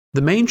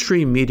The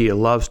mainstream media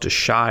loves to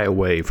shy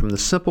away from the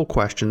simple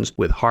questions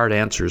with hard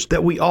answers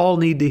that we all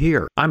need to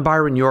hear. I'm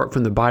Byron York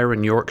from The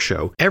Byron York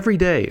Show. Every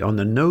day on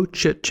the No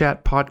Chit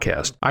Chat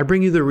podcast, I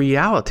bring you the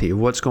reality of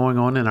what's going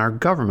on in our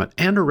government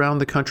and around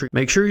the country.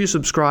 Make sure you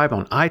subscribe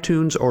on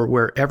iTunes or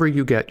wherever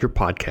you get your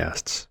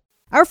podcasts.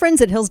 Our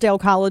friends at Hillsdale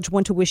College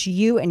want to wish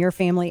you and your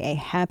family a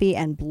happy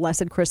and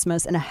blessed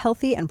Christmas and a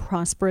healthy and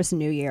prosperous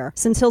new year.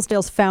 Since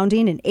Hillsdale's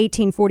founding in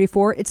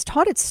 1844, it's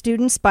taught its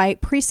students by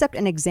precept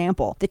and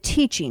example the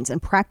teachings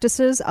and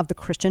practices of the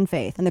Christian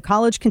faith. And the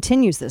college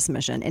continues this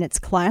mission in its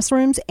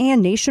classrooms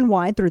and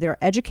nationwide through their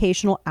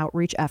educational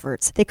outreach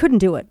efforts. They couldn't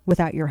do it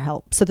without your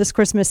help. So this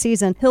Christmas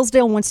season,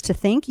 Hillsdale wants to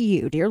thank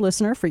you, dear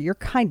listener, for your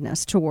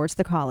kindness towards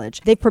the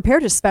college. They've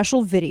prepared a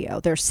special video,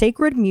 their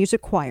sacred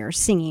music choir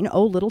singing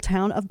O Little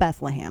Town of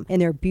Bethlehem in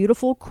their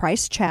beautiful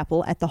Christ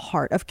Chapel at the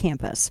heart of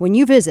campus. When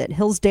you visit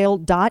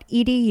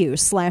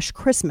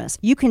hillsdale.edu/Christmas,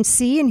 you can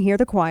see and hear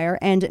the choir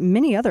and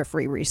many other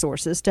free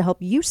resources to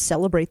help you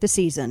celebrate the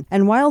season.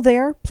 And while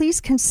there, please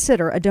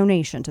consider a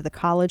donation to the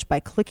college by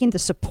clicking the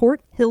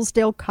Support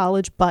Hillsdale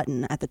College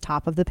button at the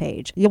top of the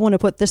page. You'll want to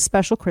put this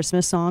special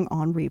Christmas song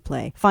on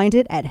replay. Find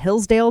it at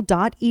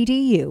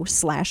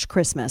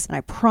hillsdale.edu/Christmas, and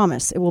I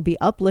promise it will be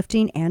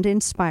uplifting and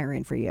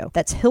inspiring for you.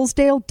 That's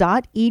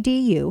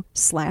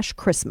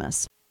hillsdale.edu/Christmas.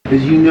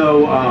 As you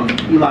know,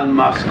 Elon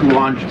Musk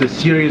launched a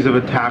series of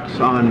attacks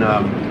on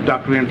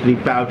Dr. Anthony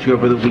Fauci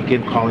over the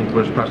weekend, calling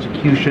for his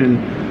prosecution,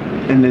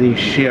 and then he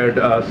shared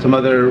some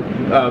other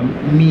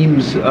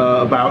memes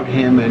about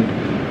him and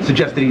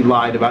suggested he's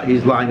lying about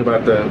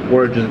the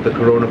origins of the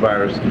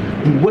coronavirus.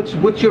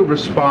 What's your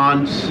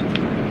response?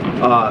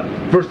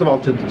 First of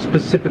all,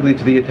 specifically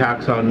to the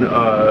attacks on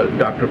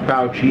Dr.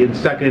 Fauci, and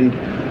second,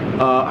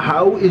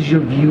 how is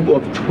your view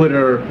of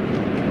Twitter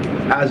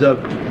as a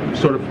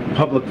sort of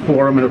public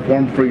forum and a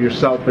forum for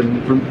yourself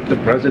and for the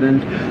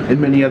president and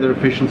many other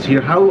officials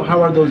here?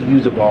 How are those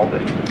views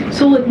evolving?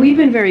 So look, we've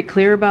been very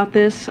clear about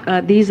this.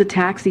 These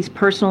attacks, these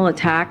personal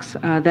attacks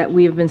that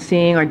we have been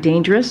seeing are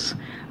dangerous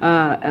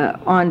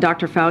on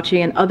Dr.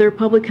 Fauci and other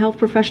public health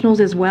professionals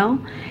as well.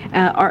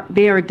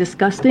 They are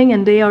disgusting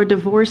and they are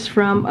divorced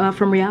from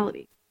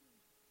reality.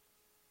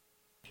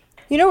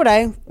 You know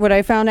what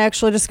I found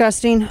actually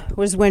disgusting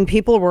was when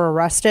people were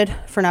arrested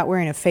for not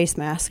wearing a face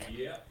mask.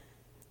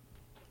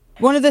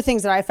 One of the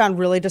things that I found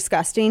really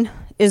disgusting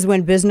is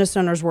when business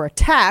owners were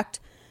attacked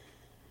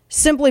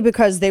simply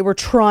because they were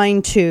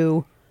trying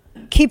to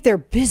keep their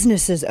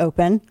businesses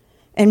open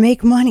and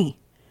make money.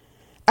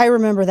 I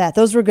remember that.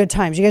 Those were good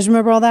times. You guys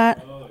remember all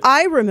that?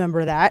 I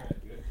remember that.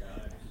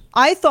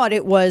 I thought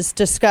it was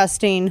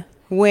disgusting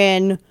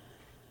when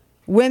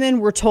women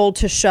were told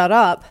to shut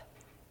up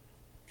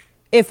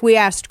if we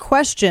asked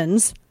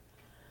questions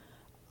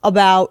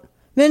about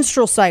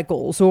menstrual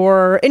cycles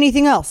or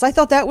anything else. I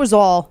thought that was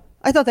all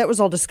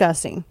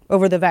disgusting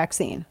over the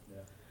vaccine. Yeah.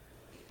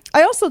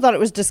 I also thought it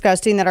was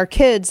disgusting that our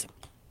kids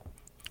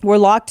were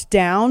locked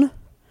down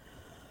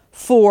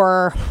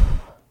for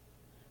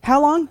how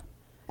long?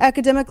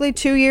 Academically,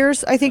 2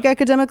 years, I think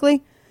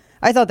academically.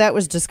 I thought that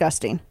was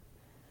disgusting.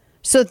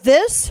 So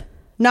this,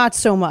 not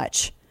so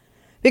much.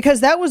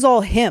 Because that was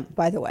all him,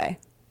 by the way.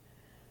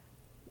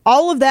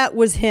 All of that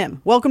was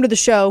him. Welcome to the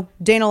show.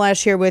 Dana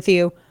Lash here with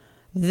you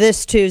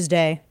this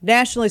Tuesday.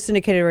 Nationally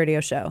syndicated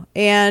radio show.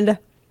 And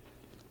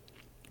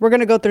we're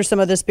going to go through some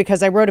of this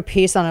because I wrote a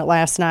piece on it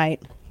last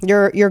night.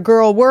 Your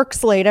girl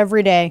works late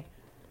every day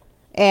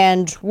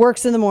and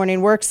works in the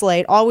morning, works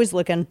late, always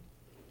looking.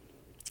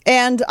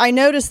 And I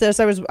noticed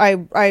this. I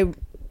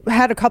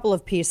had a couple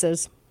of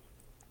pieces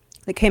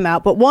that came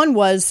out, but one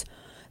was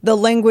the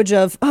language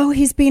of, oh,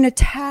 he's being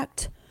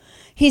attacked.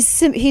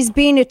 He's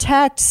being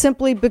attacked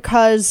simply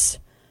because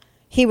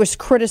he was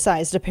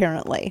criticized,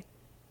 apparently.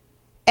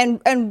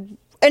 And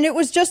it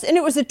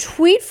was a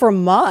tweet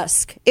from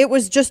Musk. It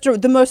was just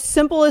the most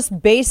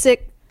simplest,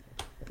 basic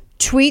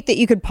tweet that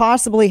you could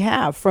possibly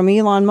have from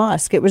Elon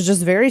Musk. It was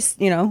just very,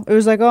 it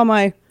was like, oh,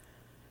 my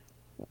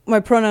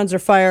pronouns are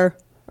fire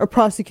or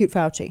prosecute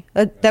Fauci.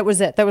 That was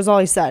it. That was all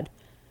he said.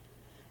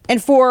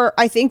 And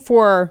I think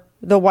for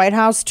the White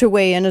House to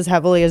weigh in as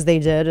heavily as they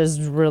did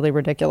is really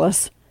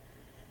ridiculous.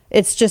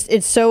 It's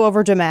so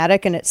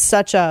overdramatic and it's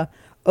such a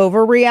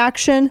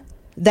overreaction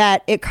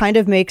that it kind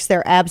of makes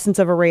their absence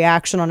of a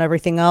reaction on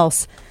everything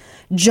else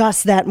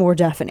just that more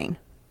deafening.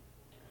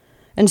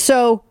 And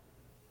so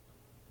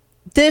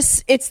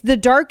it's the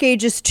Dark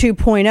Ages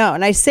 2.0.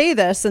 And I say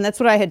this, and that's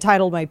what I had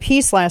titled my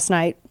piece last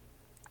night,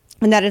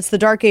 and that it's the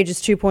Dark Ages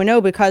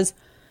 2.0 because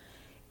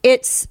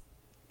it's,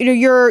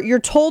 you're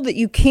told that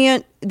you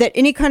can't, that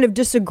any kind of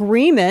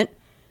disagreement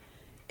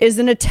is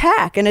an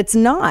attack, and it's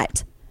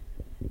not.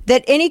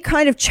 That any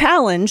kind of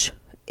challenge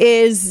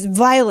is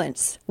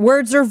violence.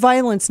 Words are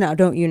violence now,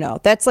 don't you know?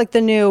 That's like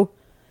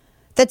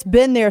that's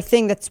been their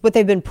thing. That's what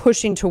they've been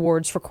pushing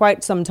towards for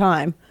quite some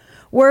time.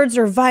 Words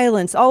are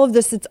violence. All of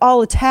this, it's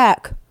all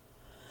attack.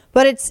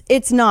 But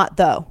it's not,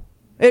 though.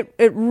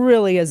 It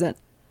really isn't.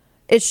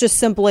 It's just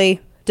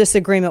simply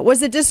disagreement.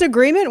 Was it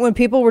disagreement when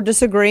people were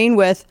disagreeing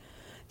with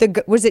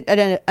Was it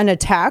an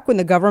attack when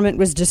the government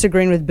was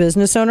disagreeing with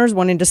business owners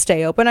wanting to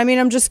stay open? I mean,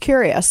 I'm just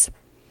curious.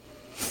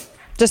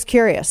 Just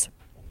curious.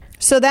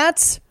 So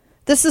this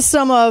is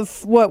some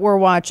of what we're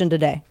watching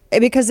today,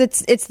 because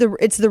it's the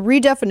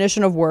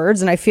redefinition of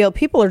words, and I feel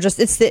people are just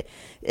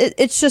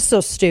it's just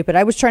so stupid.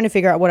 I was trying to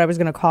figure out what I was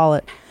going to call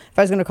it. If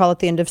I was going to call it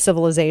the end of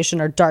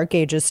civilization or Dark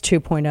Ages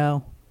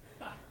 2.0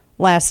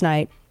 last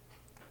night.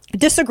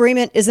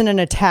 Disagreement isn't an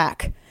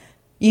attack.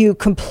 You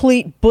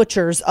complete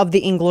butchers of the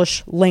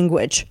English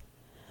language.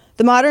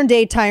 The modern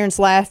day tyrant's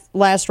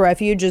last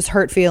refuge is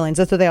hurt feelings.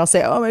 That's what they all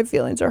say. Oh, my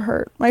feelings are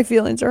hurt. My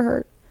feelings are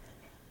hurt.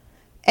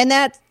 And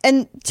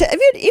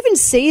to even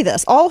say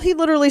this, all he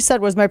literally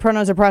said was, my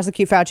pronouns are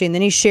prosecute Fauci, and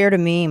then he shared a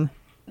meme.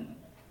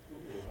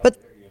 But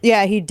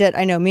yeah, he did.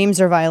 I know,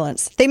 memes are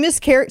violence. They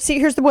see,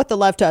 here's what the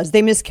left does.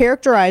 They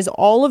mischaracterize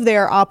all of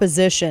their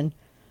opposition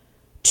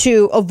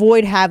to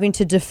avoid having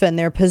to defend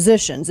their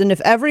positions. And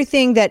if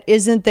everything that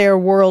isn't their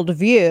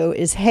worldview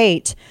is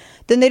hate,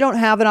 then they don't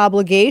have an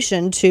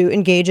obligation to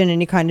engage in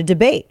any kind of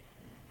debate.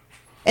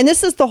 And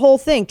this is the whole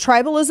thing.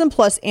 Tribalism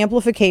plus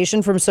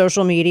amplification from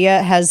social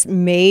media has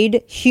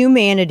made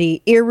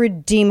humanity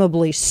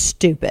irredeemably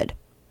stupid.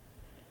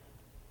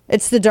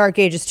 It's the Dark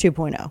Ages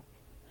 2.0.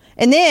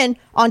 And then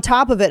on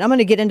top of it, I'm going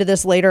to get into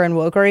this later in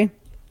Wokery.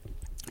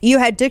 You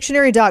had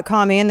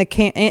dictionary.com and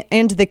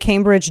the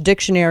Cambridge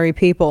Dictionary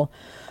people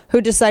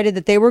who decided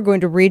that they were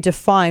going to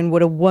redefine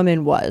what a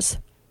woman was.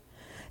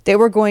 They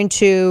were going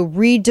to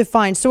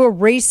redefine, so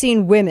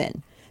erasing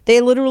women. They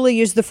literally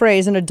use the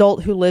phrase an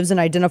adult who lives and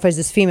identifies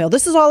as female.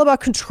 This is all about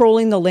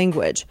controlling the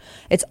language.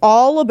 It's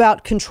all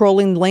about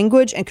controlling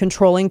language and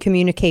controlling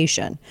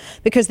communication,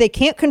 because they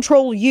can't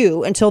control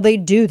you until they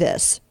do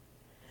this.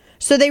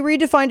 So they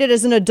redefined it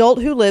as an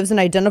adult who lives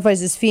and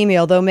identifies as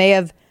female, though may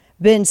have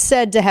been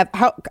said to have,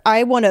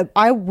 I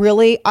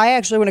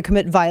actually want to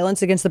commit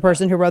violence against the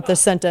person who wrote this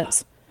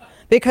sentence,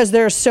 because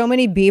there are so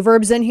many B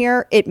verbs in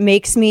here. It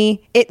makes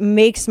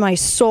my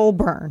soul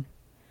burn.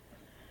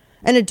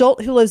 An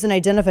adult who lives and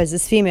identifies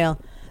as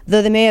female,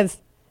 though they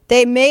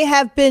may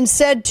have been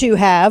said to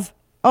have,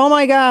 oh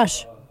my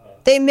gosh,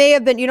 they may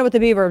have been, you know what the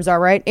B verbs are,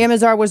 right? Am,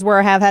 is, are, was,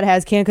 were, have, had,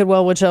 has, can, could,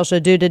 will, would, shall,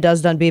 should, do, did,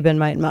 does, done, be, been,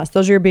 might, and must.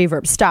 Those are your B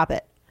verbs. Stop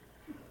it.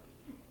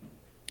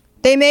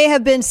 They may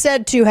have been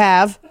said to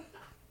have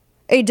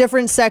a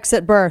different sex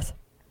at birth.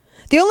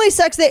 The only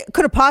sex they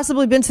could have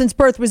possibly been since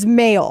birth was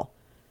male.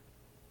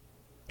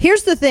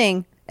 Here's the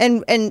thing.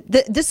 And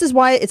this is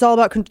why it's all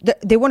about,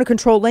 they want to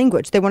control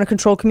language. They want to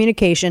control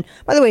communication.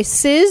 By the way,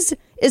 cis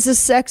is a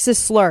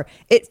sexist slur.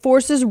 It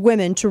forces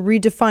women to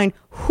redefine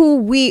who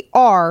we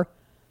are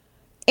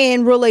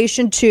in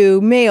relation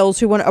to males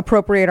who want to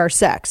appropriate our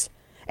sex.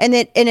 And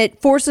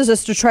it forces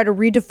us to try to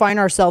redefine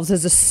ourselves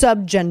as a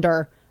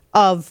subgender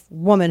of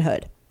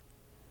womanhood.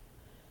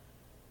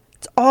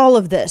 It's all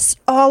of this,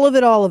 all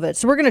of it.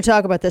 So we're going to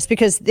talk about this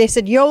because they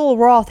said Yoel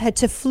Roth had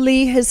to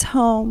flee his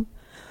home.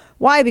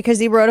 Why? Because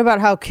he wrote about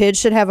how kids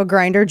should have a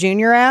Grindr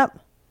Junior app?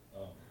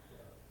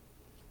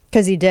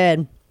 Because he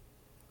did.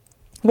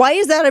 Why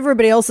is that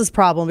everybody else's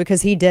problem?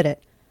 Because he did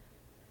it.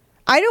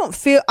 I'm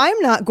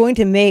not going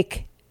to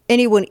make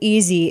anyone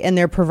easy in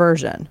their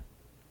perversion.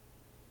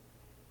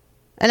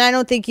 And I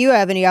don't think you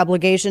have any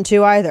obligation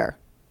to either.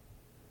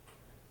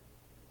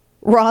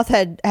 Roth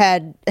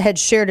had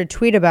shared a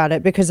tweet about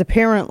it because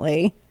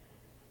apparently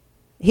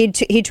he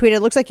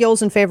tweeted, looks like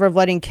Yoel's in favor of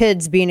letting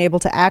kids being able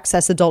to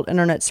access adult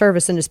internet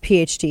service in his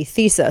PhD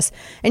thesis.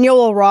 And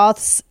Yoel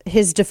Roth's,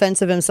 his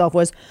defense of himself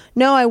was,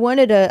 no, I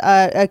wanted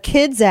a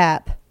kids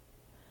app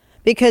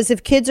because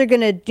if kids are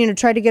going to,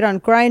 try to get on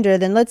Grindr,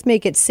 then let's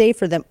make it safe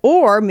for them.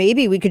 Or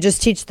maybe we could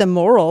just teach them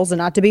morals and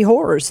not to be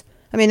whores.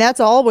 I mean, that's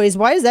always,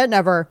 why is that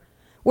never,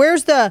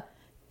 where's the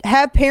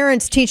have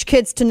parents teach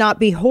kids to not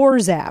be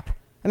whores app?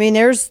 I mean,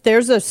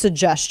 there's a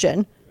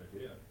suggestion.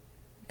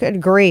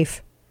 Good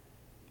grief.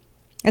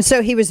 And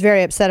so he was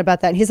very upset about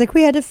that. He's like,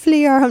 we had to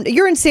flee our home.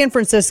 You're in San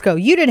Francisco.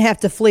 You didn't have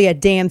to flee a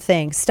damn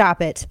thing.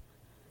 Stop it.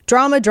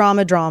 Drama,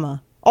 drama,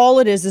 drama. All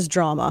it is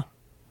drama.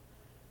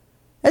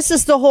 That's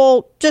just the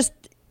whole, just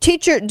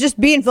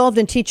be involved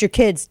and teach your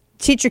kids.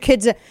 Teach your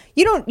kids.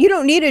 You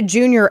don't need a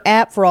junior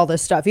app for all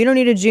this stuff. You don't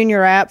need a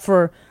junior app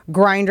for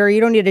Grindr.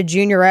 You don't need a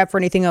junior app for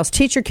anything else.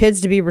 Teach your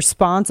kids to be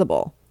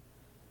responsible.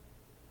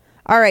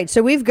 All right,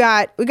 so we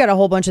got a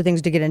whole bunch of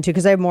things to get into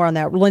because I have more on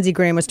that. Lindsey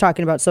Graham was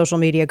talking about social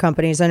media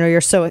companies. I know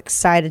you're so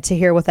excited to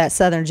hear what that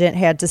Southern gent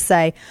had to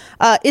say.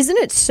 Isn't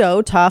it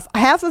so tough?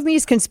 Half of me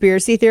is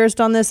conspiracy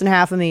theorist on this and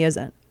half of me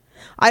isn't.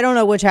 I don't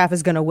know which half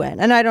is going to win,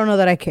 and I don't know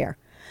that I care.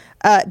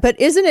 But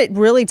isn't it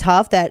really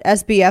tough that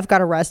SBF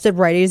got arrested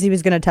right as he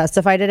was going to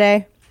testify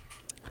today?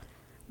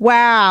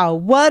 Wow,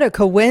 what a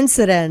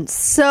coincidence.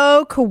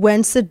 So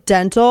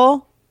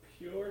coincidental.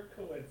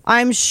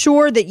 I'm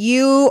sure that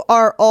you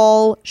are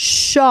all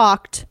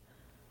shocked.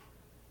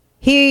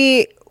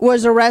 He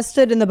was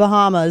arrested in the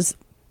Bahamas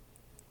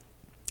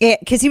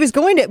because he was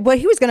going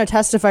to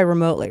testify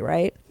remotely,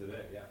 right?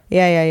 Today,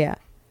 yeah. Yeah.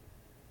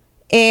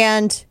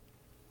 And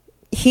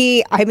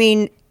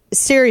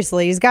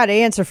seriously, he's got to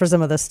answer for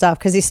some of this stuff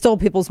because he stole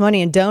people's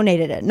money and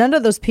donated it. None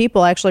of those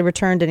people actually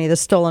returned any of the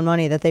stolen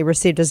money that they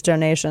received as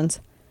donations.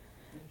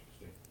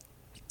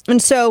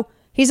 And so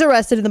he's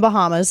arrested in the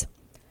Bahamas.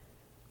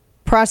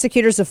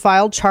 Prosecutors have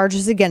filed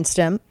charges against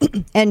him,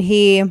 and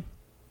the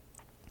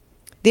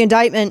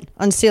indictment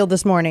unsealed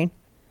this morning,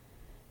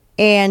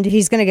 and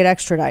he's going to get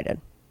extradited.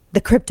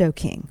 The crypto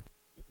king.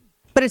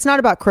 But it's not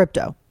about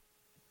crypto.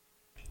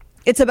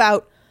 It's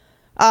about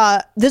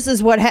this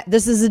is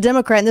a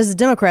Democrat, and this is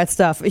Democrat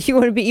stuff. You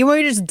want me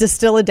to just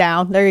distill it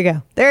down? There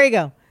you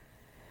go.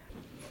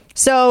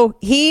 So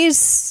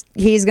he's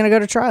going to go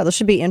to trial. This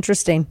should be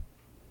interesting.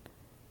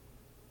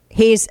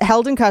 He's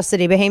held in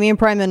custody. Bahamian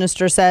Prime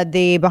Minister said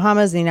the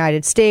Bahamas and the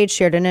United States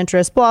shared an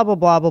interest, blah, blah,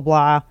 blah, blah,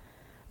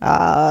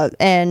 blah.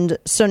 And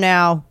so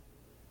now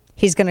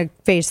he's going to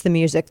face the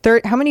music.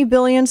 How many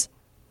billions?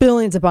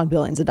 Billions upon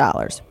billions of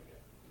dollars.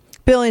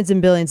 Billions and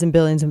billions and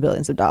billions and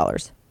billions of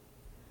dollars.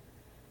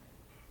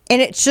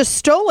 And it's just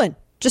stolen.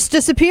 Just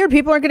disappeared.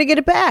 People aren't going to get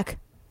it back.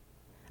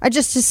 It's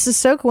just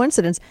so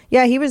coincidence.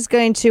 Yeah, he was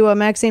going to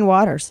Maxine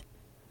Waters.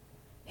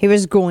 He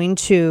was going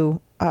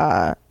to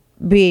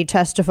be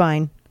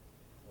testifying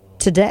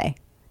today.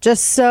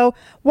 So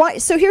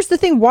here's the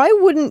thing. Why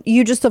wouldn't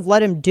you just have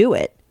let him do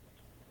it?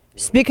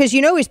 Because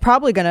he's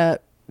probably going to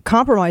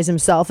compromise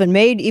himself and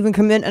even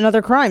commit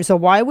another crime. So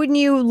why wouldn't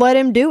you let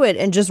him do it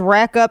and just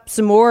rack up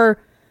some more,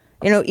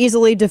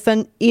 easily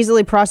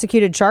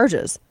prosecuted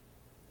charges?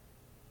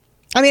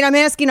 I mean, I'm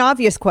asking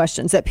obvious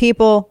questions that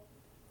people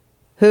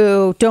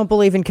who don't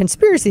believe in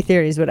conspiracy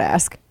theories would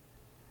ask.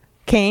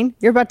 Kane,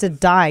 you're about to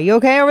die. You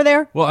okay over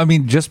there? Well, I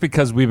mean, just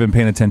because we've been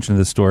paying attention to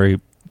this story,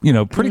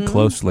 pretty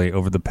closely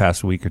over the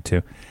past week or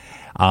two,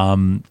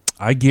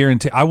 I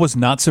guarantee I was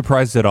not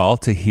surprised at all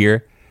to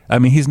hear. I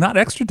mean, he's not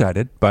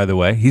extradited, by the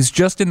way. He's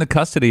just in the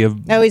custody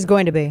of. No, he's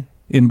going to be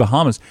in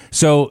Bahamas.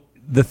 So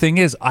the thing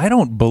is, I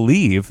don't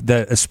believe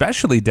that,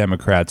 especially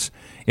Democrats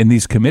in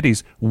these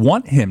committees,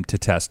 want him to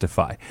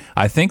testify.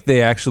 I think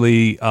they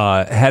actually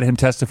had him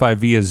testify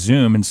via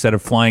Zoom instead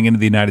of flying into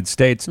the United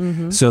States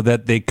so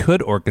that they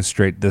could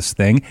orchestrate this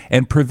thing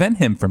and prevent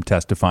him from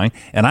testifying.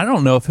 And I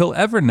don't know if he'll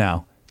ever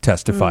now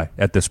testify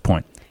at this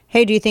point.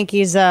 Hey, do you think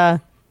he's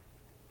don't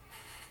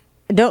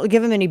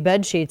give him any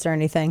bed sheets or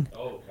anything?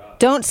 Oh, God.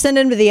 Don't send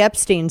him to the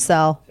Epstein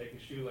cell. Take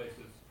his shoelaces.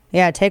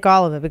 Yeah, take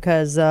all of it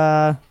because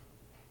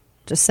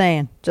just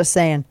saying.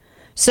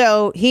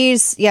 So he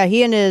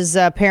and his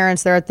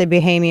parents, they're at the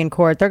Bahamian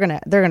court. They're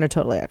gonna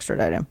totally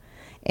extradite him,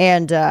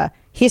 and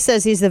he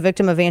says he's the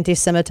victim of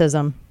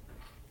anti-Semitism,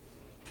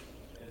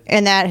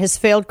 and that his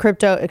failed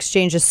crypto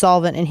exchange is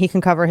solvent and he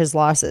can cover his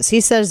losses. He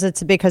says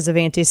it's because of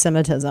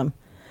anti-Semitism,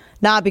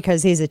 not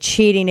because he's a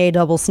cheating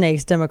double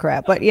snakes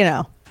Democrat. But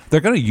they're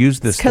going to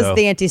use this because of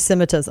the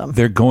anti-Semitism.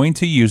 They're going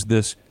to use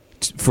this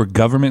for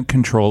government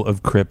control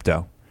of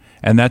crypto.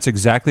 And that's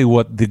exactly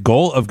what the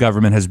goal of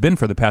government has been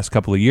for the past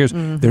couple of years.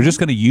 They're just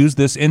going to use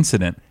this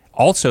incident.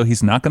 Also,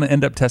 he's not going to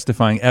end up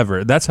testifying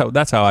ever. That's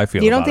how I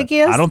feel. You don't think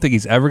he is? I don't think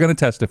he's ever going to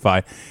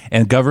testify.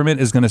 And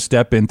government is going to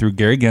step in through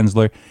Gary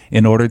Gensler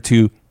in order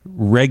to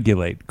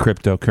regulate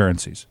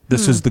cryptocurrencies.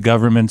 This is the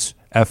government's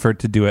effort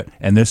to do it.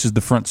 And this is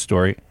the front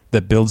story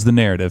that builds the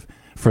narrative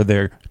for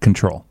their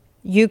control.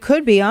 You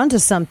could be onto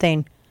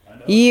something.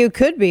 You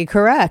could be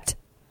correct.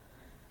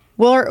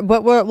 Well,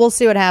 but we'll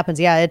see what happens.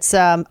 Yeah, it's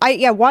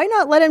why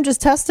not let him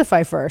just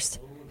testify first?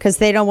 Because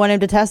they don't want him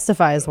to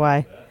testify is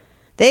why.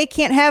 They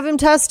can't have him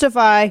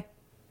testify.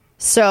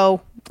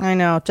 So I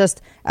know,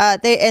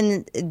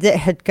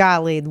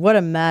 golly, what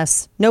a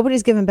mess.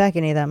 Nobody's giving back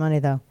any of that money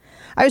though.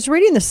 I was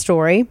reading the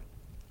story.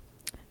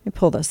 Let me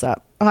pull this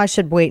up. Oh, I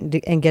should wait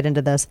and get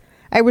into this.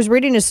 I was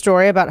reading a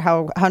story about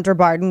how Hunter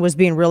Biden was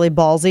being really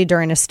ballsy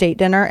during a state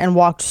dinner and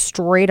walked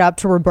straight up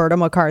to Roberta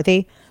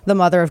McCarthy, the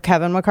mother of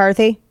Kevin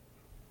McCarthy.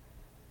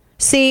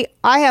 See,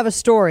 I have a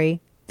story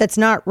that's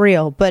not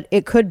real, but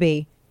it could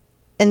be.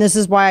 And this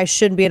is why I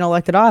shouldn't be in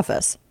elected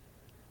office.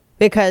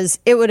 Because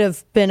it would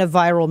have been a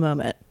viral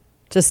moment.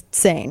 Just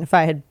saying, if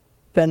I had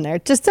been there.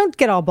 Just don't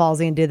get all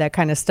ballsy and do that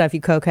kind of stuff,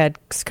 you cokehead.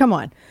 Come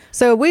on.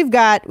 So we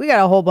got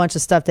a whole bunch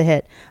of stuff to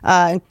hit.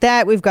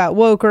 We've got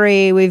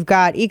wokery, we've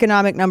got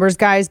economic numbers.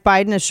 Guys,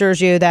 Biden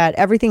assures you that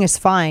everything is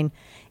fine.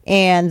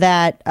 And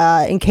that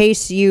in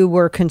case you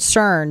were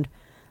concerned,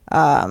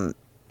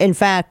 in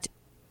fact,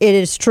 it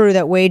is true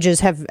that wages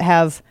have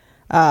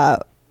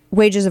gone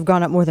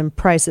up more than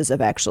prices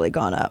have actually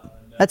gone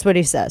up. That's what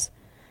he says.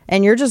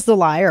 And you're just a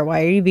liar.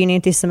 Why are you being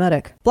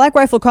anti-Semitic? Black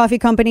Rifle Coffee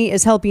Company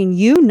is helping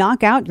you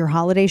knock out your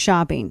holiday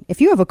shopping. If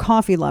you have a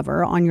coffee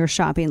lover on your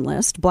shopping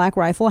list, Black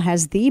Rifle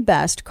has the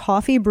best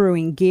coffee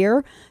brewing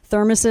gear,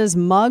 thermoses,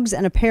 mugs,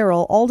 and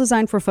apparel, all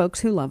designed for folks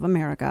who love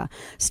America.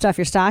 Stuff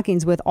your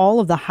stockings with all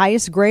of the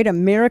highest grade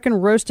American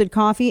roasted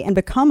coffee and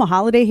become a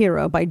holiday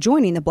hero by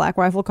joining the Black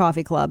Rifle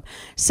Coffee Club.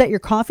 Set your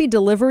coffee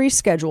delivery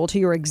schedule to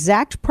your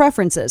exact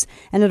preferences,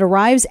 and it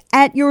arrives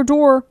at your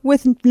door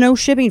with no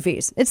shipping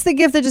fees. It's the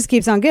gift that just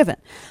keeps on giving.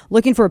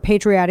 Looking for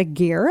patriotic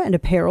gear and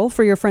apparel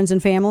for your friends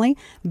and family?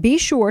 Be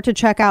sure to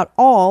check out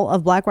all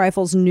of Black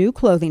Rifle's new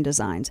clothing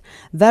designs.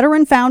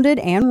 Veteran founded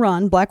and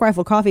run Black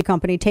Rifle Coffee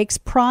Company takes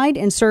pride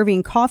in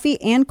serving coffee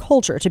and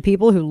culture to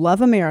people who love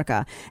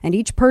America, and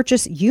each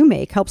purchase you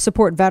make helps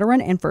support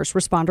veteran and first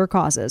responder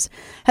causes.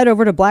 Head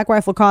over to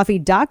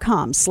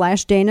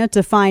blackriflecoffee.com/Dana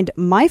to find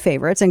my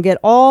favorites and get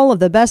all of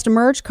the best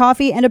merch,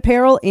 coffee, and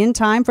apparel in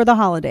time for the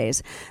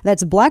holidays.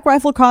 That's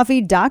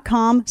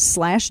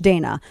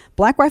blackriflecoffee.com/Dana.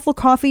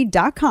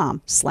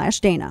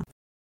 blackriflecoffee.com/Dana.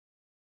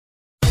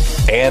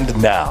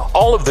 And now,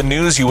 all of the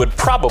news you would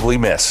probably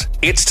miss.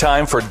 It's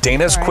time for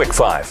Dana's Quick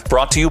Five,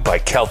 brought to you by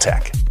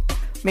Caltech.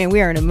 Man,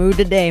 we are in a mood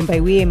today, and by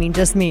we, I mean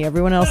just me.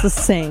 Everyone else is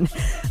sane.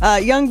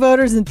 Young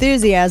voters'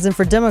 enthusiasm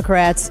for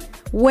Democrats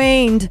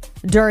waned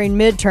during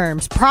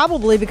midterms,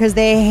 probably because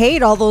they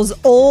hate all those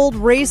old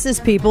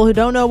racist people who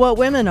don't know what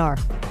women are,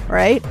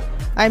 right?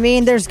 I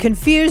mean, there's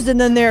confused,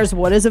 and then there's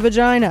what is a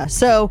vagina.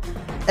 So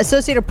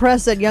Associated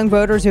Press said young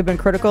voters who've been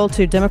critical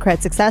to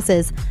Democrat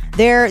successes,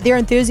 their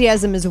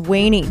enthusiasm is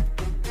waning.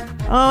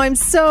 Oh, I'm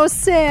so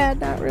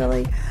sad. Not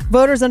really.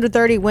 Voters under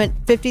 30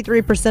 went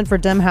 53% for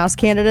Dem House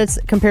candidates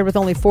compared with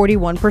only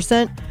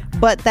 41%.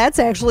 But that's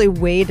actually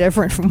way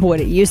different from what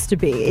it used to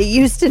be. It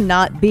used to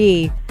not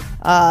be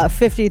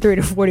 53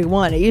 to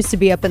 41. It used to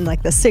be up in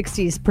like the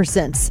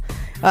 60%.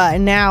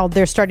 And now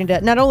they're starting to,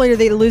 not only are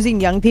they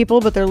losing young people,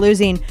 but they're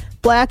losing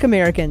Black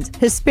Americans,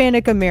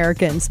 Hispanic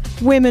Americans,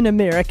 women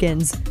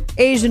Americans,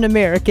 Asian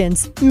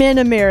Americans, men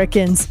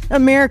Americans,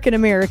 American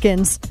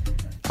Americans.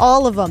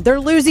 All of them. They're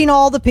losing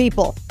all the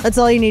people. That's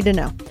all you need to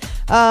know.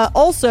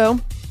 Also,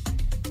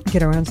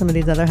 get around some of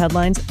these other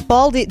headlines.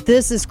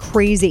 This is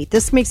crazy.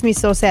 This makes me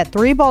so sad.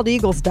 3 bald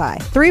eagles die.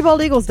 3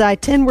 bald eagles die.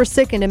 10 were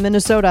sickened in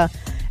Minnesota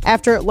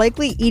after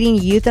likely eating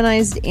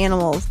euthanized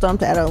animals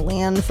dumped at a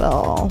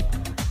landfill.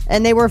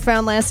 And they were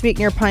found last week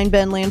near Pine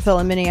Bend Landfill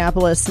in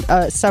Minneapolis,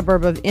 a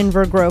suburb of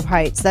Inver Grove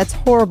Heights. That's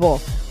horrible.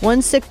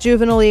 1 sick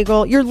juvenile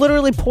eagle. You're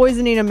literally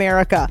poisoning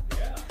America.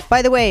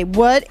 By the way,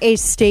 what a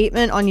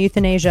statement on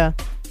euthanasia.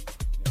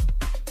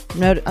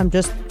 No, I'm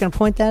just going to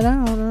point that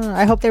out.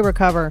 I hope they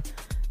recover.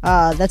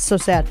 That's so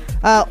sad.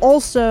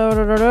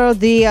 Also,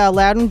 the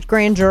Loudoun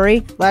grand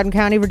jury, Loudoun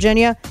County,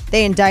 Virginia,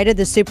 they indicted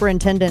the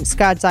superintendent,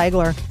 Scott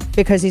Ziegler,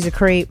 because he's a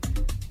creep.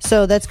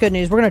 So that's good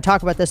news. We're going to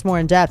talk about this more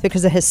in depth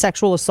because of his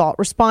sexual assault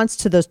response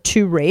to those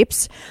 2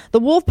 rapes. The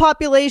wolf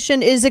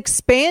population is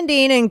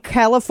expanding in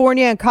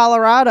California and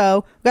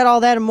Colorado. We've got all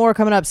that and more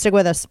coming up. Stick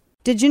with us.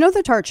 Did you know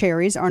that tart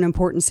cherries are an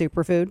important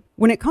superfood?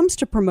 When it comes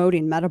to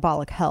promoting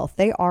metabolic health,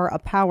 they are a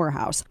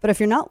powerhouse. But if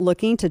you're not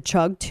looking to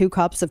chug 2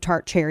 cups of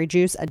tart cherry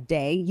juice a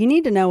day, you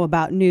need to know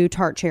about new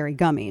tart cherry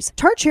gummies.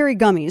 Tart cherry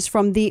gummies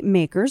from the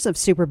makers of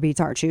Super B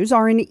Tart Chews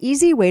are an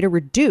easy way to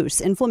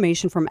reduce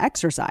inflammation from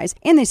exercise,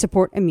 and they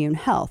support immune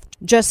health.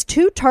 Just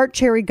 2 tart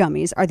cherry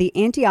gummies are the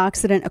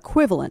antioxidant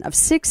equivalent of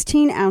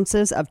 16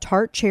 ounces of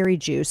tart cherry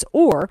juice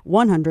or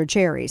 100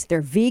 cherries.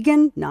 They're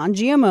vegan,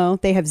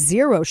 non-GMO, they have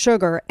 0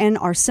 sugar, and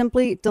are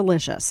simply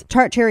delicious.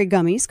 Tart cherry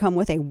gummies come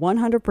with a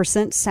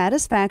 100%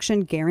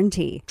 satisfaction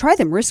guarantee. Try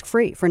them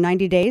risk-free for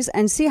 90 days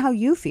and see how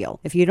you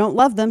feel. If you don't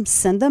love them,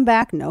 send them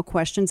back, no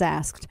questions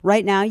asked.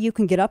 Right now, you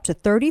can get up to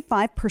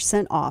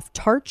 35% off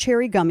tart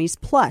cherry gummies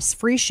plus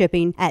free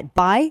shipping at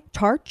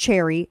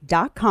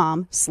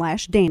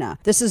buytartcherry.com/Dana.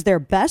 This is their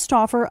best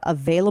offer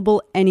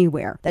available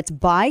anywhere. That's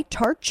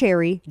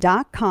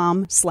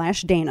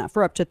buytartcherry.com/Dana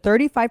for up to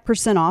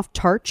 35% off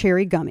tart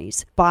cherry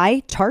gummies.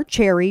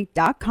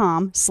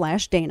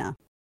 Buytartcherry.com/Dana.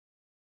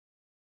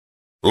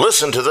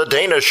 Listen to The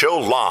Dana Show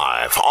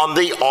live on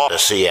the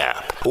Odyssey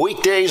app.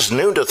 Weekdays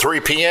noon to 3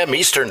 p.m.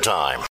 Eastern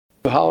Time.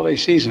 The holiday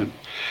season.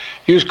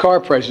 Used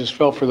car prices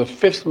fell for the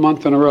 5th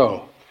month in a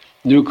row.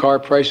 New car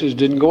prices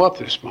didn't go up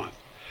this month.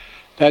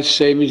 That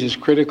savings is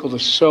critical to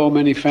so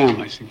many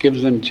families. It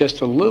gives them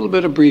just a little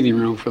bit of breathing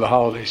room for the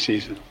holiday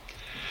season.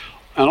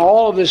 And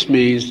all of this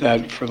means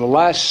that for the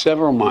last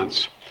several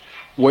months,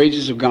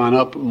 wages have gone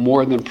up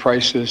more than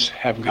prices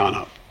have gone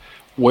up.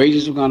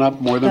 Wages have gone up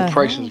more than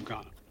prices have gone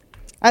up.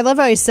 I love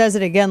how he says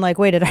it again. Like,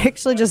 wait, did I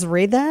actually just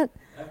read that?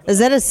 Is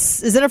that a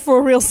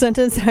for real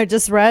sentence that I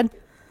just read?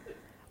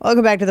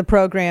 Welcome back to the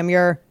program.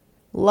 Your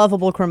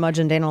lovable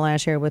curmudgeon Dana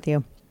Lash here with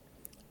you.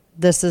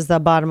 This is the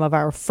bottom of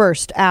our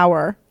first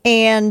hour,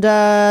 and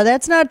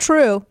that's not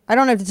true. I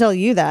don't have to tell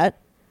you that,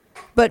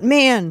 but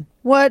man,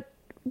 what?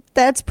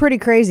 That's pretty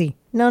crazy.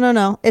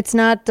 No. It's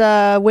not.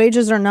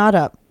 Wages are not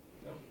up.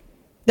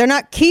 They're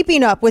not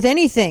keeping up with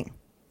anything.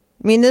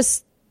 I mean,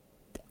 this.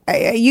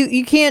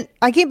 You can't.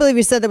 I can't believe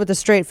you said that with a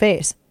straight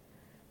face.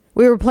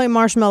 We were playing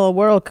Marshmallow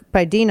World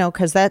by Dino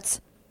because that's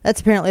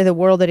apparently the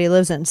world that he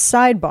lives in.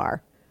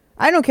 Sidebar.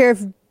 I don't care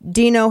if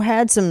Dino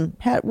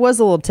was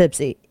a little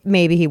tipsy.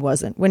 Maybe he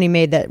wasn't when he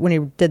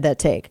did that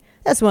take.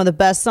 That's one of the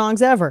best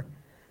songs ever.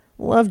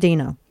 Love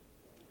Dino.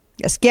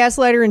 Yes,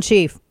 gaslighter in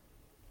chief.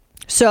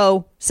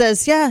 So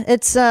says, yeah,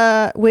 it's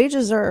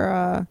wages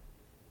are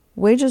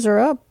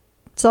up.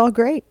 It's all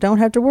great. Don't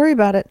have to worry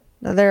about it.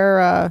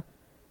 They're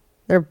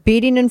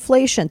beating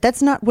inflation.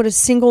 That's not what a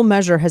single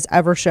measure has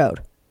ever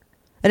showed.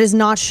 It has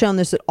not shown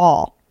this at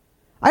all.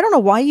 I don't know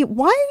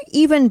why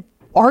even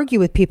argue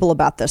with people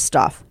about this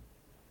stuff.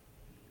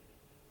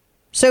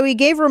 So he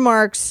gave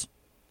remarks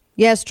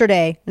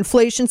yesterday.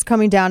 Inflation's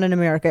coming down in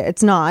America.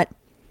 It's not.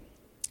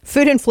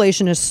 Food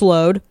inflation has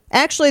slowed.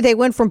 Actually, they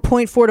went from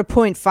 0.4 to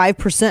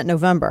 0.5% in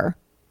November.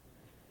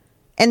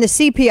 And the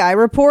CPI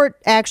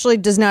report actually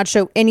does not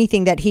show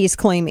anything that he's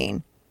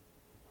claiming.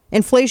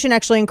 Inflation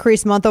actually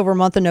increased month over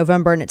month in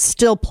November, and it's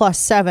still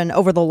 +7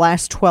 over the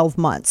last 12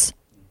 months.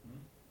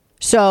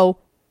 So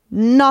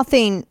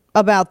nothing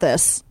about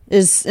this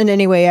is in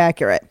any way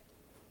accurate.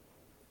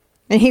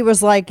 And he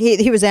was like,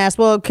 he was asked,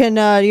 well, can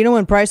you know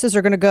when prices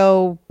are going to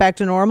go back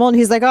to normal? And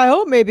he's like, I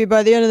hope maybe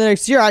by the end of the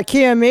next year. I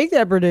can't make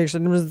that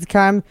prediction.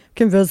 I'm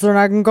convinced they're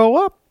not going to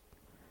go up.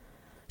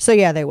 So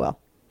yeah, they will.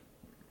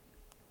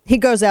 He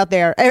goes out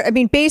there. I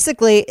mean,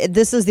 basically,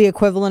 this is the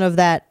equivalent of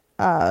that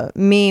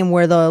meme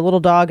where the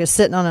little dog is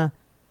sitting on a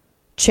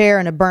chair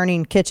in a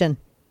burning kitchen.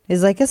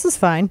 He's like, this is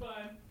fine.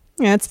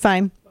 Yeah, it's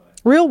fine.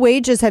 Real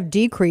wages have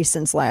decreased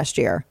since last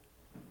year.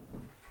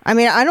 I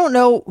mean, I don't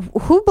know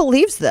who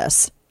believes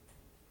this.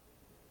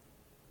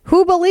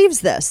 Who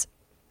believes this?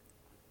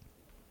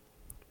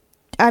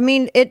 I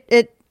mean,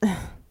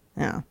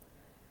 yeah.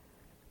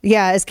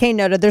 Yeah, as Kane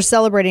noted, they're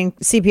celebrating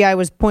CPI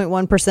was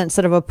 0.1%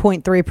 instead of a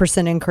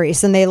 0.3%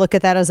 increase, and they look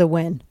at that as a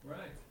win. Right.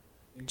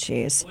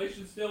 Jeez.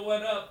 Inflation still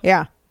went up.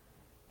 Yeah.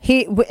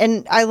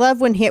 And I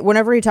love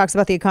whenever he talks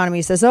about the economy,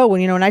 he says,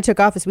 when I took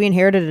office, we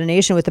inherited a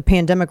nation with a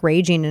pandemic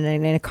raging and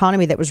an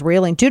economy that was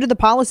reeling due to the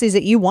policies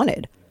that you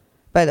wanted,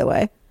 by the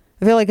way.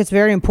 I feel like it's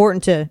very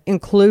important to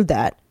include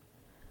that.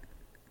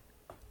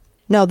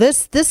 No,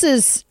 this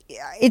is,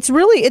 it's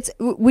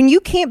when you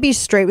can't be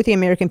straight with the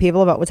American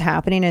people about what's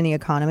happening in the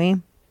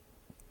economy,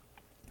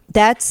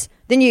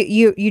 then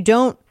you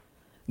don't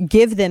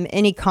give them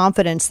any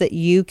confidence that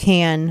you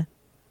can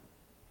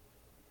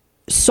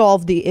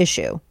solve the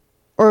issue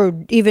or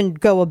even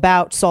go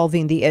about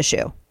solving the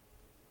issue.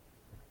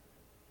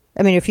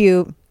 I mean,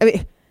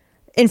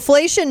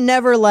 inflation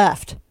never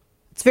left.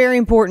 It's very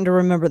important to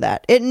remember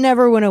that. It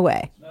never went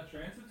away. It's not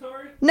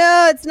transitory?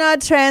 No, it's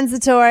not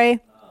transitory.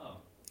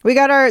 We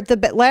got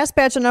the last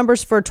batch of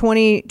numbers for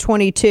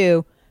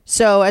 2022.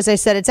 So as I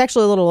said, it's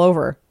actually a little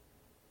over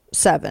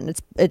 7.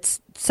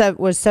 Was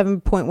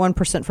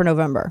 7.1% for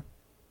November.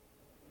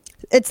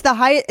 It's the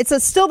high.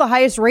 It's still the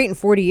highest rate in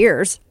 40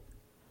 years.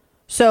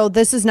 So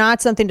this is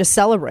not something to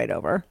celebrate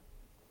over.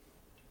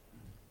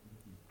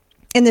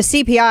 In the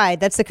CPI,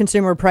 that's the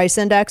Consumer Price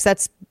Index.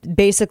 That's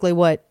basically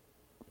what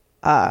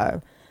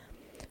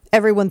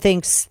everyone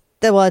thinks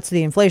that. Well, it's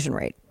the inflation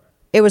rate.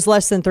 It was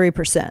less than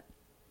 3%.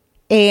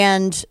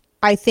 And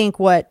I think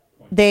by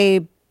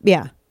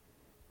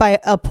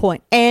a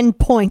point.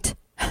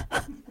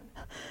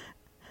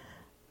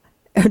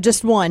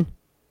 Just one.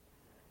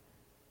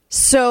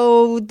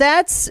 So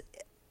that's,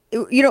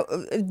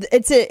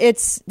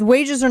 it's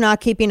wages are not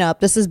keeping up.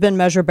 This has been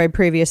measured by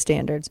previous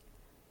standards.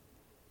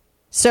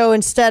 So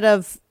instead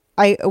of,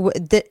 when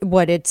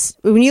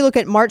you look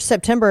at March,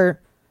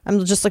 September,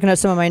 I'm just looking at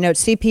some of my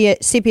notes.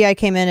 CPI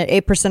came in at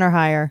 8% or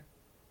higher.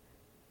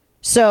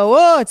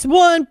 So, it's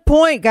 1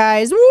 point,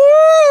 guys. Woo!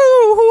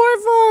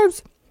 High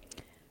fives.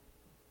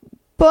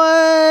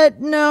 But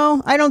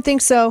no, I don't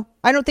think so.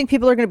 I don't think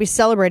people are going to be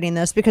celebrating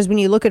this because when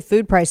you look at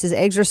food prices,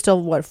 eggs are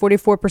still,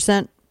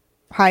 44%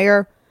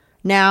 higher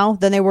now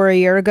than they were a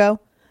year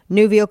ago.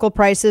 New vehicle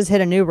prices hit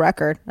a new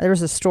record. There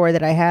was a story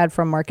that I had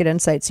from Market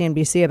Insight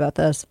CNBC about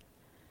this.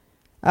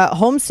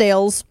 Home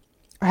sales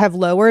have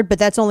lowered, but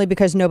that's only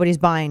because nobody's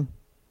buying.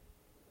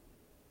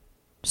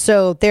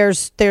 So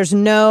there's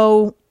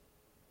no...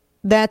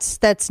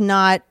 That's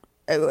not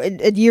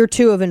a year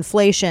 2 of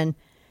inflation.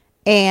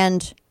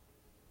 And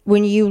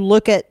when you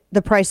look at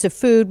the price of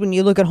food, when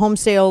you look at home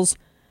sales,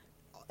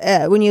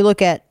 when you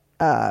look at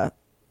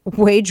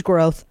wage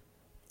growth,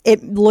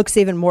 it looks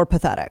even more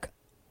pathetic.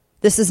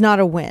 This is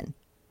not a win.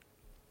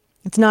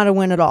 It's not a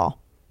win at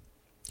all.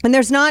 And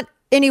there's not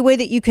any way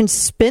that you can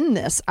spin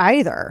this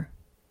either.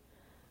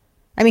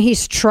 I mean,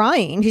 he's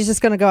trying. He's just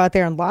going to go out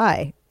there and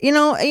lie.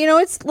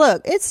 It's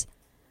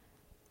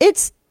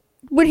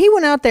when he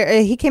went out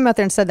there, he came out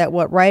there and said that,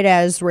 right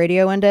as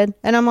radio ended.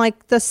 And I'm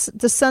like, the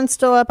sun's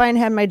still up. I ain't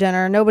had my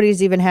dinner.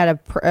 Nobody's even had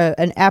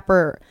an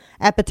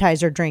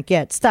appetizer drink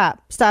yet.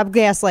 Stop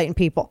gaslighting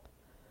people.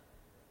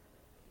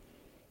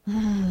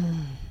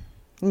 And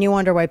you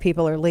wonder why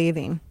people are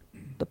leaving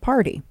the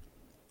party.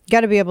 You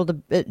got to be able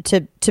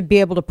to be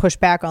able to push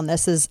back on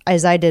this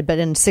as I did, but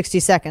in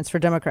 60 seconds for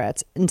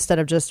Democrats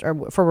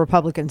or for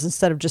Republicans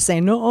instead of just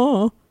saying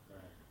no.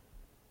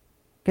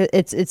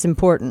 It's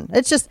important.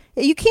 It's just,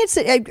 you can't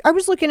say, I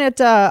was looking at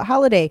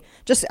Holiday.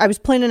 I was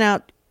planning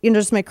out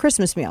just my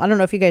Christmas meal. I don't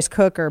know if you guys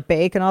cook or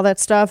bake and all that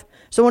stuff.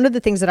 So one of the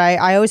things that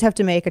I always have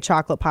to make a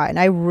chocolate pie, and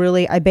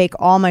I bake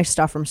all my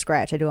stuff from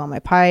scratch. I do all my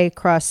pie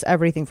crusts,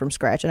 everything from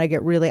scratch, and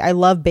I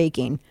love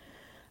baking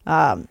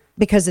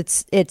because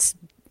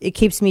it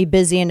keeps me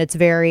busy and it's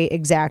very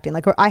exacting.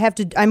 Like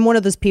I'm one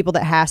of those people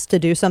that has to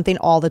do something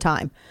all the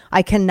time.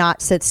 I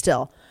cannot sit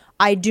still.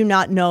 I do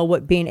not know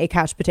what being a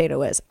couch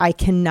potato is. I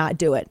cannot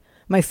do it.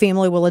 My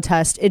family will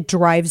attest. It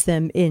drives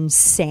them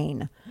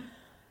insane.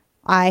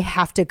 I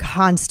have to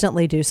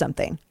constantly do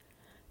something.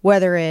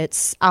 Whether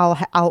it's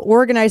I'll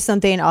organize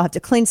something, I'll have to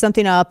clean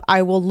something up.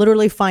 I will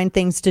literally find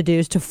things to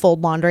do, to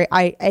fold laundry.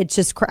 I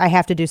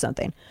have to do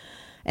something.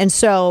 And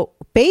so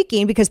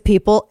baking, because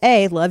people,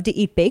 A, love to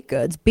eat baked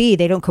goods. B,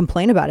 they don't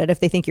complain about it if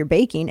they think you're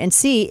baking. And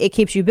C, it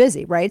keeps you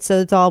busy, right? So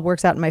it all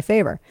works out in my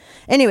favor.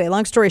 Anyway,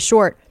 long story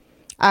short,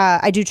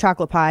 I do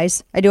chocolate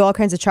pies. I do all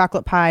kinds of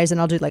chocolate pies,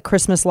 and I'll do like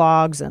Christmas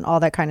logs and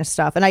all that kind of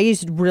stuff. And I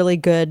use really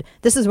good,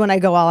 this is when I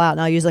go all out, and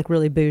I'll use like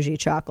really bougie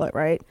chocolate,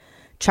 right?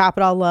 Chop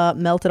it all up,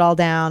 melt it all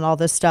down, all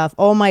this stuff.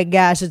 Oh my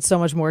gosh, it's so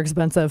much more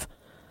expensive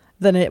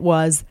than it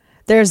was.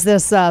 There's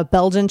this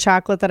Belgian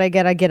chocolate that I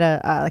get. I get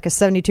like a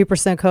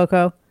 72%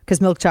 cocoa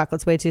because milk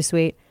chocolate's way too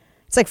sweet.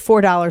 It's like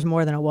 $4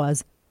 more than it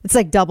was. It's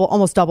like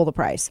almost double the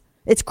price.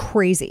 It's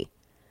crazy.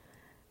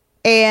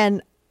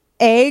 And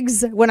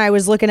eggs, when I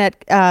was looking at,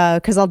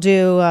 because I'll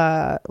do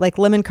like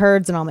lemon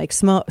curds and I'll make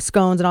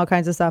scones and all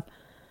kinds of stuff.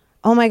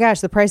 Oh my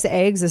gosh, the price of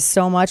eggs is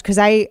so much because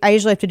I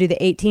usually have to do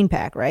the 18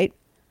 pack, right?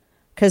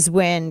 Because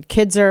when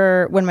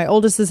my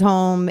oldest is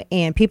home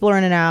and people are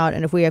in and out,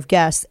 and if we have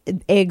guests,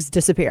 eggs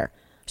disappear.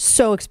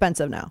 So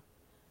expensive now.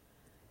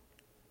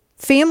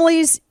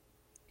 Families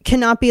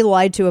cannot be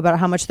lied to about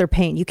how much they're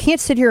paying. You can't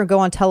sit here and go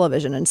on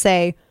television and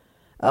say,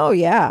 oh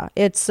yeah,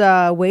 it's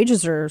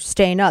wages are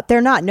staying up.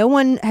 They're not.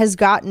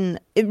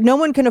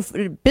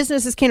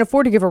 Businesses can't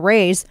afford to give a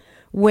raise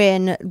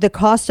when the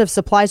cost of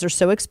supplies are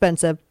so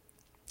expensive.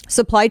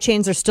 Supply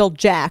chains are still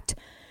jacked,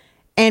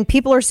 and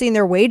people are seeing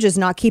their wages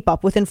not keep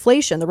up with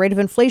inflation. The rate of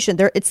inflation,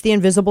 it's the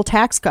invisible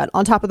tax cut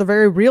on top of the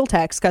very real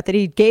tax cut that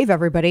he gave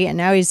everybody, and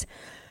now he's,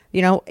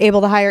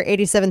 able to hire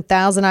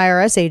 87,000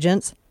 IRS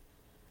agents.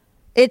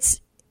 It's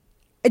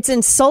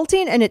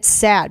insulting and it's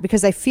sad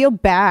because I feel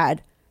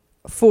bad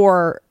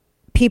for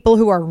people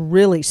who are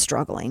really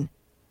struggling,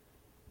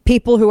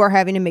 people who are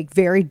having to make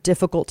very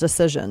difficult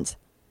decisions.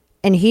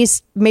 And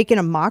he's making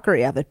a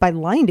mockery of it by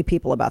lying to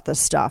people about this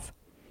stuff.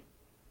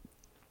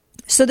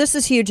 So this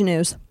is huge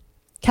news.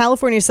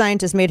 California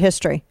scientists made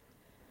history.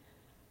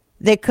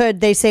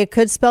 They say it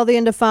could spell the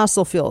end of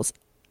fossil fuels.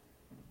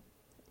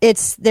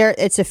 It's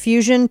a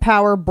fusion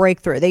power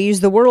breakthrough. They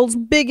use the world's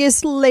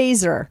biggest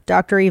laser,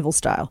 Dr. Evil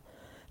style,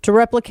 to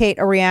replicate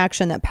a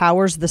reaction that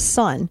powers the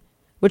sun,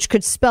 which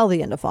could spell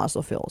the end of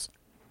fossil fuels.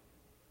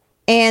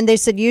 And they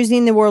said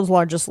using the world's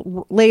largest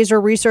laser,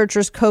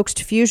 researchers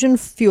coaxed fusion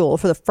fuel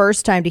for the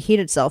first time to heat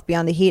itself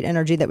beyond the heat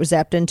energy that was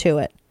zapped into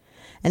it.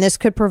 And this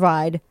could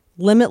provide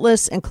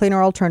limitless and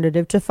cleaner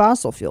alternative to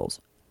fossil fuels.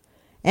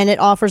 And it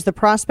offers the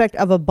prospect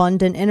of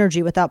abundant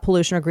energy without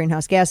pollution or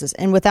greenhouse gases,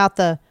 and without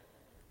the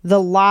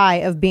lie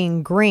of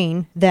being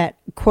green that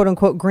quote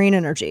unquote green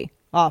energy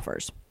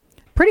offers.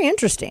 Pretty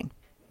interesting.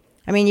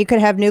 I mean, you could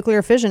have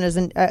nuclear fission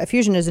as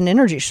fusion as an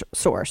energy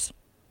source.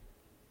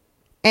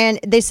 And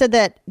they said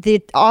that the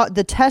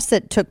test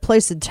that took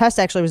place, the test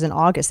actually was in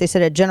August. They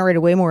said it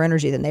generated way more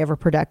energy than they ever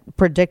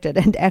predicted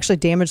and actually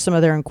damaged some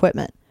of their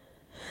equipment.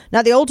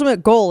 Now, the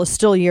ultimate goal is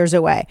still years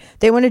away.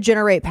 They want to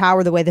generate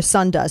power the way the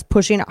sun does,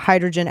 pushing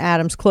hydrogen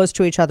atoms close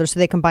to each other so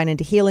they combine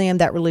into helium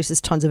that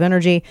releases tons of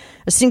energy.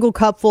 A single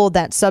cupful of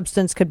that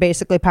substance could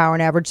basically power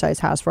an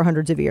average-sized house for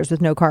hundreds of years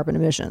with no carbon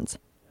emissions.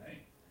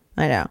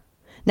 I know.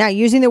 Now,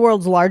 using the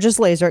world's largest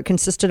laser, it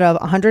consisted of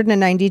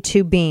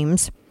 192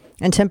 beams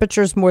and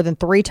temperatures more than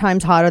 3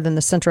 times hotter than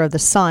the center of the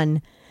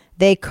sun.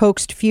 They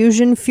coaxed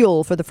fusion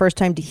fuel for the first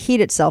time to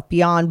heat itself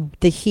beyond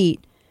the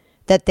heat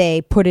that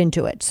they put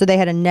into it. So they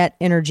had a net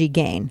energy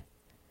gain.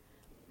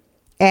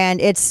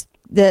 And it's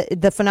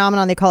the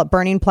phenomenon, they call it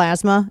burning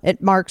plasma.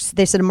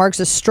 They said it marks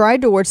a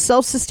stride towards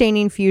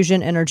self-sustaining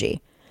fusion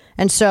energy.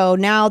 And so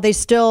now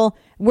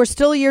we're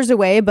still years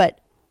away, but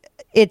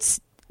this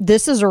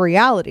is a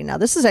reality now.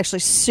 This is actually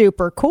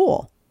super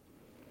cool.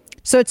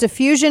 So it's a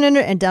fusion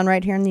and done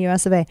right here in the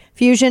US of A.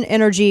 Fusion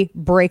energy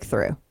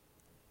breakthrough.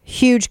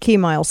 Huge key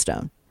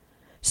milestone.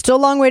 Still a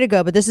long way to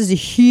go, but this is a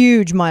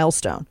huge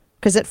milestone.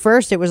 Because at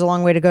first it was a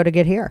long way to go to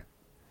get here.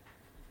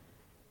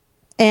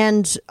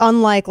 And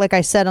unlike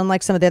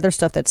some of the other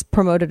stuff that's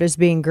promoted as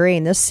being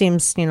green, this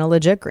seems,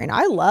 legit green.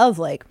 I love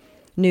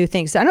new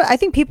things. I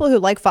think people who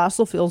like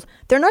fossil fuels,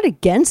 they're not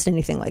against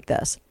anything like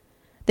this.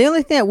 The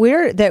only thing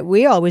that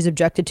we always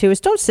objected to is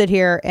don't sit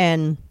here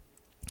and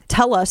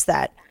tell us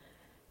that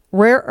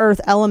rare earth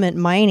element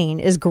mining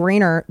is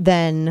greener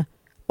than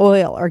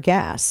oil or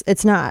gas.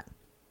 It's not.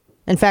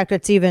 In fact,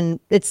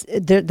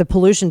 the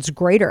pollution's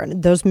greater,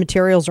 and those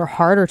materials are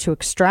harder to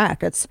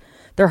extract.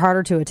 They're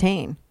harder to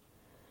attain.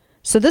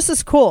 So this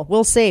is cool.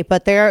 We'll see.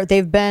 But this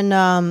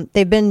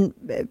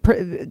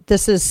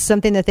is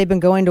something that they've been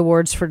going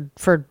towards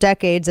for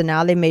decades, and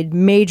now they made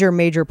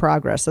major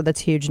progress. So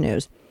that's huge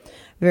news.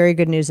 Very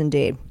good news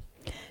indeed.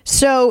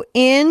 So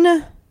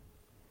in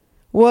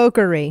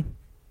wokery,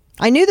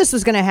 I knew this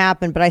was going to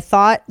happen, but I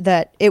thought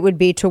that it would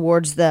be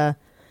towards the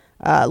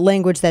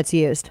language that's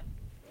used.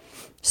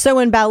 So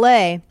in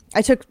ballet,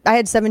 I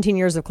had 17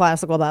 years of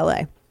classical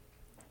ballet.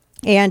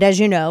 And as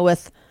you know,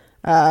 with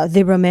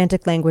the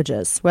romantic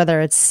languages,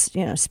 whether it's,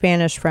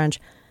 Spanish, French,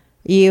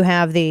 you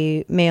have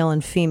the male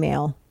and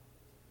female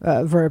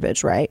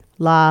verbiage, right?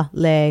 La,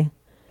 le.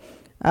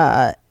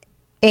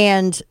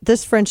 And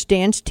this French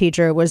dance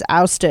teacher was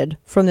ousted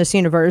from this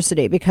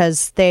university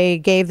because they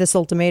gave this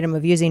ultimatum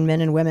of using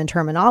men and women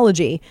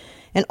terminology,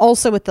 and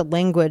also with the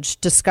language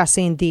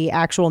discussing the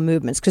actual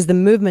movements, because the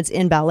movements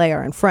in ballet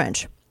are in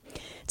French.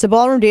 It's a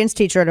ballroom dance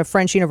teacher at a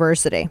French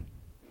university.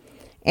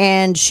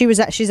 And she's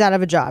out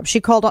of a job.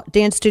 She called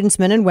dance students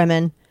men and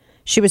women.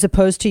 She was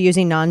opposed to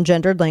using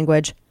non-gendered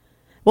language.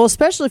 Well,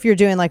 especially if you're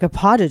doing like a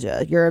pas de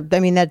deux,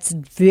 that's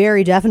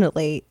very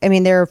definitely,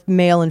 they're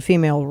male and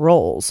female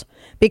roles,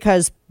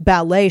 because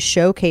ballet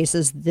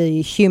showcases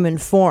the human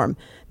form,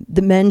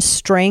 the men's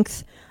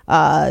strength,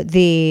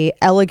 the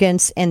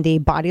elegance and the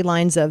body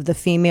lines of the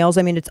females.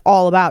 It's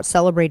all about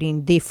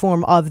celebrating the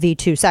form of the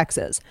two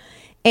sexes.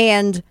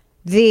 And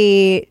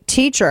the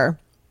teacher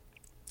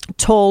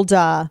told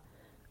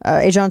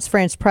Agence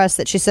France Presse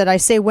that she said, I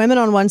say women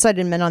on one side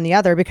and men on the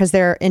other because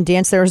in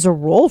dance there is a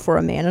role for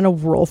a man and a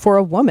role for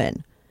a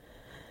woman.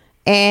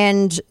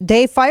 And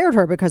they fired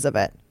her because of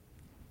it.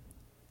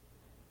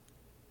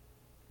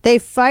 They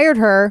fired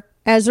her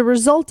as a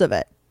result of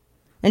it.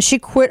 And she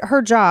quit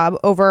her job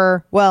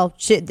over,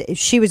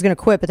 she was going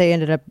to quit, but they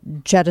ended up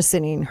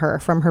jettisoning her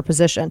from her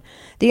position.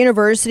 The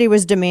university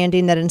was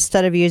demanding that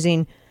instead of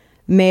using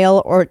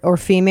male or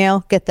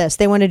female, get this,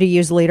 they wanted to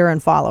use leader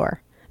and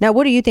follower. Now,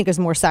 what do you think is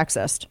more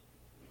sexist?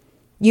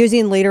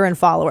 Using leader and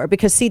follower,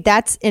 because see,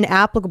 that's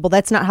inapplicable.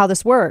 That's not how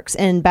this works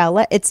in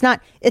ballet. It's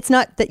not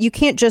that you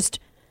can't just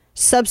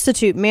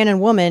substitute man and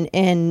woman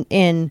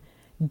in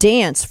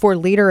dance for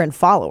leader and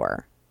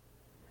follower.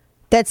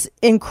 That's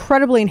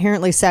incredibly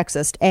inherently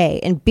sexist, A.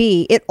 And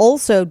B, it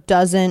also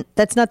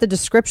that's not the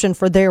description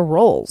for their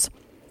roles.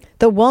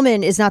 The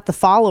woman is not the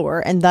follower,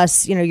 and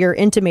thus, you're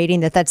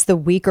intimating that that's the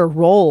weaker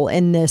role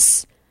in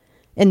this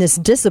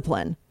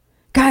discipline.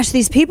 Gosh,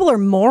 these people are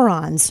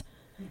morons.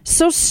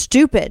 So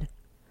stupid.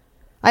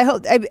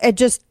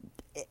 It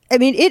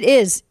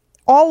is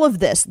all of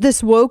this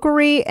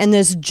wokery and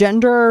this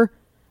gender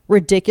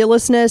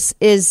ridiculousness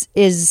it's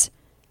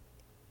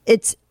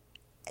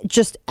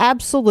just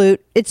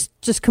absolute. It's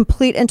just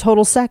complete and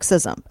total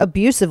sexism,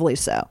 abusively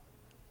so.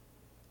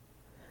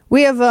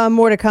 We have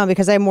more to come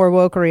because I have more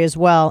wokery as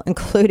well,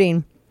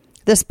 including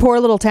this poor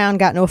little town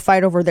got into a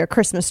fight over their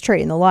Christmas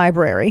tree in the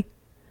library.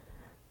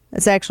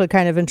 It's actually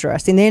kind of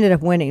interesting. They ended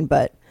up winning,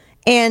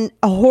 and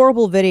a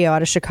horrible video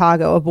out of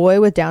Chicago. A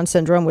boy with Down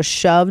syndrome was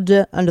shoved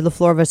under the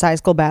floor of his high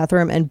school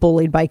bathroom and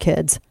bullied by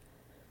kids.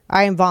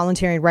 I am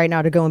volunteering right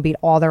now to go and beat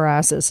all their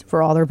asses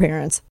for all their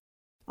parents.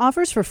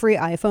 Offers for free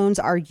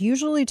iPhones are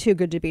usually too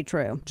good to be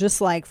true.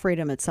 Just like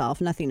freedom itself,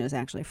 nothing is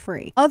actually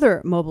free.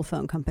 Other mobile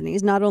phone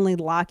companies not only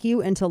lock you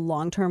into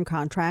long-term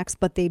contracts,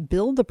 but they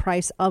build the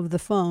price of the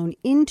phone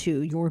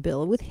into your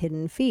bill with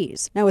hidden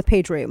fees. Now with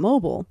Patriot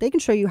Mobile, they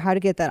can show you how to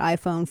get that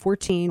iPhone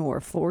 14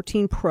 or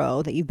 14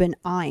 Pro that you've been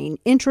eyeing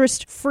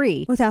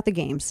interest-free without the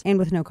games and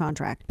with no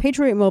contract.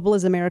 Patriot Mobile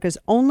is America's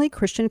only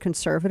Christian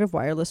conservative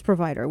wireless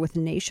provider with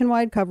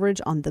nationwide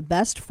coverage on the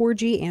best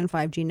 4G and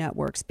 5G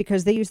networks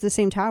because they use the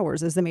same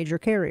towers as the major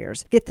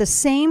carriers. Get the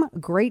same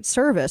great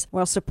service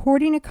while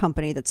supporting a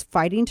company that's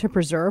fighting to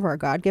preserve our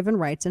God-given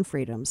rights and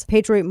freedoms.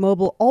 Patriot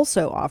Mobile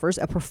also offers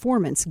a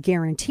performance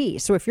guarantee.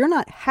 So if you're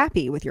not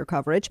happy with your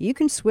coverage, you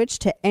can switch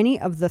to any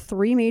of the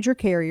 3 major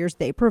carriers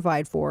they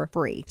provide for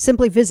free.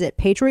 Simply visit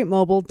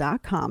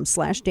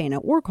patriotmobile.com/Dana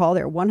or call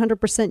their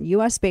 100%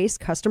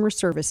 US-based customer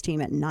service team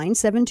at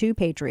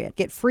 972-PATRIOT.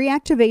 Get free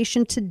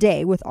activation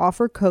today with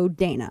offer code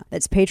Dana.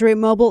 That's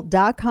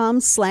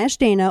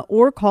patriotmobile.com/Dana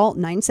or call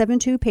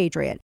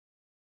 972-PATRIOT.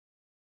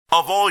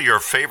 Of all your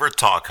favorite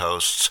talk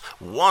hosts,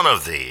 one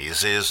of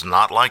these is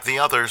not like the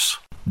others.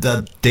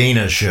 The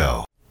Dana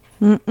Show.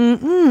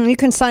 You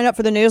can sign up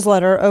for the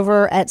newsletter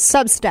over at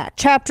Substack.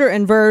 Chapter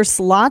and verse.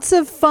 Lots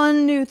of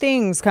fun new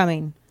things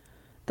coming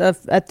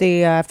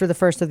after the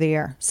first of the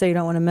year. So you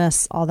don't want to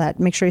miss all that.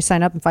 Make sure you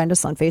sign up and find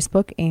us on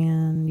Facebook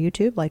and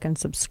YouTube. Like and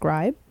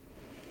subscribe.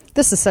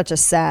 This is such a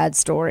sad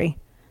story.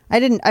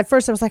 At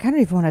first I was like, I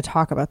don't even want to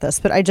talk about this,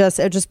 but it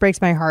just breaks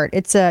my heart.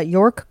 It's a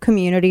York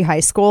Community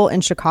High School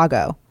in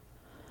Chicago.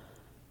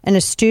 And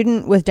a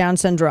student with Down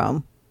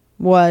syndrome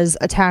was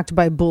attacked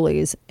by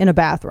bullies in a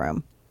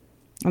bathroom.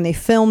 And they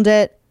filmed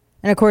it.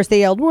 And of course they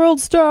yelled, World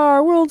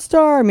Star,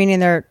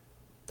 meaning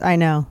I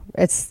know.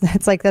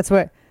 It's like, it's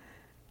a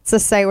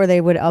site where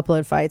they would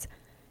upload fights.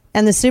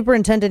 And the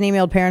superintendent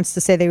emailed parents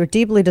to say they were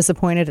deeply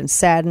disappointed and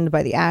saddened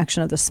by the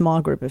action of the small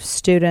group of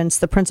students.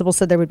 The principal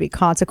said there would be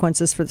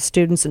consequences for the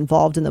students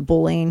involved in the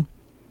bullying.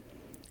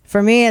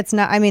 For me, it's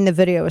not, I mean, the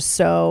video is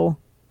so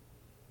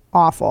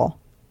awful.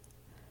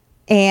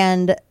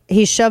 And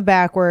he's shoved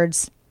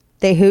backwards.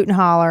 They hoot and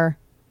holler.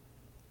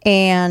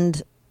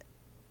 And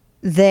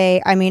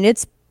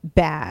it's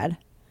bad.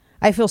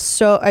 I feel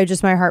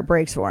my heart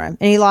breaks for him.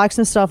 And he locks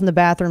himself in the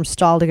bathroom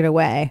stall to get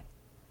away.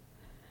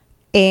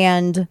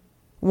 And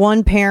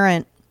one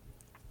parent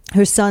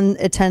whose son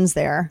attends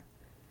there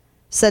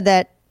said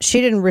that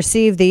she didn't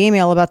receive the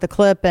email about the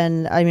clip.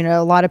 And I mean,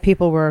 a lot of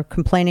people were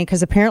complaining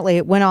because apparently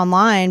it went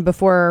online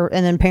before,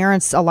 and then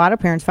a lot of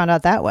parents found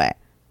out that way.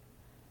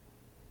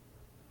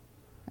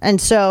 And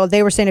so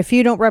they were saying, if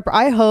you don't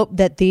I hope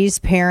that these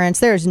parents,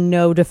 there's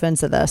no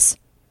defense of this.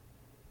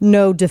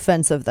 No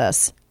defense of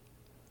this.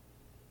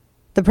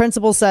 The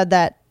principal said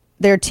that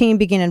their team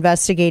began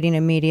investigating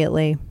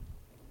immediately.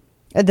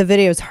 The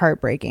video is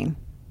heartbreaking.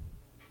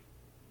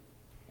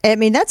 I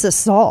mean, that's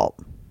assault.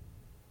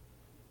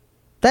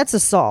 That's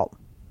assault.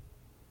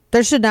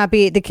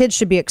 The kids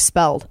should be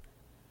expelled.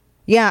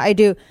 Yeah, I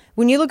do.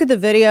 When you look at the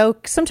video,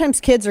 sometimes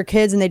kids are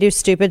kids and they do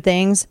stupid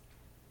things.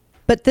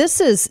 But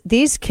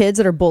these kids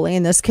that are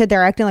bullying this kid,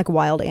 they're acting like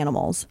wild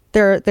animals.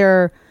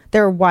 They're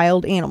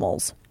wild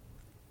animals.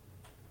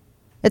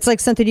 It's like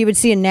something you would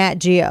see in Nat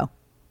Geo,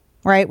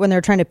 right? When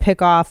they're trying to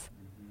pick off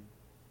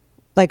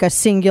like a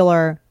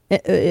singular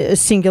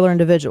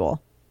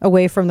individual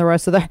away from the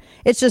rest of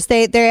it's just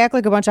they act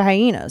like a bunch of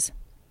hyenas.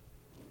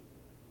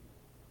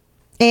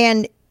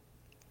 And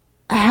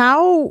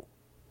I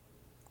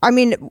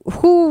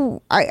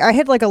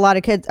had like a lot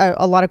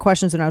of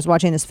questions when I was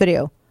watching this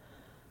video.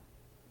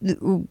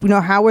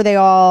 How were they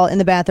all in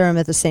the bathroom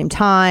at the same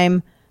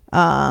time?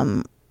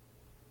 How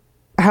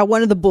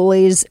one of the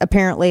bullies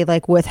apparently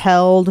like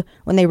withheld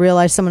when they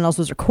realized someone else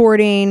was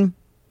recording.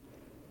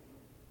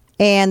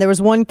 And there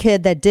was one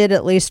kid that did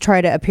at least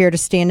try to appear to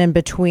stand in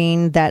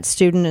between that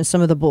student and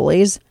some of the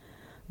bullies.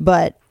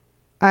 But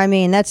I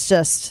mean, no.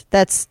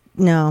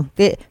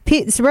 The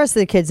rest of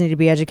the kids need to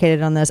be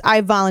educated on this.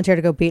 I volunteer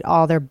to go beat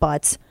all their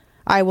butts.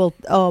 I will.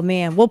 Oh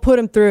man, we'll put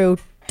them through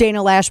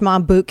Dana Lash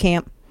Mom boot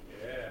camp.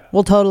 Yeah.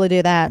 We'll totally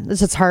do that.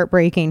 This is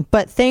heartbreaking.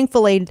 But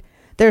thankfully,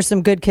 there's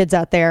some good kids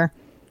out there.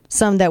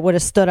 Some that would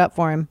have stood up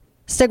for him.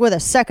 Stick with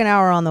us. Second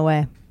hour on the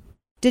way.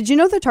 Did you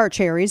know that tart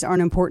cherries are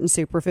an important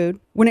superfood?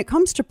 When it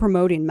comes to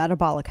promoting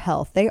metabolic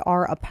health, they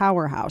are a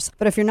powerhouse.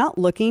 But if you're not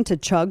looking to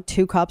chug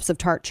 2 cups of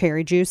tart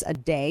cherry juice a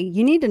day,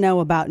 you need to know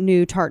about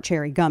new tart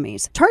cherry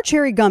gummies. Tart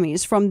cherry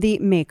gummies from the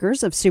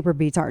makers of Super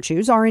Beets Tart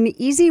Chews are an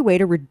easy way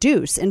to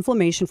reduce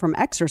inflammation from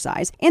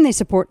exercise, and they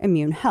support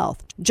immune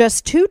health.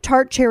 Just 2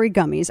 tart cherry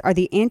gummies are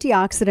the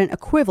antioxidant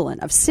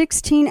equivalent of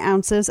 16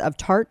 ounces of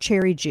tart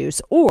cherry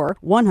juice or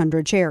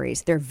 100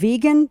 cherries. They're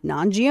vegan,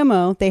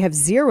 non-GMO, they have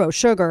 0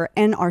 sugar,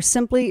 and are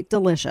simply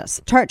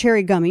delicious. Tart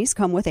cherry gummies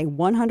come with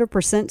a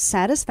 100%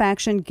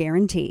 satisfaction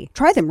guarantee.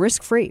 Try them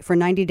risk-free for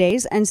 90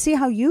 days and see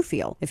how you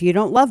feel. If you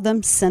don't love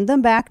them, send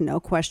them back, no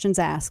questions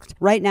asked.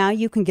 Right now,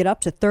 you can get up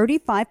to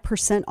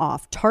 35%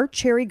 off tart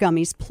cherry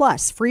gummies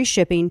plus free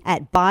shipping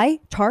at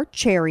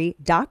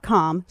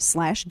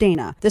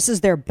buytartcherry.com/Dana. This is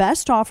their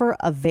best offer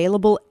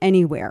available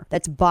anywhere.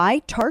 That's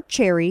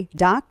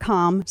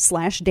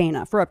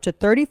buytartcherry.com/Dana for up to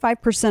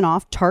 35%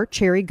 off tart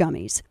cherry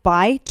gummies.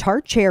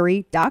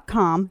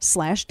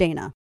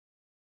 Buytartcherry.com/Dana.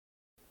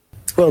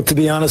 Well, to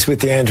be honest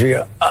with you,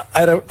 Andrea,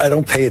 I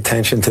don't pay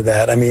attention to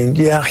that. I mean,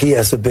 yeah, he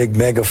has a big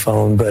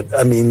megaphone, but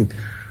I mean,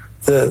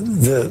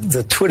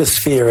 the Twitter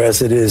sphere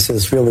as it is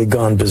has really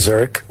gone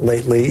berserk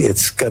lately.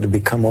 It's got to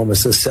become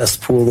almost a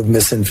cesspool of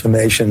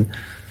misinformation.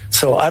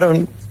 So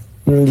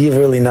you're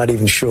really not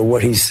even sure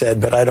what he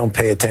said, but I don't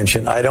pay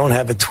attention. I don't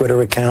have a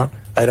Twitter account.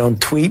 I don't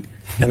tweet,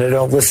 and I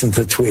don't listen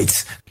to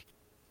tweets.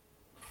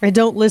 I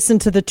don't listen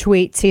to the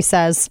tweets, he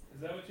says. Is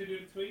that what you do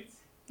to tweets?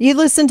 You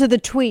listen to the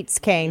tweets,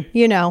 Kane.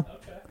 Okay.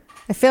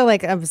 I feel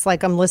like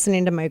I'm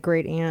listening to my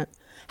great aunt.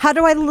 How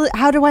do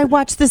I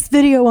watch this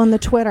video on the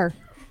Twitter?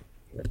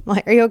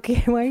 Like, are you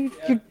okay? Why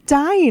you're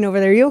dying over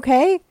there? Are you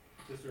okay?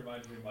 Just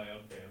reminds me of my own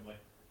family.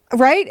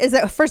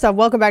 Right? First off,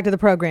 welcome back to the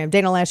program.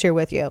 Dana Lash here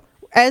with you.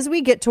 As we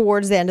get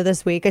towards the end of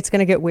this week, it's going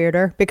to get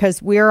weirder because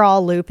we're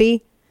all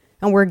loopy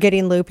and we're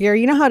getting loopier.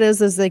 You know how it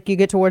is like you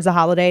get towards the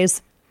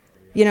holidays?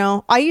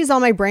 I use all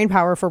my brain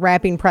power for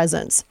wrapping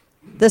presents.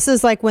 This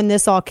is like when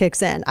this all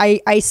kicks in.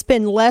 I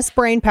spend less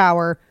brain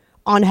power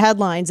on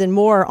headlines and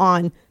more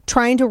on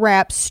trying to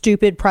wrap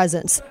stupid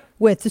presents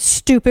with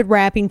stupid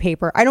wrapping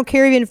paper. I don't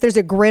care even if there's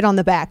a grid on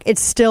the back.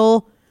 It's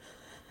still...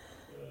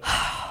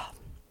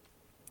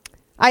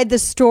 the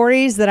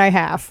stories that I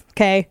have,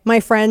 okay?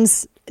 My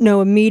friends know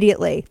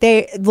immediately.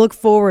 They look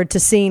forward to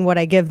seeing what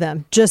I give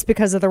them just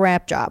because of the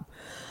wrap job.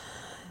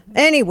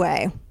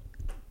 Anyway,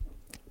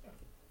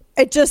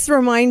 it just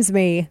reminds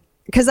me,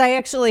 because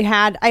I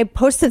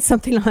posted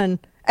something on...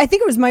 I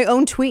think it was my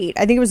own tweet.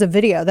 I think it was a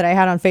video that I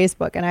had on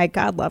Facebook, and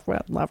God love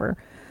her.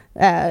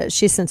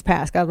 She's since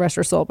passed, God rest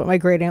her soul. But my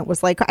great aunt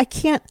was like,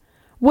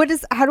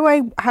 how do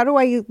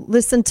I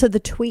listen to the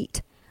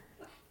tweet?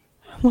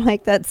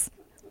 Like, that's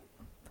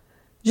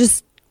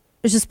just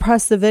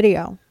press the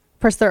video.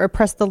 Press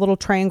the little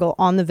triangle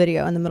on the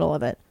video in the middle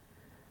of it.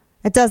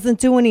 It doesn't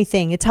do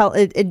anything.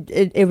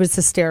 It was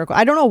hysterical.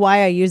 I don't know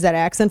why I use that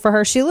accent for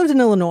her. She lived in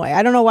Illinois.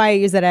 I don't know why I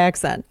use that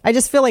accent. I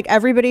just feel like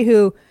everybody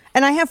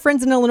and I have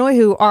friends in Illinois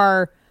who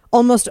are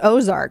almost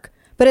Ozark,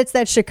 but it's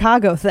that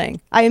Chicago thing.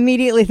 I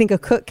immediately think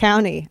of Cook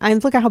County.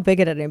 Look at how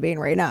bigoted I'm being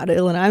right now to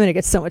Illinois. I'm going to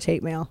get so much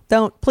hate mail.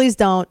 Please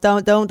don't do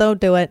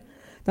it.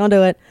 Don't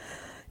do it.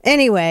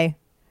 Anyway,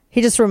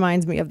 he just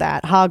reminds me of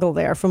that Hoggle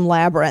there from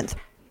Labyrinth.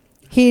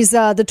 He's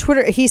the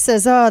Twitter. He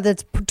says,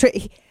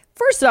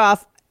 first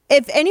off,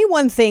 if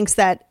anyone thinks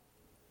that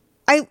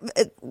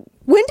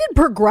when did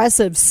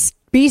progressives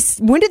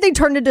when did they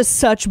turn into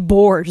such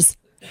bores?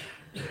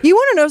 You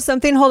want to know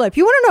something? Hold up.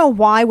 You want to know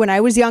why when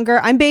I was younger,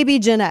 I'm baby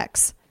Gen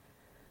X.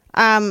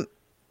 When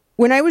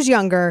I was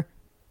younger,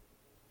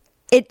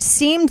 it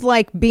seemed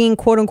like being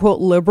quote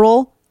unquote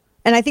liberal.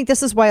 And I think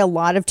this is why a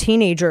lot of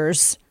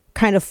teenagers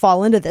kind of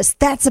fall into this.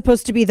 That's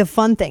supposed to be the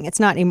fun thing. It's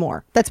not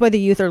anymore. That's why the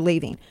youth are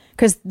leaving.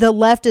 Because the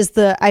left is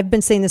I've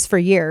been saying this for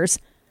years,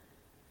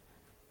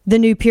 the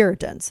new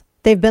Puritans.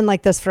 They've been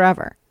like this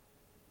forever.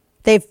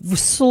 They've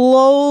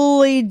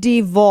slowly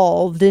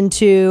devolved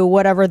into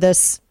whatever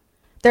this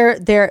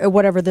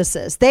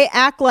is. They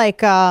act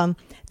like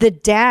the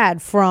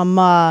dad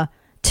from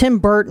Tim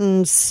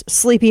Burton's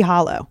Sleepy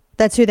Hollow.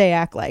 That's who they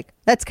act like.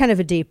 That's kind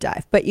of a deep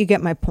dive, but you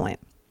get my point.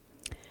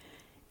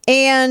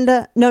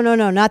 And no,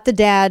 not the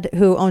dad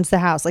who owns the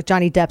house, like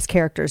Johnny Depp's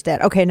character's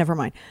dad. Okay, never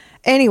mind.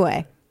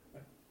 Anyway,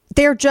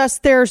 they're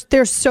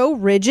so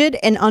rigid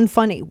and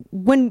unfunny.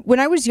 When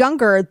I was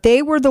younger,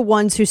 they were the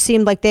ones who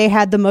seemed like they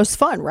had the most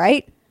fun,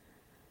 right?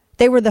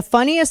 They were the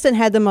funniest and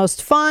had the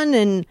most fun.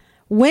 And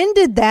when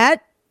did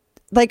that,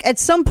 like at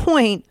some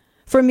point,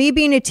 from me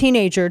being a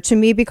teenager to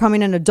me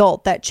becoming an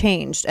adult, that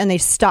changed and they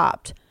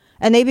stopped.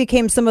 And they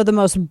became some of the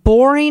most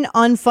boring,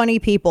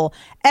 unfunny people.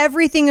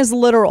 Everything is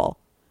literal.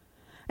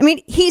 I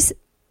mean,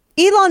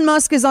 Elon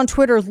Musk is on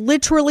Twitter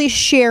literally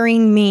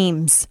sharing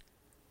memes,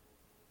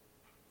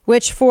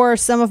 which for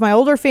some of my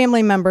older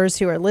family members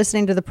who are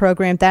listening to the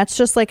program, that's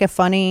just like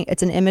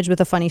it's an image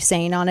with a funny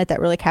saying on it that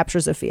really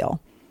captures a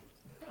feel.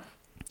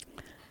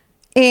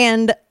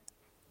 And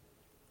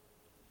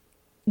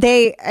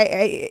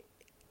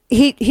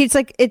he's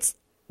like, it's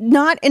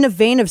not in a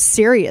vein of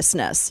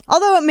seriousness,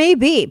 although it may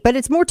be, but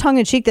it's more tongue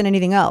in cheek than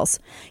anything else.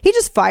 He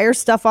just fires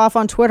stuff off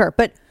on Twitter,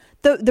 but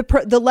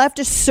the left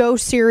is so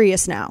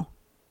serious now.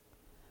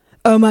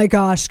 Oh my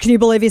gosh. Can you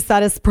believe he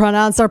said his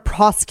pronouns are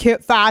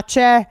prosecute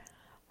Fauci?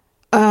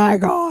 Oh my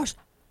gosh.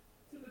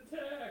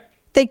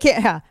 They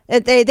can't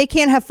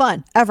have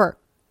fun ever.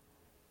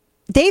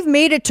 They've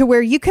made it to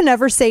where you can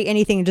never say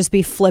anything and just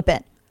be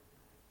flippant.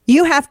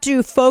 You have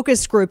to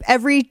focus group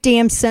every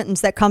damn sentence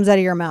that comes out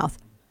of your mouth.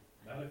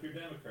 Not if you're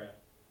Democrat.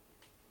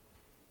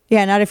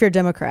 Yeah, not if you're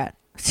Democrat.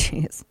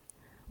 Jeez.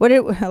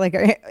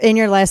 In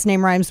your last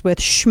name rhymes with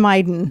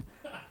Schmeiden.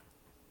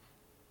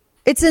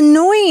 It's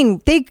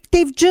annoying. They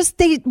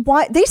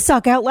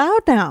suck out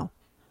loud now.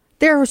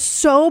 They're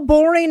so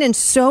boring and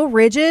so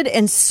rigid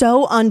and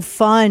so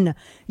unfun.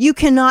 You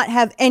cannot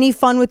have any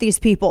fun with these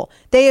people.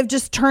 They have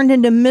just turned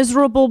into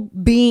miserable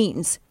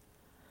beings.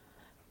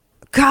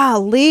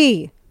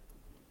 Golly.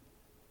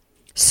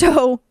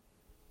 So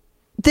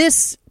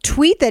this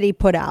tweet that he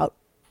put out,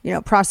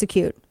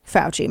 prosecute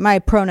Fauci, my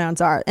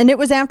pronouns are, and it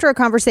was after a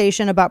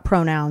conversation about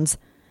pronouns,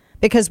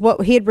 because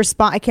what he had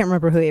I can't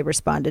remember who he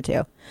responded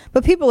to,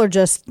 but people are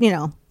just,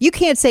 you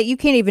can't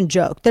even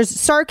joke.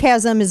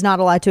 Sarcasm is not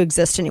allowed to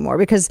exist anymore,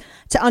 because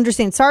to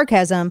understand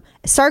sarcasm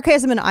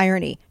and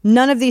irony,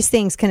 none of these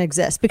things can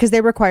exist because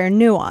they require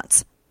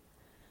nuance,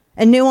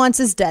 and nuance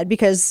is dead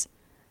because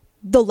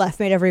the left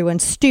made everyone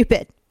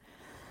stupid.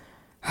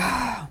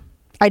 I'm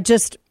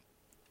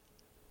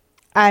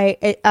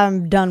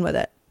done with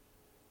it.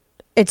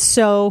 It's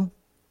so,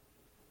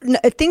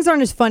 things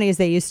aren't as funny as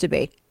they used to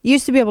be. You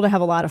used to be able to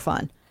have a lot of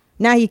fun.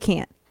 Now you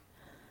can't.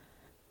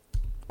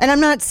 And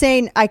I'm not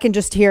saying I can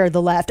just hear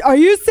the left. Are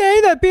you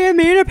saying that being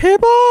mean to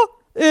people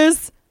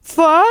is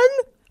fun?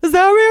 Is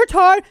that what you're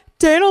taught?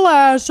 Dana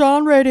Lash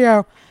on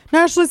radio.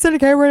 Nationally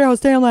syndicated radio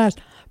host Dana Lash.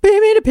 Being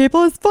mean to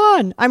people is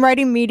fun. I'm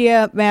writing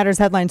Media Matters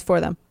headlines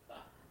for them.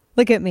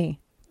 Look at me.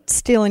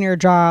 Stealing your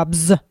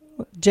jobs.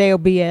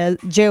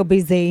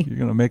 J-O-B-Z. You're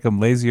going to make them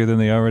lazier than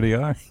they already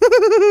are.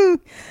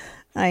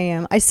 I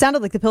am. I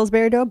sounded like the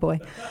Pillsbury Doughboy.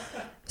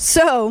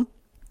 So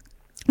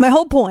my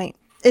whole point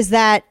is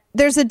that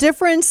there's a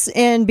difference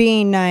in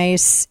being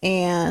nice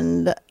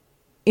and,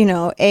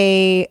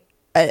 a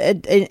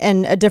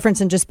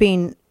difference in just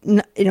being,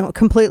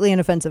 completely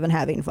inoffensive and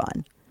having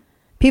fun.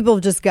 People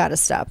have just got to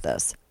stop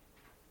this.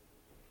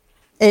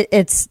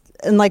 It's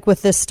and like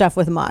with this stuff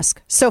with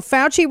Musk. So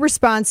Fauci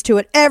responds to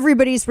it.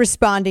 Everybody's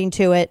responding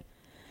to it.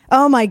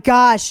 Oh my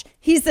gosh,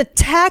 he's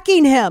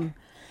attacking him.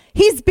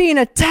 He's being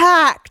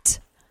attacked.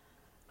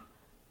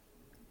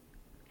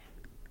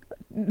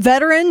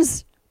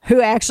 Veterans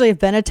who actually have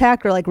been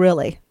attacked are like,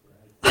 really?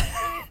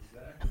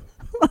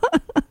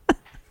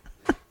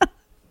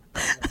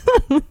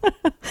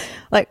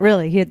 Like,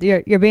 really,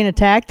 you're being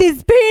attacked?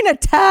 He's being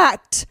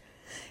attacked.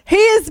 He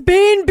is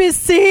being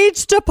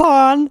besieged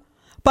upon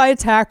by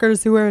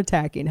attackers who are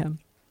attacking him.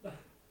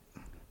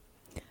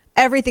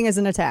 Everything is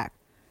an attack.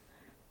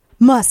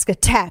 Musk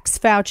attacks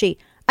Fauci.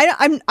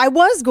 I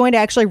was going to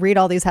actually read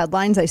all these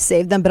headlines. I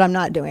saved them, but I'm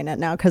not doing it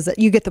now because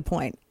you get the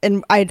point.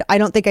 And I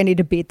don't think I need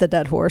to beat the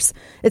dead horse.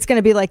 It's going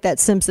to be like that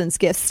Simpsons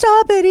gif.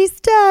 Stop it. He's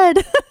dead.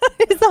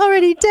 He's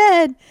already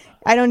dead.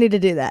 I don't need to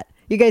do that.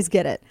 You guys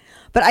get it.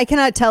 But I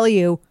cannot tell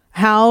you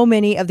how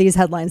many of these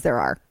headlines there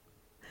are.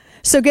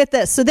 So get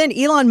this. So then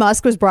Elon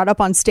Musk was brought up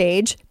on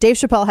stage. Dave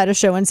Chappelle had a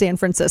show in San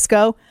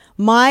Francisco.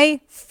 My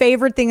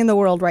favorite thing in the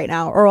world right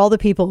now are all the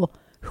people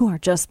who are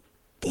just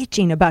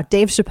bitching about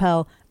Dave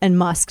Chappelle and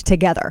Musk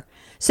together.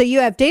 So you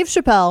have Dave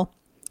Chappelle,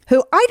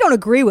 who I don't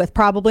agree with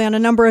probably on a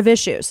number of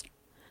issues.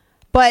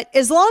 But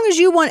as long as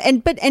you want,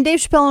 and Dave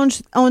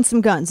Chappelle owns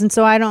some guns. And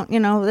so I don't,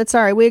 that's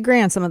all right. We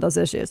agree on some of those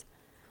issues.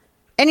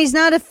 And he's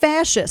not a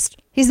fascist.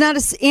 He's not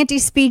an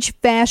anti-speech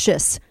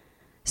fascist.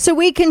 So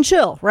we can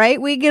chill,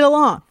 right? We get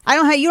along.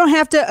 You don't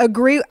have to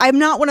agree. I'm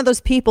not one of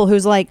those people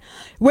who's like,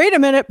 wait a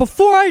minute,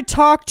 before I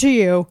talk to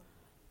you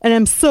and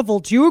I'm civil,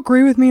 do you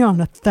agree with me on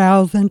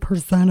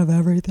 1,000% of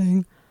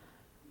everything?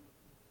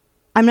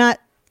 I'm not.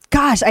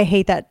 Gosh, I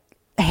hate that.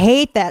 I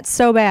hate that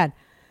so bad.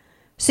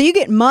 So you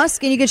get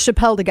Musk and you get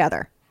Chappelle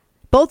together.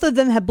 Both of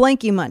them have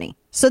blankie money,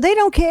 so they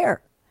don't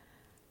care.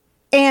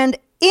 And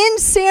in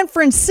San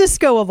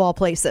Francisco, of all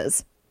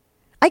places,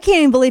 I can't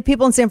even believe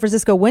people in San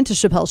Francisco went to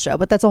Chappelle's show,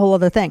 but that's a whole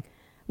other thing.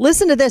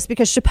 Listen to this,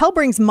 because Chappelle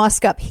brings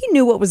Musk up. He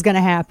knew what was going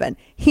to happen.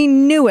 He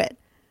knew it.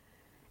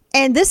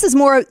 And this was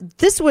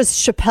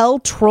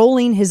Chappelle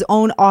trolling his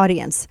own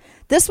audience.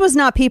 This was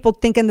not people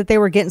thinking that they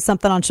were getting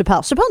something on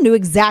Chappelle. Chappelle knew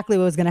exactly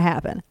what was going to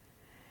happen.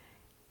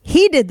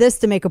 He did this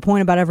to make a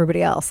point about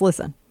everybody else.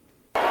 Listen.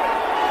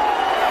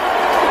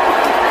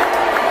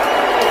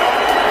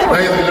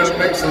 Ladies and gentlemen,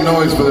 make some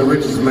noise for the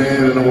richest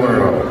man in the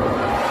world.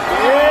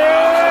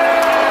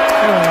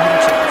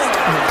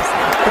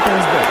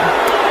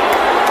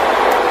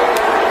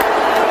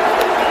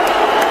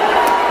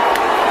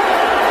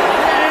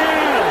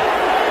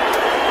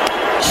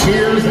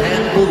 Cheers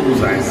and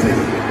boos, I see.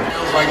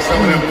 Feels like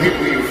some of them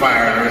people you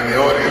fired are in the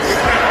audience.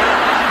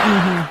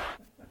 Mm-hmm.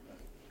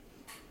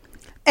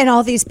 And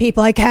all these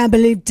people, I can't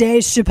believe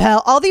Dave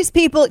Chappelle. All these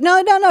people,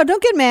 no,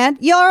 don't get mad.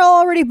 Y'all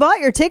already bought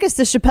your tickets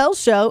to Chappelle's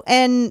show,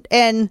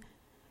 and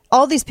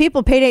all these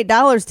people paid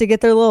 $8 to get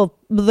their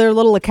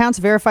little accounts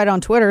verified on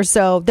Twitter.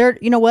 So they're,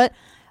 you know what?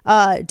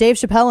 Dave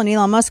Chappelle and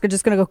Elon Musk are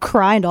just going to go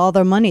cry into all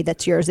their money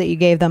that's yours that you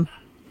gave them.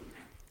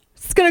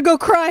 It's going to go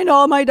cry into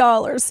all my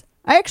dollars.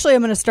 I actually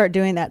am going to start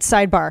doing that.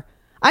 Sidebar.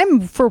 I'm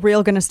for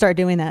real going to start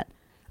doing that.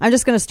 I'm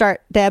just going to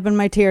start dabbing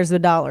my tears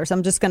with dollars.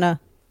 I'm going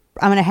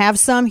to have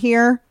some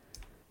here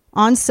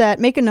on set.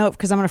 Make a note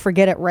because I'm going to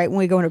forget it right when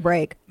we go into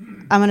break.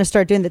 I'm going to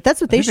start doing that.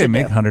 That's what they should do. They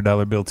make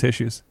 $100 bill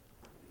tissues.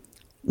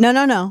 No.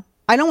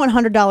 I don't want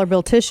 $100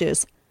 bill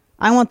tissues.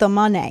 I want the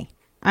money.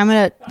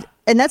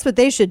 And that's what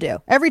they should do.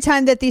 Every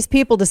time that these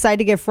people decide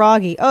to get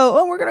froggy,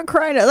 we're going to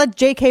cry. Like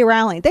J.K.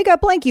 Rowling. They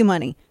got blankie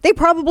money. They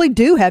probably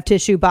do have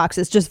tissue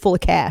boxes just full of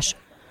cash.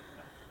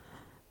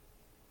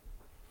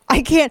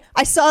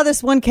 I saw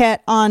this one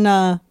cat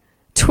on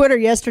Twitter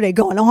yesterday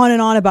going on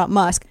and on about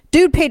Musk.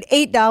 Dude paid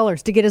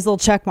 $8 to get his little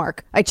check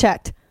mark. I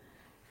checked.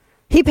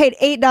 He paid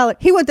 $8.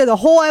 He went through the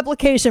whole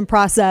application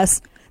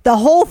process, the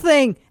whole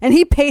thing, and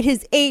he paid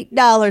his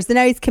 $8. And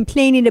now he's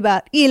complaining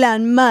about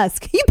Elon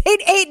Musk. He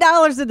paid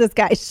 $8 to this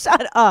guy.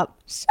 Shut up.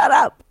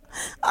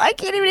 I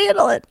can't even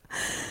handle it.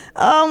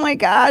 Oh my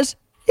gosh.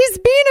 He's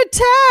being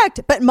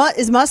attacked. But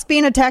is Musk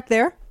being attacked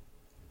there?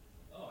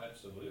 Oh,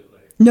 absolutely.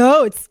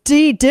 No, it's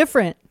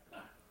different.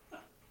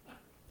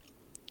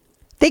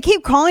 They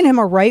keep calling him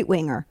a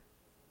right-winger.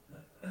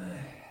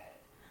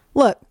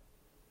 Look,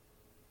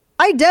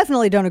 I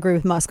definitely don't agree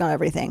with Musk on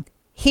everything.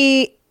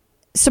 He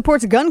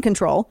supports gun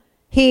control.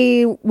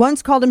 He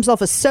once called himself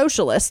a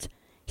socialist.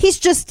 He's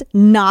just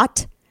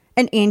not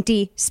an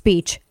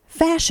anti-speech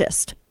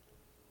fascist.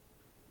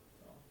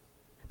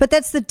 But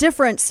that's the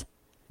difference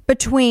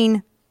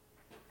between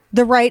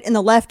the right and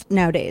the left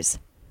nowadays.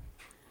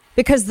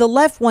 Because the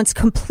left wants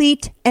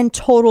complete and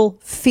total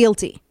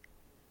fealty.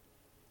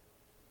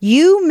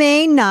 You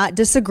may not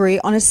disagree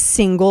on a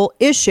single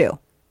issue.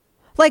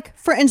 Like,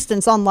 for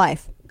instance, on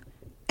life.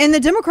 In the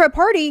Democrat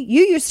Party,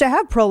 you used to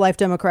have pro-life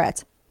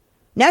Democrats.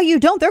 Now you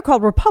don't. They're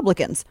called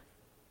Republicans.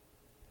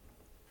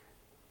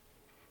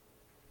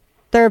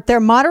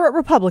 They're moderate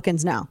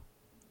Republicans now.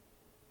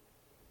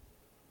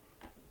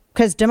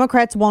 Because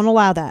Democrats won't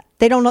allow that.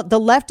 The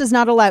left does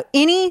not allow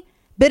any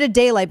bit of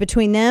daylight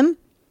between them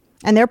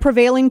and their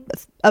prevailing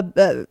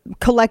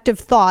collective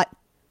thought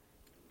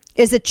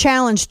is a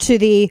challenge to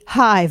the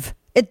hive.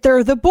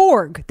 They're the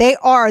Borg. They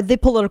are the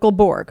political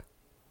Borg.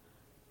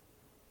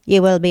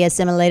 You will be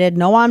assimilated.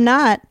 No, I'm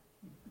not.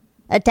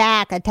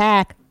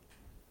 Attack.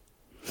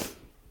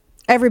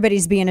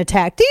 Everybody's being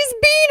attacked. He's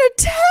being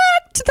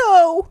attacked,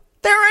 though.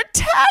 They're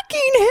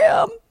attacking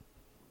him.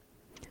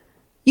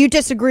 you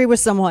disagree with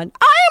someone.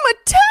 I am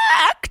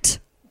attacked.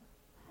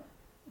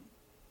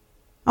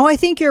 Oh, I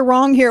think you're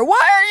wrong here. Why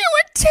are you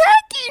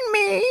attacking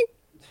me?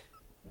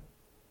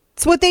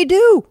 It's what they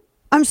do.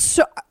 And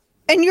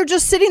you're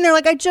just sitting there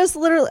like,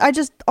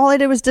 all I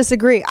did was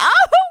disagree.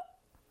 Ow!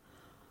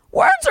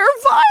 Words are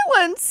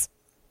violence.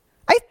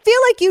 I feel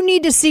like you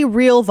need to see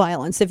real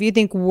violence if you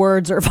think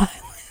words are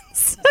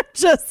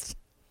violence.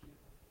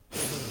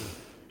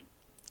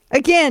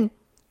 Again,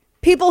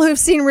 people who've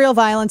seen real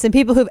violence and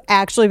people who've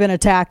actually been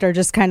attacked are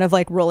just kind of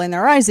like rolling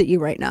their eyes at you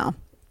right now.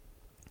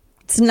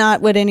 It's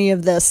not what any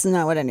of this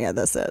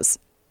is.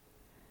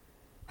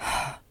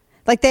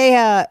 Like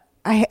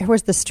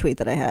where's this tweet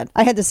that I had?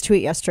 I had this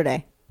tweet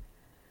yesterday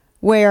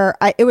where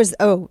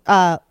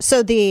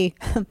so the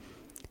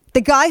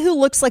guy who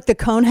looks like the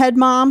Conehead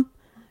mom,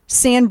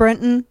 Sam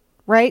Brinton,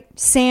 right?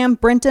 Sam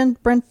Brinton,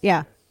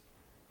 yeah.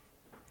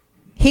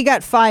 He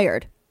got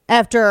fired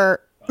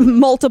after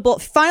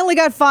finally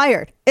got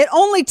fired. It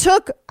only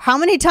took, how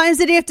many times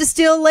did he have to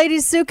steal a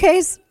lady's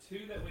suitcase? 2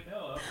 that we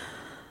know of.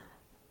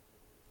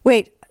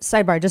 Wait,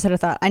 sidebar, just had a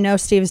thought. I know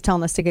Steve is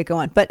telling us to get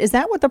going, but is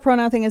that what the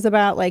pronoun thing is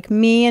about? Like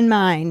me and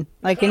mine.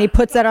 Like, and he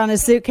puts that on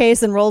his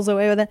suitcase and rolls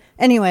away with it.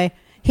 Anyway,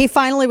 he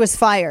finally was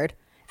fired.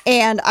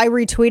 And I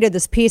retweeted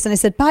this piece and I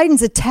said,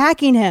 Biden's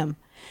attacking him.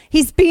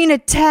 He's being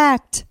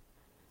attacked.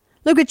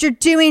 Look what you're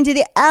doing to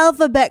the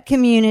alphabet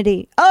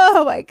community.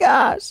 Oh my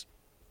gosh.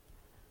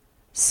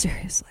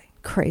 Seriously,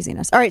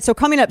 craziness. All right, so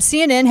coming up,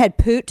 CNN had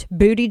Pete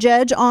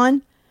Buttigieg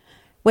on.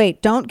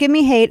 Wait, don't give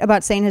me hate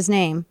about saying his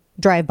name.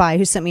 Drive by,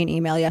 who sent me an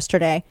email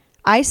yesterday.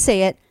 I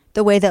say it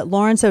the way that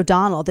Lawrence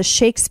O'Donnell, the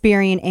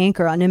Shakespearean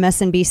anchor on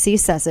MSNBC,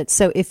 says it.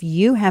 So if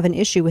you have an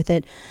issue with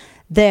it,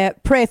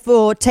 pray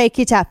for take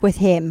it up with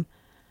him.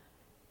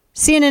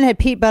 CNN had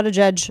Pete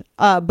Buttigieg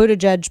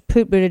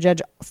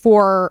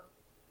for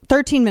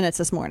 13 minutes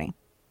this morning,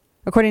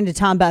 according to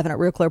Tom Bevan at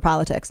Real Clear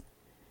Politics.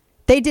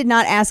 They did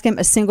not ask him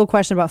a single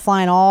question about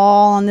flying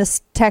all on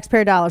this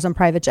taxpayer dollars on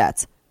private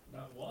jets.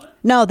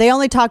 No, they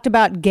only talked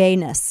about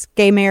gayness,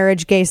 gay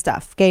marriage, gay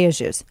stuff, gay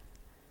issues.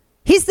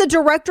 He's the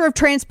director of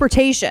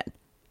transportation,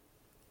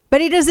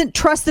 but he doesn't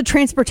trust the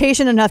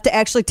transportation enough to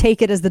actually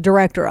take it as the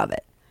director of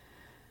it.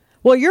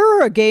 Well,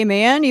 you're a gay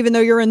man, even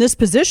though you're in this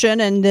position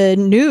and the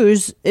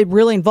news, it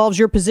really involves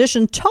your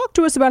position. Talk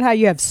to us about how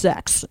you have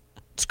sex.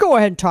 Let's go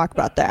ahead and talk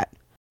about that.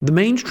 The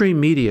mainstream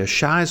media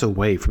shies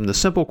away from the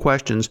simple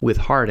questions with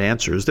hard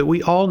answers that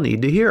we all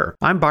need to hear.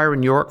 I'm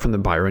Byron York from The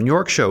Byron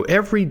York Show.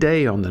 Every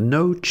day on the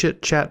No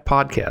Chit Chat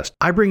podcast,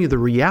 I bring you the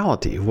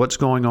reality of what's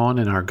going on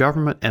in our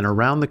government and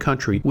around the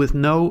country with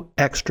no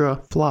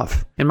extra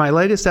fluff. In my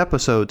latest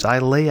episodes, I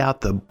lay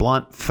out the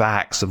blunt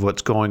facts of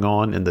what's going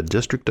on in the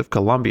District of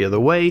Columbia,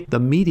 the way the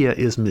media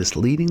is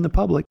misleading the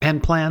public,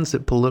 and plans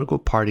that political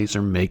parties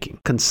are making.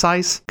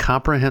 Concise,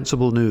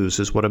 comprehensible news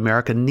is what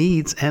America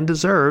needs and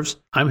deserves.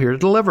 I'm here to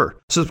deliver.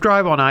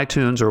 Subscribe on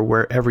iTunes or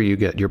wherever you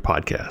get your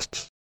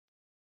podcasts.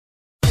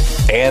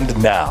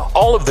 And now,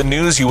 all of the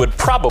news you would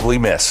probably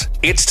miss.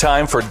 It's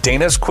time for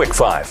Dana's Quick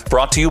 5,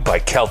 brought to you by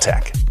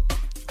Caltech.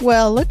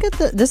 Well, look at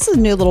this is a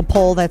new little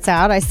poll that's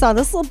out. I saw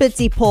this little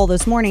bitsy poll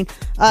this morning.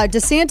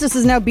 DeSantis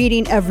is now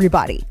beating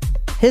everybody.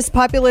 His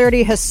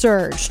popularity has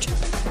surged.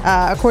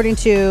 According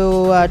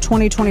to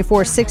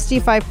 2024,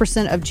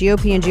 65% of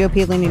GOP and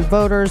GOP-leaning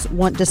voters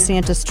want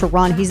DeSantis to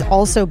run. He's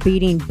also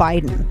beating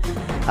Biden.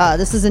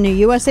 This is a new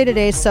USA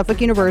Today,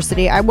 Suffolk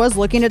University. I was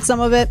looking at some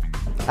of it.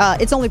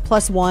 It's only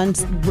 +1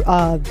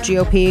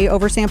 GOP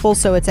over samples,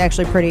 so it's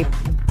actually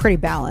pretty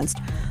balanced.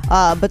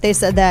 But they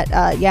said that,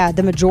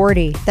 the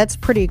majority, that's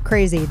pretty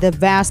crazy. The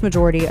vast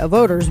majority of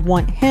voters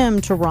want him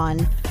to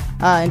run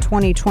in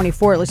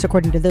 2024, at least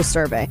according to this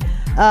survey.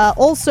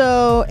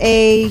 Also,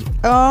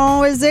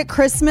 is it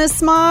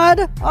Christmas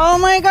mod? Oh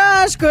my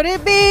gosh, could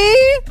it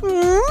be?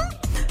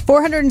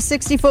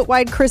 460-foot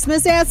wide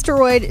Christmas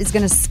asteroid is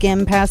going to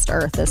skim past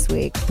Earth this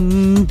week.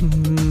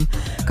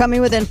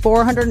 Coming within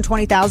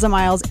 420,000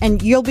 miles,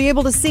 and you'll be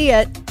able to see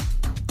it,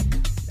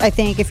 I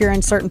think, if you're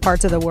in certain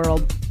parts of the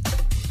world.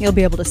 You'll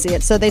be able to see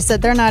it. So they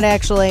said they're not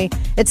actually,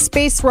 it's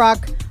space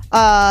rock,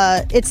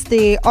 it's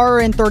the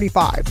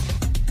RN35.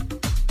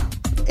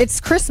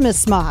 It's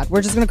Christmas mod.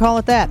 We're just going to call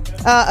it that.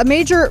 A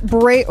major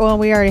break. Well,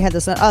 we already had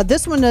this one.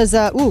 This one is,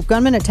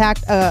 gunman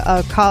attacked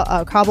a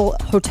Kabul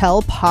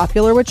hotel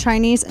popular with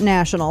Chinese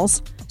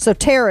nationals. So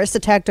terrorists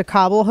attacked a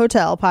Kabul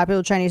hotel popular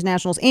with Chinese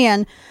nationals.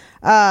 And,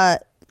 I'm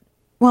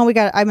going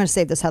to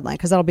save this headline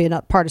because that'll be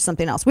a part of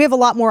something else. We have a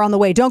lot more on the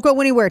way. Don't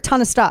go anywhere. A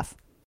ton of stuff.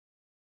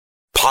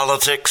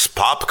 Politics,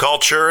 pop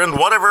culture, and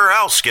whatever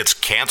else gets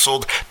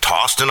canceled,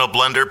 tossed in a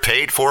blender,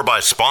 paid for by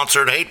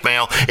sponsored hate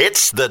mail.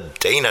 It's The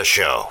Dana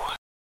Show.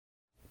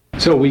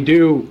 So we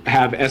do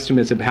have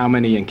estimates of how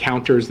many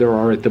encounters there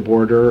are at the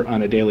border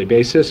on a daily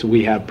basis.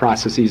 We have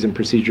processes and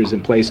procedures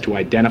in place to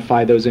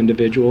identify those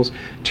individuals,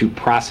 to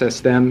process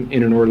them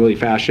in an orderly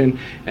fashion,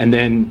 and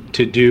then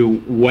to do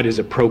what is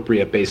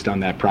appropriate based on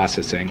that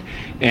processing.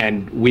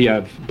 And we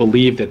have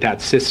believed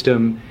that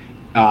system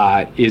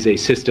is a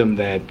system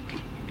that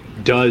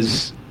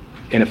does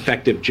an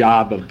effective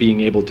job of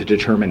being able to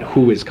determine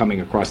who is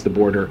coming across the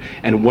border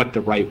and what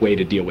the right way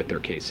to deal with their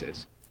case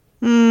is.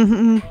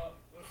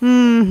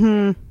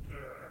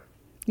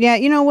 Yeah,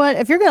 you know what?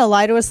 If you're going to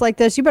lie to us like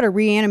this, you better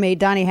reanimate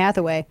Donny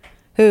Hathaway,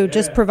 who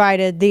just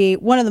provided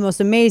one of the most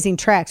amazing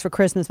tracks for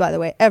Christmas, by the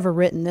way, ever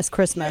written this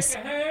Christmas.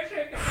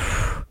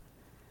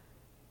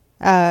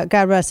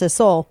 God rest his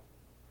soul.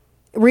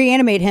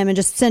 Reanimate him and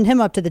just send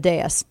him up to the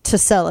dais to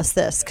sell us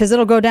this, because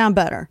it'll go down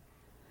better.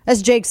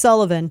 That's Jake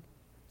Sullivan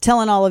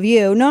telling all of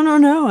you,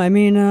 no. I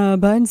mean,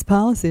 Biden's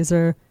policies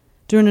are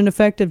doing an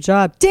effective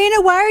job.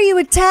 Dana, why are you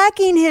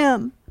attacking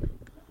him?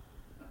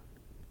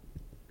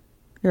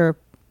 You're a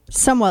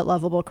somewhat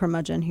lovable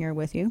curmudgeon here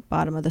with you,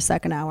 bottom of the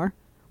second hour.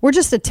 We're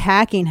just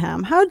attacking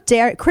him. How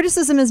dare...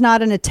 Criticism is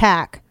not an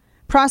attack.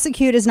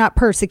 Prosecute is not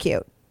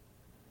persecute.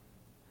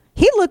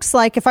 He looks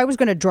like, if I was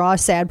going to draw a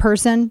sad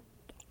person,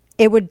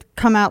 it would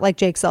come out like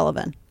Jake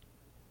Sullivan.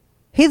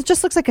 He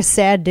just looks like a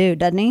sad dude,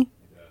 doesn't he?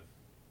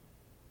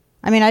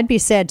 I mean, I'd be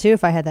sad too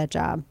if I had that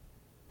job.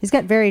 He's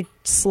got very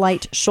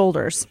slight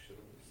shoulders.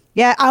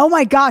 Yeah, oh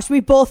my gosh, we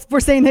both were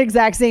saying the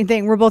exact same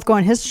thing. We're both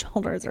going, his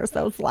shoulders are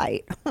so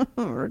slight.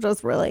 We're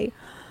just really...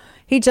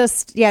 we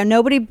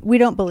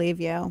don't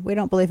believe you. We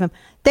don't believe him.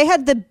 They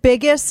had the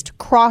biggest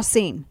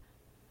crossing.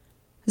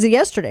 Was it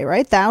yesterday,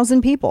 right?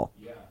 1,000 people.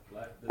 Yeah.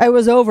 It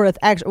was over, it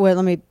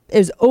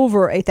was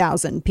over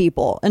 1,000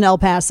 people in El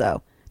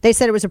Paso. They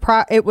said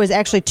it was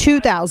actually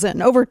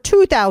 2,000, over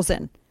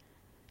 2,000.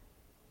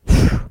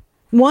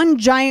 One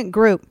giant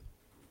group.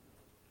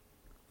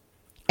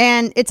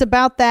 And it's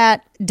about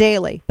that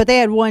daily. But they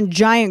had one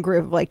giant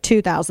group of like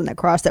 2,000 that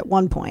crossed at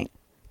one point.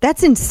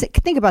 That's insane.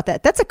 Think about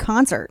that. That's a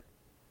concert.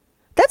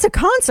 That's a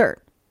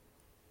concert.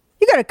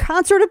 You got a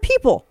concert of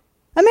people.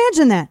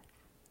 Imagine that.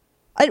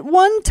 At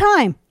one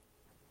time.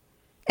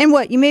 And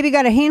what? You maybe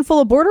got a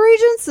handful of border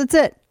agents? That's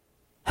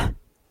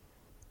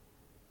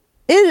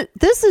it.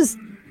 This is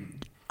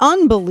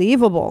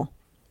unbelievable.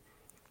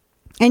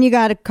 And you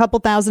got a couple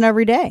thousand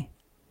every day.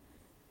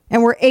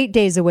 And we're 8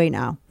 days away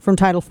now from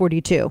Title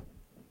 42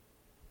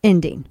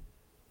 ending.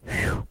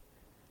 Whew.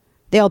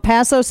 The El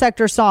Paso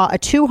sector saw a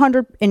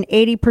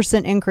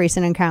 280% increase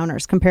in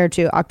encounters compared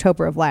to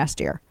October of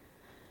last year.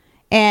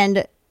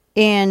 And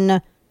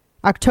in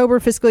October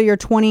fiscal year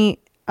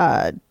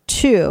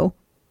 22,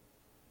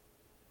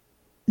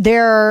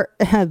 they're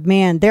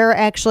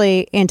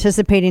actually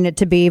anticipating it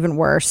to be even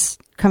worse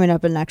coming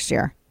up in next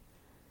year.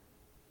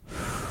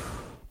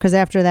 Because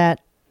after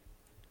that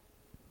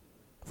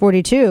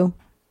 42,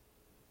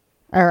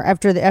 or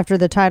after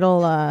the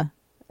title,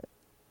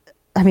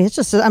 I'm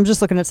just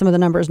looking at some of the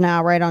numbers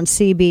now, right on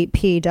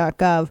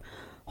cbp.gov.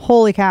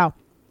 Holy cow.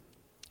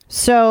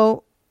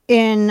 So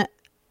let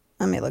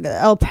me look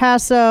at El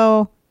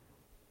Paso,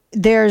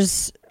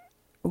 there's,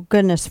 a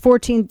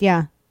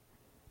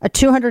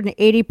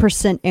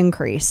 280%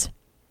 increase.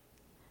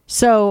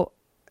 So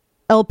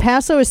El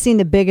Paso has seen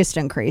the biggest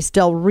increase.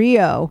 Del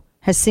Rio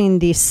has seen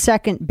the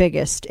second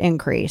biggest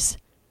increase.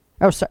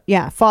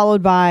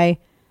 Followed by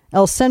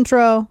El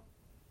Centro.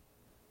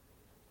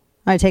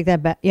 I take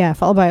that back. Yeah,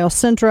 followed by El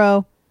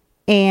Centro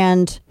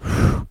and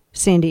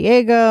San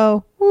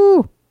Diego,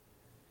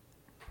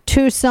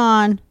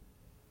 Tucson.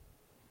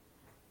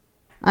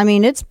 I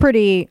mean, it's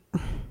pretty...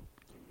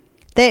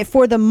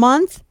 for the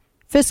month,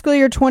 fiscal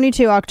year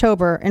 22,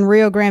 October, in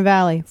Rio Grande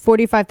Valley,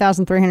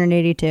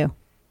 45,382.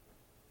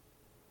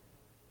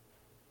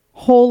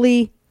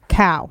 Holy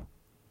cow.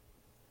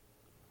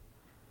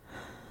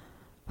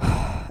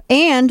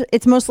 And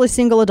it's mostly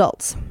single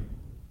adults.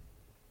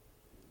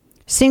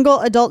 Single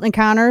adult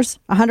encounters,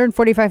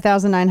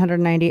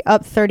 145,990,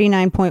 up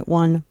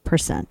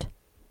 39.1%.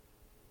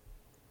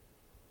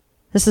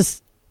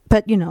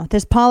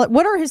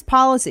 What are his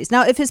policies?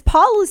 Now, if his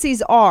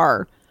policies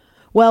are,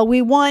 well,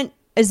 we want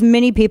as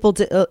many people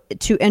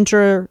to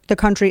enter the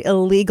country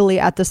illegally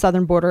at the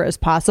southern border as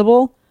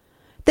possible,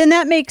 then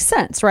that makes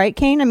sense, right,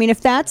 Kane? I mean, if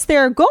that's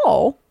their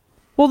goal,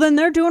 well, then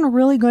they're doing a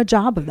really good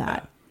job of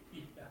that.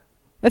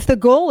 If the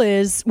goal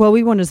is, well,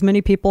 we want as many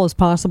people as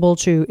possible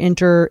to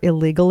enter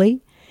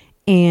illegally,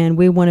 and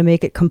we want to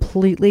make it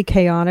completely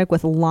chaotic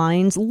with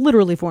lines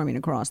literally forming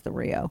across the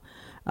Rio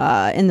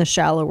in the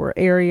shallower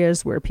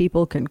areas where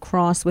people can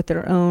cross with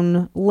their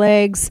own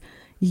legs.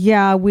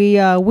 Yeah, we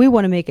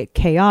want to make it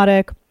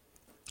chaotic.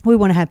 We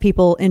want to have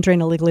people entering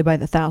illegally by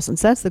the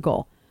thousands. That's the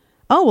goal.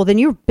 Oh, well, then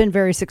you've been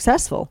very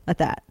successful at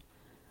that.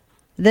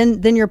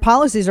 Then your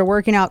policies are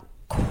working out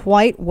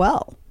quite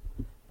well.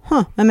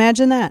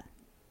 Imagine that.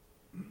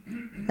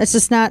 It's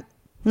just not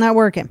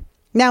working.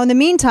 Now, in the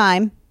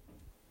meantime,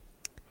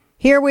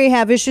 here we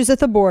have issues at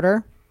the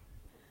border.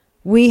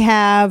 We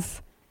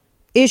have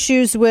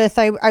issues with,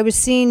 I was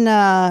seeing,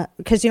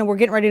 because, we're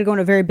getting ready to go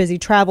into a very busy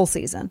travel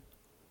season.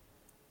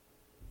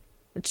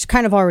 It's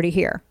kind of already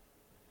here.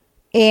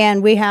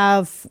 And we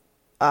have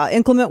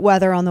inclement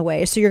weather on the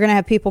way. So you're going to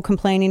have people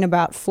complaining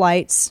about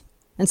flights,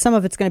 and some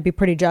of it's going to be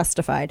pretty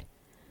justified.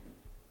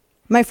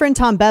 My friend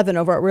Tom Bevan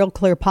over at Real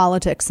Clear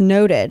Politics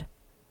noted,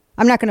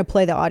 I'm not going to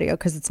play the audio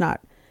because it's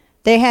not.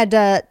 They had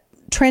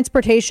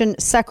Transportation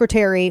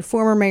Secretary,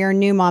 former Mayor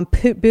Newman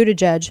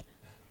Buttigieg,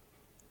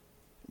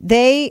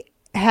 they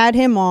had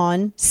him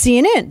on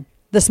CNN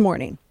this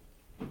morning.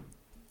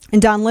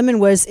 And Don Lemon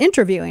was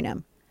interviewing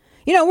him.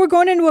 You know, we're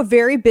going into a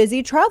very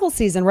busy travel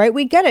season, right?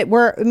 We get it.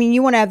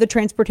 You want to have the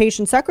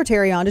Transportation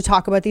Secretary on to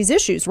talk about these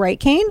issues, right,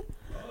 Kane?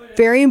 Oh, yeah.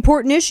 Very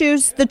important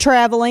issues, the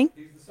traveling.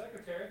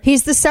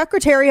 He's the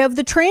Secretary of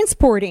the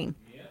transporting.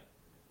 Yeah.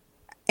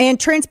 And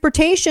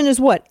transportation is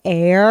what?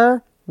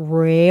 Air,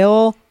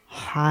 rail,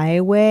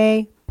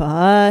 highway,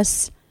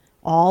 bus,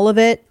 all of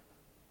it.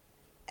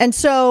 And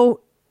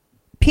so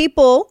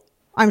people,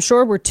 I'm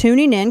sure, were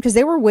tuning in because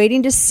they were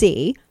waiting to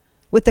see,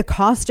 with the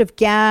cost of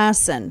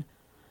gas and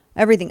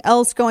everything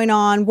else going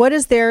on, what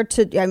is there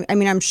to,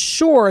 I'm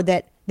sure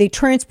that the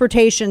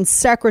Transportation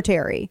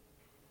Secretary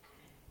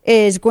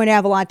is going to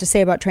have a lot to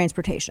say about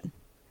transportation.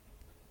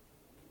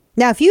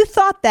 Now, if you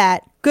thought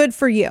that, good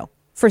for you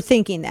for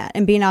thinking that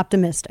and being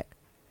optimistic.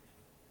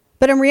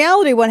 But in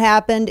reality, what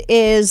happened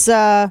is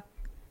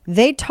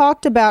they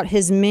talked about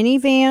his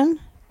minivan.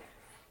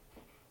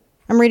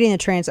 I'm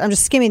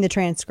just skimming the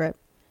transcript.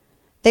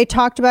 They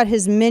talked about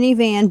his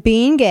minivan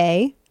being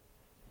gay.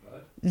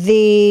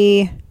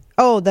 The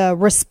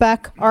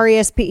RESPEC,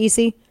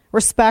 R-E-S-P-E-C,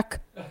 RESPEC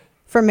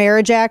for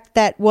Marriage Act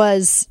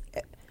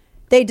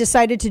they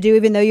decided to do,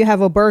 even though you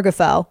have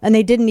Obergefell, and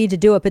they didn't need to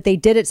do it, but they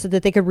did it so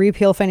that they could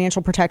repeal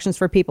financial protections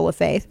for people of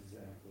faith.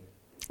 Exactly.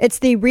 It's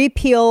the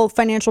Repeal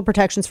Financial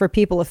Protections for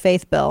People of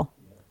Faith bill.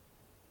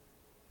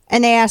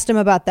 And they asked him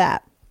about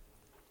that.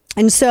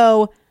 And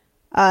so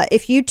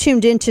if you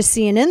tuned into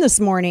CNN this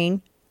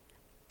morning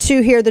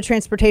to hear the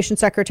Transportation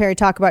Secretary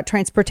talk about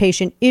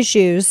transportation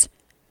issues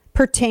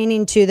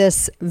pertaining to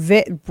this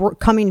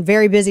coming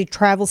very busy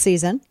travel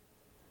season,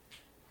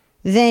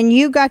 then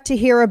you got to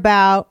hear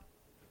about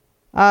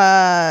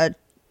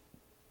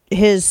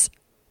his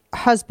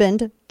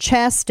husband,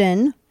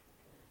 Chasten,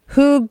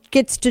 who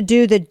gets to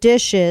do the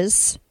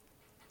dishes,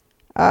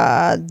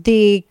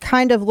 the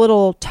kind of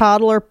little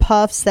toddler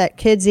puffs that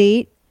kids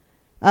eat,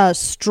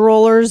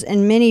 strollers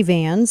and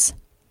minivans.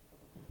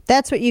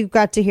 That's what you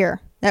got to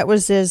hear. That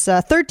was his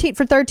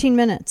 13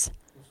 minutes.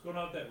 What's going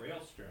on with that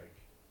rail strike?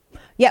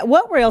 Yeah,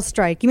 what rail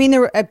strike? You mean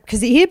there?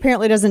 Because he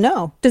apparently doesn't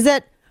know. Does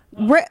that?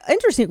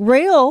 Interesting.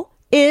 Rail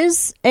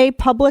is a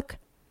public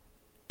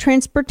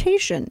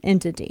transportation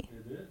entity.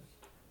 It is.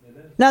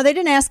 No, they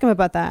didn't ask him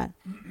about that.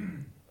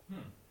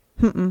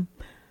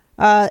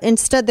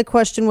 Instead, the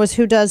question was,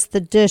 who does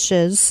the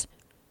dishes?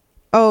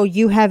 Oh,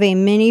 you have a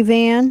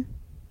minivan?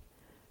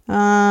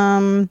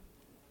 And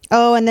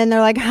then they're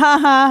like, ha,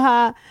 ha,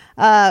 ha.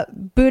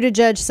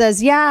 Buttigieg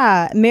says,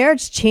 yeah,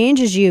 marriage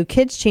changes you.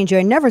 Kids change you.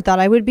 I never thought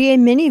I would be a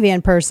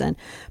minivan person.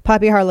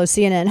 Poppy Harlow,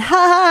 CNN. Ha,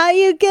 ha,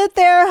 you get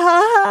there.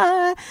 Ha,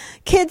 ha.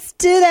 Kids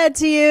do that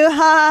to you. Ha,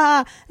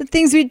 ha. The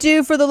things we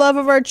do for the love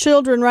of our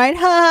children, right? Ha,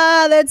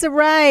 ha, that's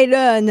right.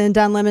 And then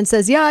Don Lemon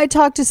says, yeah, I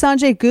talked to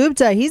Sanjay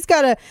Gupta. He's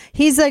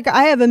like,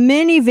 I have a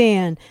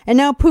minivan. And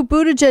now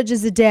Buttigieg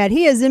is a dad.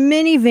 He has a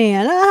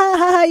minivan. Ha,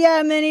 ha, ha,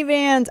 yeah,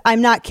 minivans.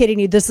 I'm not kidding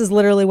you. This is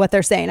literally what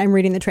they're saying. I'm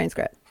reading the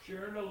transcript.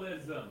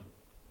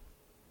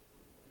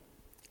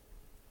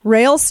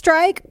 Rail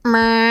strike,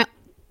 meh.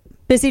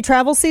 Busy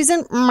travel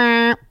season,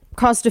 meh.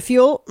 Cost of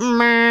fuel,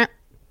 meh.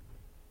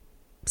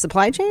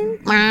 Supply chain,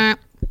 meh.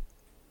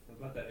 What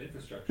about that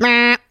infrastructure?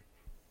 Meh.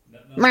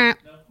 No.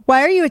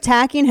 Why are you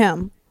attacking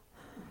him?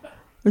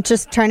 I'm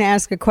just trying to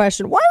ask a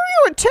question. Why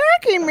are you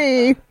attacking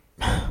me?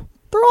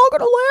 They're all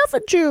going to laugh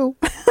at you.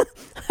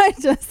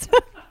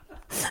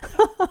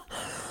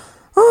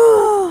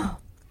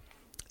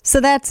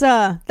 So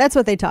that's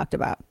what they talked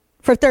about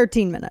for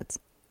 13 minutes.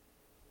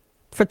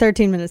 For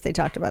 13 minutes, they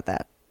talked about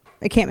that.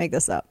 I can't make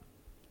this up.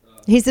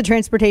 He's the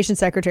Transportation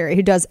Secretary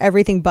who does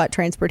everything but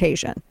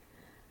transportation.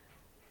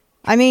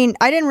 I mean,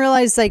 I didn't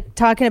realize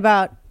talking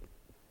about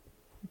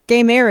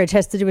gay marriage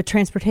has to do with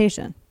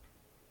transportation.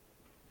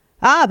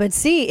 But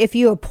see, if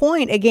you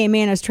appoint a gay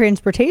man as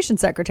Transportation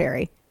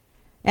Secretary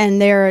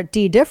and they're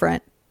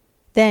different,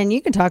 then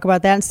you can talk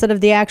about that instead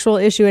of the actual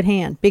issue at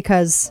hand,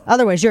 because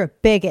otherwise you're a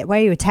bigot. Why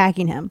are you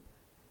attacking him?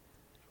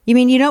 You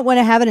mean you don't want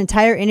to have an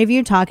entire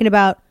interview talking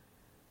about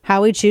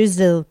how we choose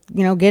to,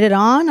 get it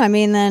on? I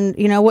mean, then,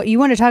 what you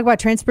want to talk about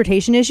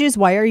transportation issues?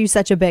 Why are you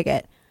such a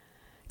bigot?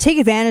 Take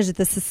advantage of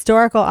this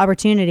historical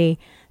opportunity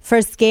for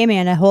a gay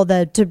man to hold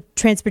the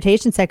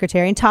Transportation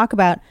Secretary and talk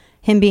about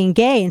him being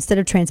gay instead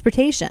of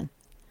transportation.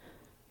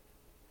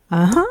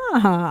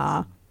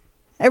 I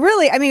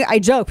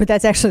joke, but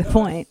that's actually the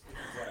point.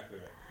 Exactly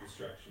right.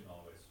 Distraction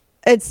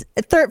always.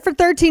 It's for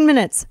 13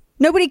 minutes.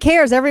 Nobody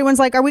cares. Everyone's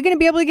like, are we going to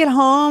be able to get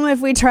home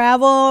if we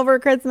travel over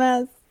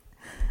Christmas?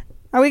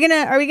 Are we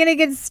gonna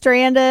get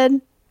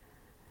stranded?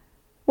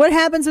 What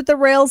happens with the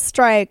rail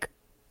strike?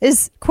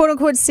 Is quote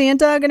unquote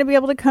Santa gonna be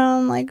able to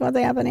come? What's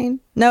happening?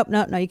 Nope,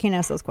 no, you can't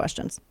ask those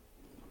questions.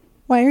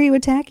 Why are you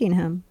attacking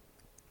him?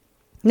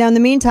 Now, in the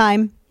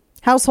meantime,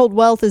 household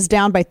wealth is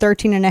down by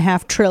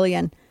 $13.5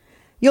 trillion.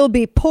 You'll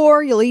be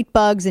poor, you'll eat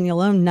bugs, and you'll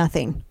own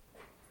nothing.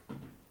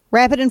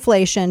 Rapid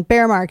inflation,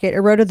 bear market,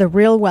 eroded the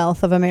real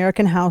wealth of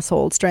American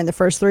households during the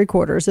first 3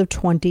 quarters of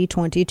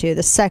 2022,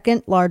 the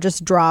second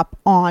largest drop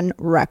on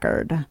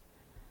record.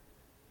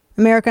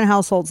 American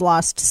households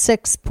lost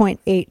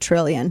 $6.8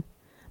 trillion.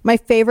 My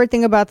favorite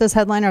thing about this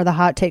headline are the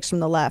hot takes from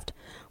the left.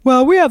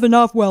 Well, we have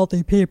enough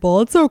wealthy people.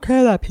 It's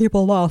okay that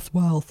people lost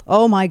wealth.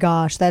 Oh my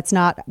gosh, that's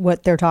not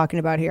what they're talking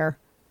about here.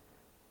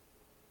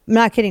 I'm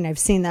not kidding. I've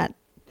seen that.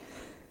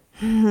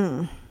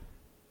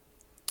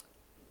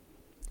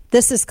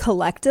 This is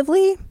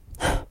collectively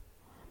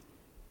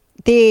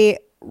the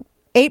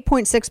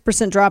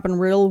 8.6% drop in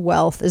real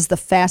wealth is the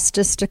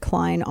fastest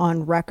decline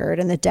on record,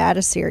 and the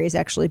data series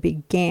actually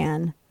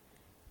began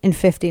in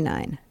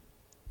 59.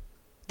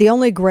 The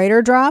only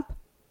greater drop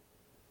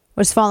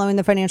was following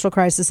the financial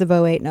crisis of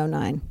 08 and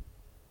 09.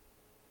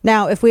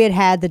 Now, if we had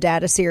had the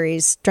data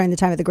series during the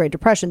time of the Great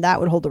Depression, that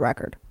would hold the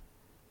record.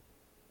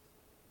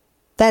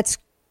 That's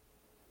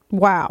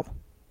wow.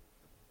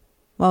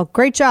 Well,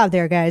 great job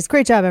there, guys.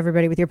 Great job,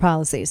 everybody, with your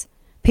policies.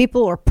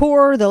 People are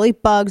poor, they'll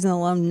eat bugs, and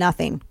they'll own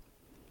nothing.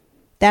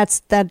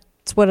 That's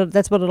what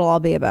it'll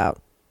all be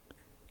about.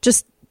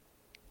 Just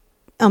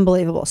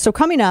unbelievable. So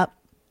coming up,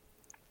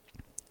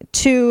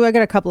 I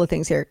got a couple of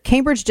things here.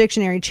 Cambridge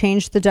Dictionary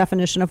changed the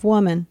definition of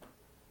woman.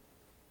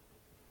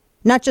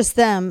 Not just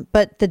them,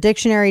 but the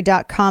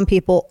dictionary.com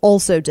people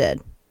also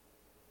did.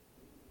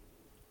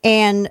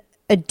 And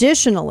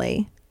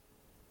additionally,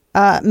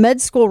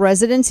 med school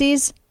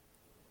residencies,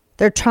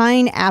 they're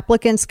tying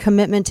applicants'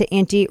 commitment to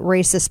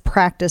anti-racist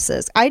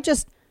practices.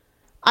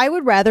 I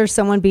would rather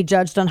someone be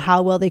judged on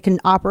how well they can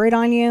operate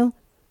on you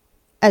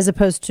as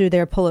opposed to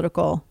their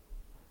political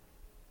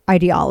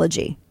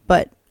ideology.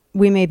 But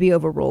we may be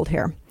overruled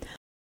here.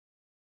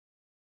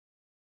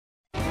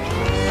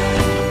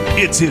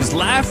 It's his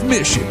life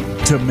mission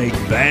to make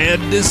bad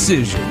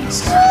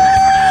decisions.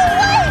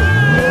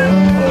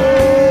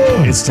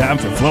 It's time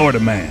for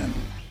Florida Man.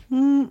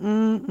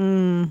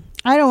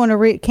 I don't want to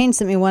read. Kane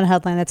sent me one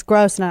headline that's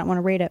gross, and I don't want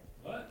to read it.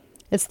 What?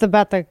 It's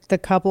about the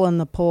couple in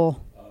the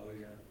pool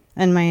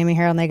in Miami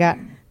Herald.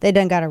 They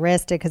done got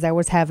arrested because I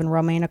was having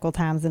romantical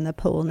times in the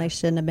pool, and they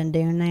shouldn't have been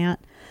doing that.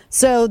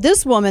 So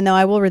this woman, though,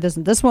 I will read this.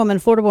 This woman,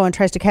 Florida woman,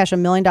 tries to cash $1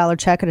 million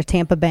check at a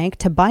Tampa bank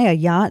to buy a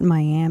yacht in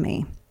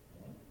Miami.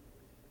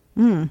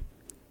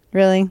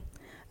 Really?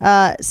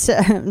 So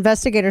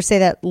investigators say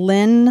that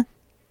Lynn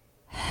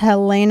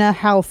Helena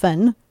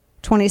Haufen,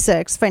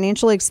 26,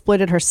 financially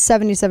exploited her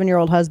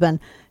 77-year-old husband,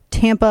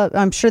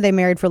 I'm sure they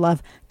married for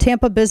love,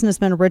 Tampa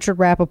businessman Richard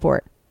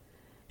Rappaport.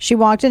 She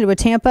walked into a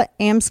Tampa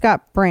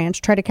Amscot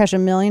branch, tried to cash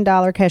 $1 million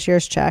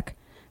cashier's check,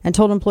 and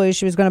told employees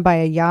she was going to buy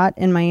a yacht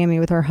in Miami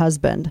with her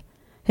husband.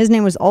 His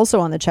name was also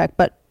on the check,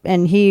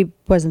 and he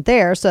wasn't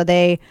there, so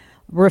they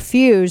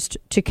refused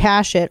to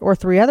cash it or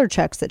 3 other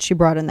checks that she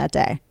brought in that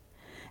day.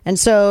 And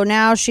so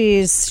now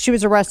she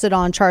was arrested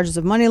on charges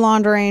of money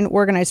laundering,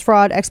 organized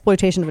fraud,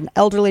 exploitation of an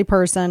elderly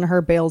person.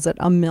 Her bail's at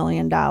 $1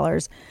 million.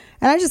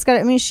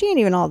 And she ain't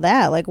even all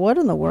that. Like, what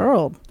in the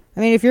world? I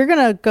mean, if you're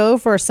going to go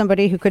for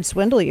somebody who could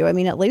swindle you,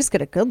 at least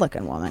get a good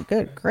looking woman.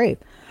 Good grief.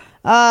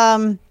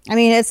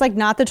 It's like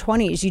not the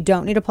 20s. You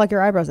don't need to pluck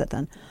your eyebrows at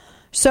them.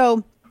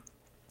 So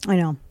I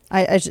know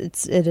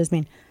it is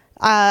mean.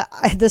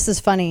 This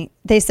is funny.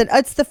 They said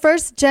it's the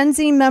first Gen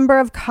Z member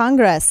of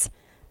Congress,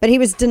 but he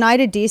was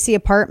denied a D.C.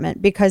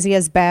 apartment because he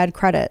has bad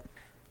credit.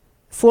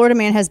 Florida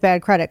man has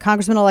bad credit.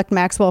 Congressman-elect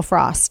Maxwell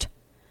Frost.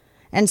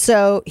 And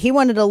so he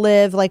wanted to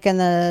live like in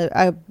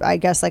the, I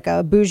guess, like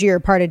a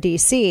bougier part of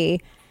D.C.,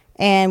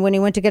 and when he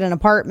went to get an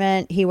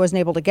apartment, he wasn't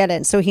able to get it.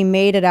 And so he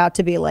made it out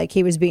to be like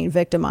he was being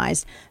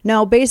victimized.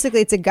 No,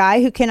 basically, it's a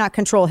guy who cannot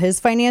control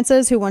his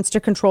finances who wants to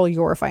control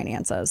your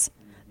finances.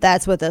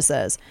 That's what this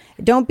is.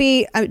 Don't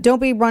be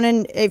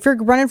running. If you're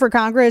running for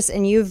Congress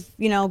and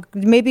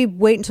maybe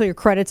wait until your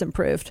credit's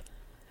improved,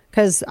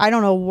 because I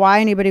don't know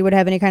why anybody would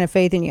have any kind of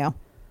faith in you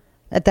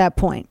at that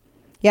point.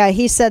 Yeah,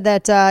 he said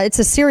that it's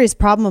a serious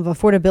problem of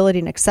affordability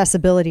and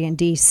accessibility in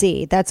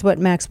D.C. That's what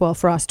Maxwell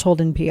Frost told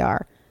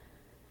NPR.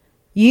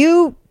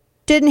 You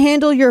didn't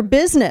handle your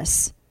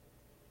business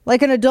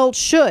like an adult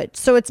should.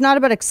 So it's not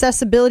about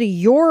accessibility.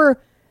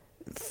 Your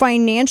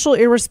financial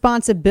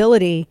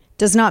irresponsibility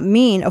does not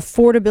mean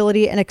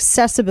affordability and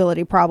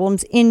accessibility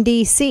problems in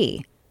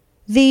D.C.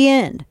 The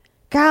end.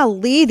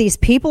 Golly, these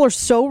people are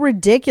so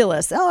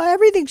ridiculous. Oh,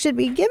 everything should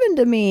be given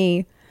to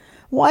me.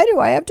 Why do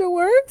I have to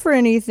work for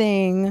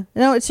anything?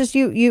 No, it's just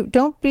you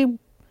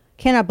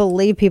cannot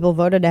believe people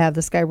voted to have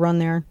this guy run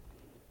there,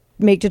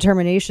 make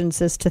determinations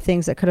as to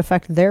things that could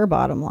affect their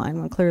bottom line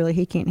when clearly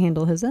he can't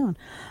handle his own.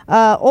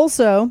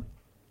 Also,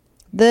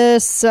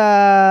 this,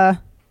 I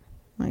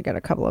got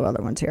a couple of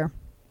other ones here.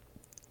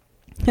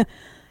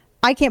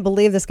 I can't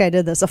believe this guy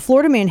did this. A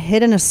Florida man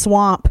hid in a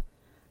swamp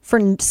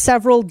for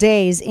several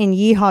days in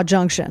Yeehaw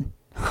Junction.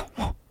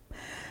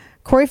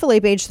 Corey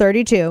Philippe, age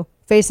 32,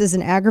 faces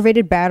an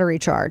aggravated battery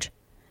charge.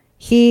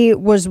 He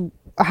was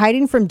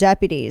hiding from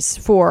deputies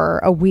for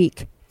a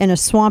week in a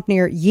swamp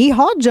near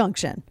Yeehaw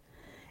Junction.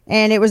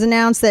 And it was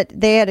announced that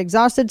they had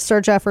exhausted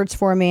search efforts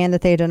for a man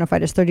that they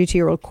identified as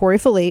 32-year-old Corey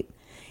Philippe.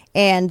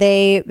 and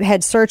they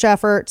had search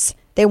efforts.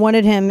 They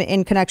wanted him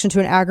in connection to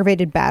an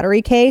aggravated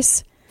battery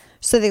case.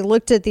 So they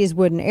looked at these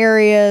wooden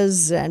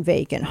areas and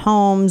vacant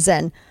homes,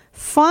 and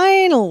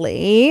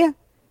finally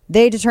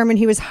they determined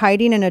he was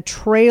hiding in a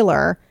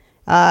trailer.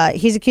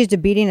 He's accused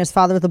of beating his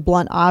father with a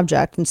blunt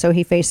object, and so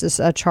he faces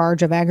a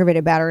charge of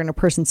aggravated battery on a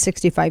person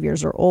 65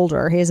 years or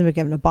older. He hasn't been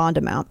given a bond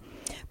amount.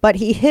 But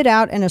he hid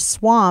out in a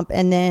swamp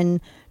and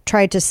then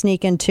tried to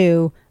sneak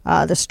into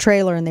this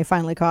trailer, and they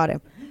finally caught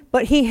him.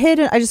 But he hid,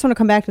 I just want to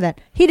come back to that.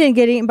 He didn't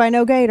get eaten by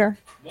no gator.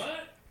 What?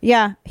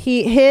 Yeah,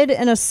 he hid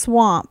in a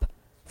swamp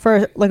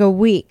for like a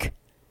week.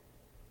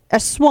 A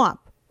swamp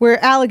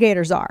where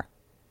alligators are.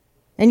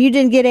 And you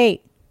didn't get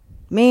ate.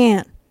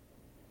 Man.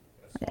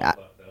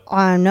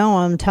 I know,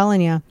 I'm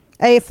telling you.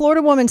 A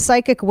Florida woman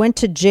psychic went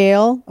to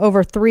jail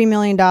over $3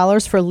 million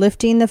for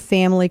lifting the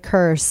family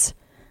curse.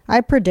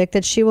 I predict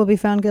that she will be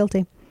found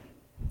guilty.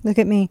 Look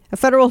at me. A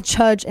federal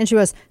judge, and she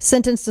was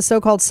sentenced to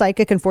so-called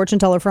psychic and fortune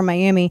teller from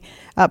Miami.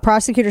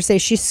 Prosecutors say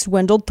she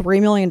swindled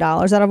 $3 million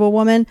out of a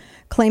woman,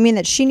 claiming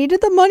that she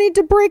needed the money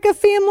to break a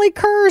family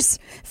curse.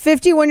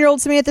 51-year-old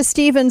Samantha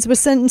Stevens was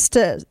sentenced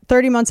to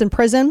 30 months in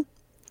prison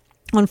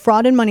on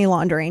fraud and money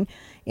laundering.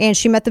 And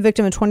she met the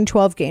victim in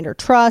 2012, gained her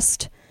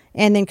trust,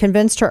 and then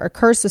convinced her a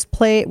curse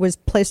was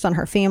placed on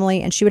her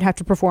family, and she would have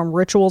to perform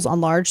rituals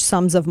on large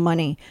sums of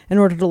money in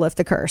order to lift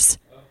the curse.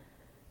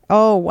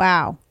 Oh,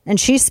 wow. And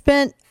she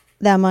spent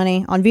that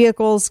money on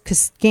vehicles,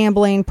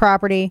 gambling,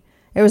 property.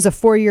 It was a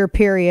 4-year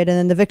period, and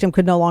then the victim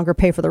could no longer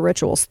pay for the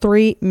rituals.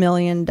 $3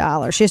 million.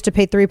 She has to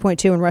pay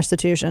 $3.2 in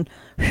restitution.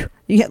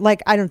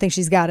 I don't think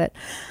she's got it.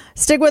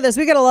 Stick with us.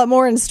 We got a lot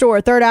more in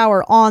store. Third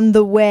hour on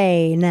the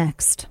way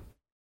next.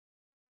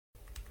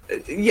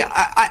 Yeah,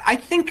 I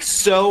think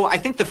so. I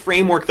think the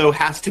framework, though,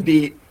 has to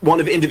be one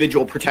of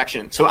individual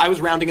protection. So I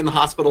was rounding in the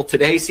hospital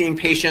today seeing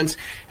patients,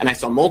 and I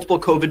saw multiple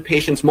COVID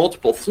patients,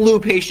 multiple flu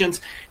patients,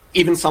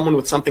 even someone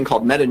with something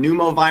called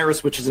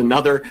metapneumovirus, which is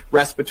another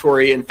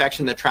respiratory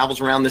infection that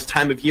travels around this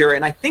time of year.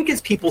 And I think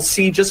as people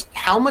see just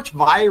how much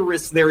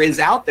virus there is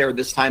out there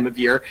this time of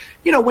year,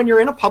 when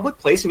you're in a public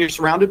place and you're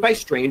surrounded by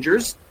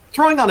strangers,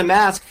 throwing on a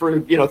mask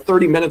for,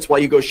 30 minutes while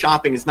you go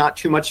shopping is not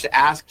too much to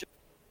ask.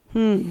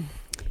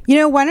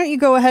 Why don't you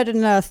go ahead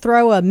and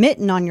throw a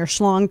mitten on your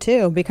schlong,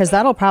 too, because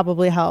that'll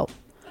probably help.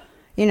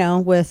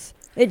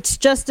 It's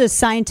just as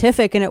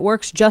scientific and it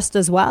works just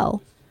as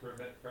well. To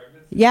prevent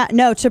pregnancy? Yeah,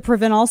 no, to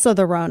prevent also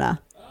the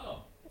Rona.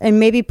 Oh. And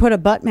maybe put a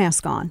butt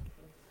mask on.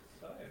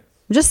 Science.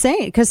 I'm just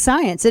saying, because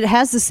science, it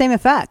has the same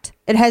effect.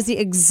 It has the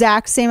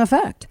exact same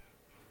effect.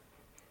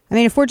 I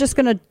mean, if we're just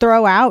going to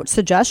throw out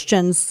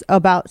suggestions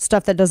about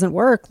stuff that doesn't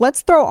work,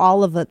 let's throw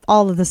all of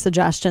the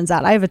suggestions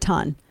out. I have a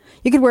ton.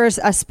 You could wear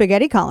a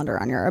spaghetti colander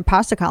a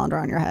pasta colander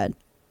on your head.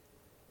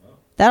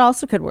 That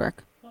also could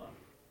work.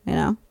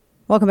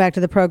 Welcome back to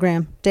the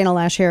program. Dana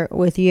Lash here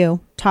with you.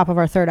 Top of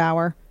our third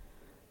hour.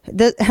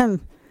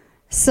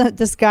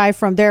 This guy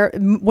from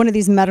one of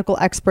these medical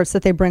experts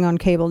that they bring on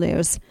cable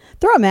news.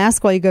 Throw a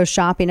mask while you go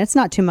shopping. It's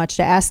not too much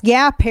to ask.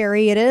 Yeah,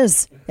 Perry, it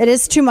is. It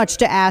is too much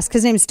to ask.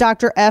 His name's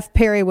Dr. F.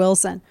 Perry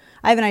Wilson.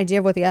 I have an idea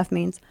of what the F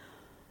means.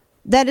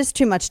 That is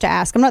too much to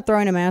ask. I'm not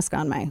throwing a mask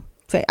on my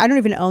face. I don't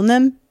even own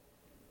them.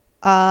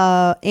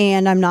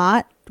 And I'm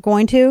not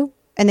going to,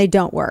 and they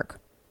don't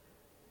work.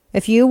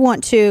 If you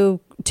want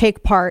to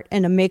take part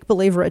in a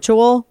make-believe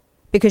ritual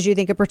because you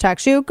think it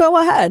protects you, go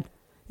ahead.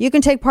 You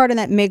can take part in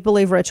that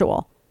make-believe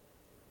ritual,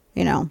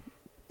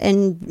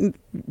 and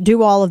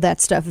do all of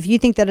that stuff if you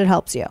think that it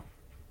helps you.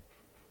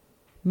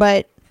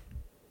 But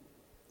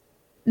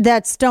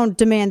don't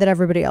demand that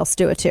everybody else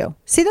do it too.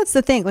 See, that's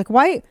the thing. Like,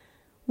 why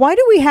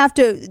do we have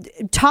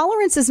to?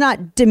 Tolerance is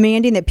not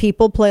demanding that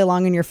people play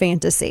along in your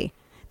fantasy.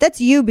 That's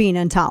you being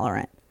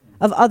intolerant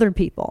of other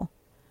people.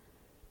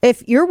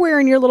 If you're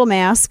wearing your little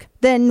mask,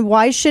 then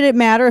why should it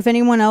matter if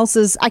anyone else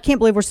is? I can't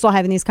believe we're still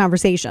having these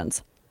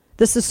conversations.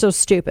 This is so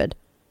stupid.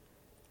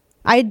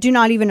 I do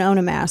not even own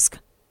a mask,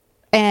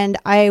 and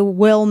I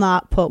will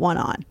not put one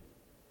on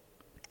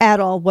at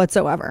all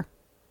whatsoever.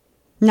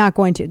 Not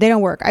going to. They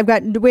don't work.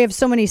 We have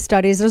so many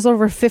studies. There's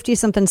over 50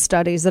 something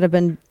studies that have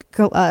been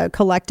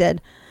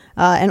collected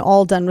and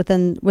all done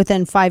within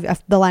the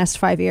last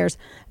 5 years.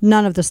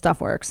 None of this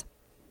stuff works.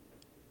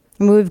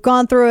 I mean, we've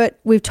gone through it.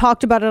 We've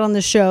talked about it on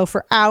the show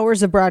for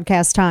hours of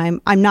broadcast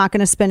time. I'm not going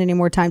to spend any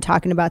more time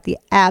talking about the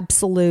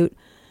absolute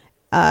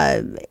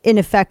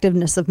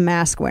ineffectiveness of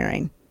mask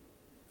wearing.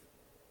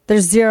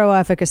 There's zero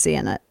efficacy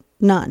in it.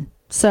 None.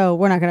 So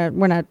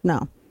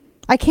no.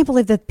 I can't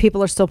believe that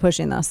people are still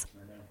pushing this.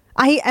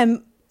 I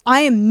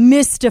am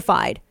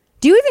mystified.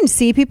 Do you even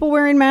see people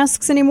wearing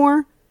masks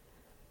anymore?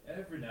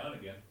 Every now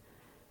and again.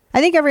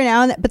 I think every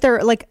now and then, but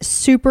they're like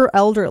super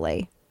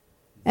elderly.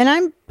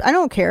 And I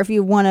don't care if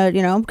you want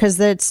to, because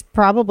it's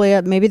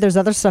probably maybe there's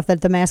other stuff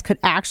that the mask could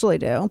actually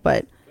do,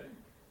 but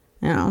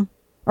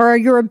or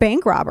you're a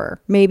bank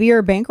robber. Maybe you're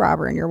a bank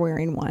robber and you're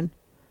wearing one.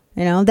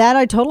 That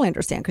I totally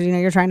understand because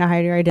you're trying to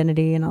hide your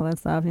identity and all that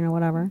stuff.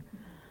 Whatever.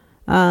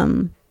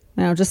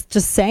 Just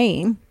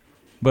saying.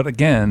 But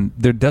again,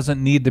 there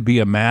doesn't need to be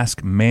a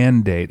mask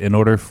mandate in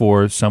order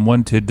for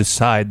someone to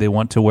decide they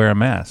want to wear a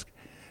mask.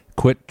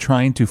 Quit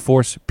trying to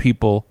force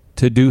people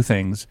to do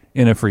things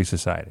in a free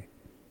society.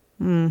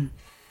 I'm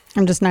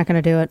just not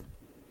going to do it.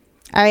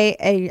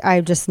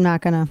 I'm just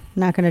not gonna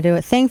do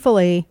it.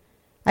 Thankfully,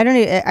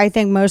 I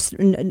think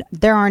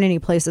there aren't any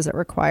places that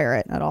require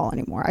it at all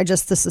anymore.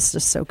 This is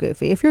just so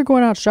goofy. If you're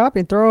going out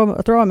shopping, throw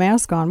a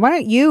mask on. Why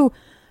don't you,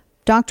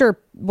 Dr.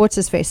 What's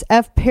his face?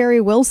 F.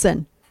 Perry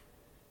Wilson.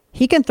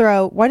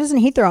 Why doesn't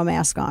he throw a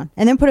mask on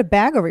and then put a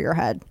bag over your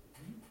head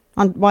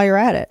while you're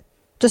at it,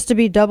 just to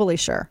be doubly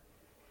sure.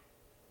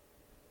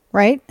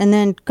 Right? And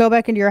then go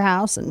back into your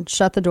house and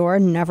shut the door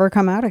and never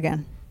come out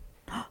again.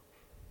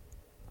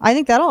 I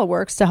think that all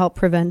works to help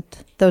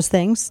prevent those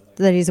things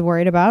that he's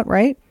worried about,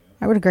 right?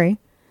 I would agree.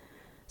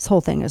 This whole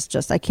thing is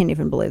just, I can't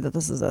even believe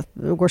that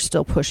we're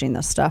still pushing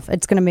this stuff.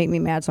 It's going to make me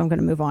mad, so I'm going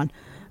to move on.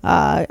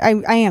 I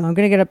am. I'm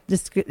going to get up.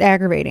 This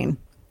aggravating.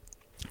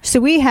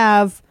 So we've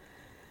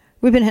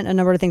been hitting a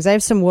number of things. I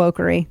have some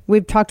wokery.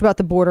 We've talked about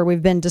the border.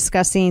 We've been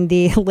discussing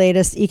the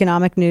latest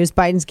economic news.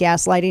 Biden's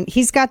gaslighting.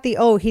 He's got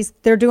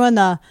they're doing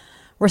the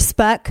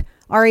RESPEC,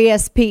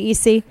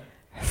 RESPEC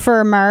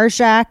for Marriage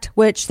Act,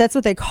 which that's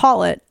what they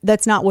call it.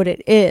 That's not what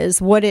it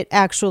is. What it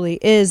actually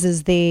is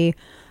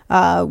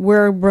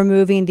we're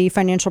removing the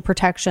financial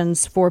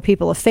protections for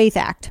people of faith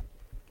act.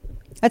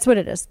 That's what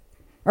it is.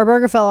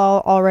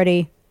 Obergefell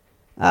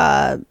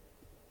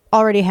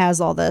already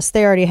has all this.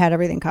 They already had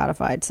everything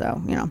codified.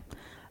 So,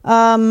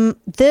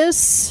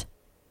 this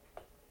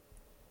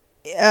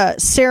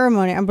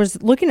ceremony, I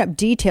was looking up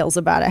details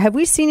about it. Have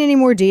we seen any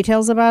more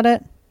details about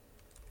it?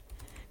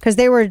 Because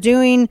they were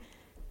doing,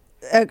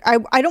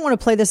 I don't want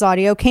to play this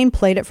audio. Kane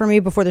played it for me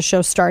before the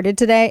show started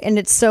today, and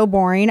it's so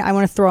boring. I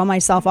want to throw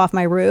myself off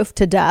my roof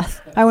to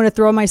death. I want to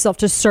throw myself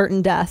to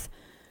certain death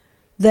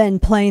than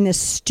playing this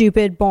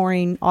stupid,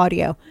 boring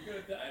audio.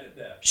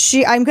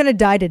 I'm going to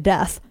die to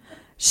death.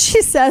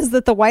 She says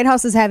that the White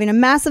House is having a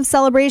massive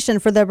celebration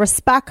for the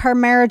Respect Her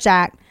Marriage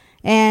Act,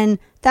 and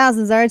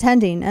thousands are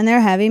attending, and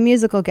they're having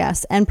musical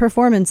guests and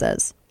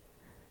performances.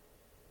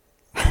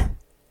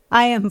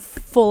 I am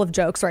full of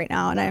jokes right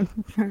now, and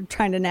I'm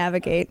trying to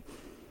navigate.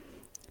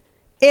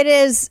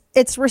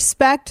 It's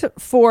respect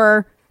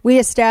for,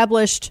 we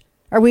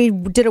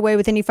did away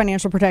with any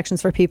financial protections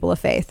for people of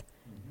faith.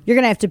 You're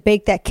going to have to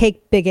bake that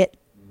cake, bigot.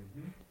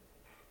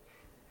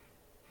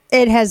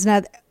 It has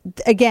not,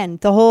 again,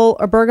 the whole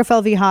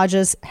Obergefell v.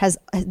 Hodges has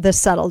this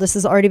settled. This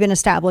has already been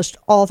established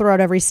all throughout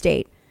every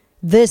state.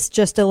 This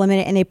just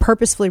eliminated, and they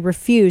purposefully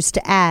refused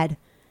to add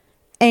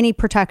any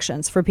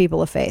protections for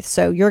people of faith.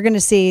 So you're going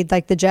to see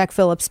like the Jack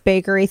Phillips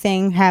bakery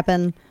thing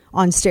happen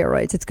on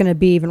steroids. It's going to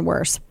be even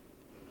worse.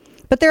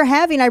 But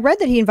I read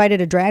that he invited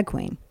a drag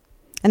queen,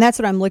 and that's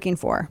what I'm looking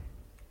for.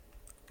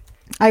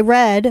 I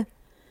read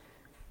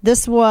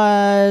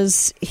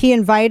he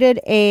invited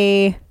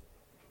a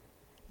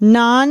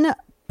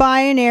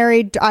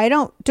non-binary, do I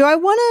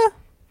want to?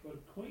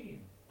 But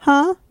queen.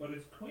 Huh? But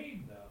it's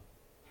queen, though.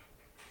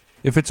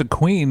 If it's a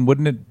queen,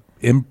 wouldn't it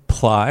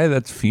imply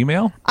that's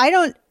female?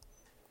 I'm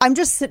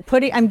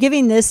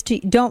giving this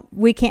to,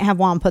 we can't have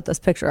Juan put this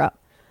picture up.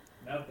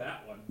 Not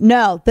that one.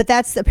 No, but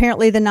that's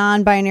apparently the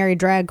non-binary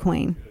drag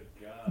queen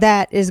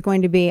that is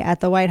going to be at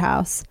the White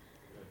House.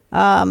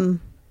 Wow.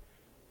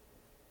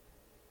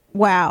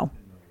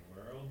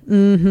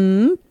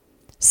 Mm-hmm.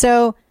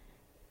 So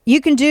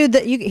you can do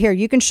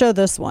you can show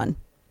this one.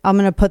 I'm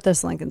going to put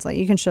this link inside.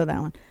 You can show that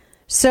one.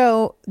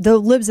 So the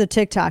Libs of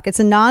TikTok, it's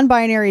a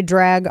non-binary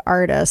drag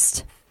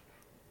artist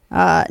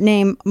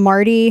named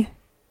Marty.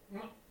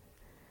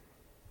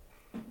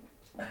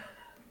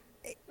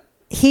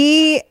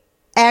 He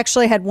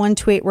actually had one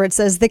tweet where it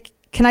says,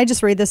 can I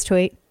just read this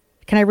tweet?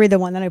 Can I read the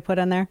one that I put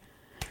on there?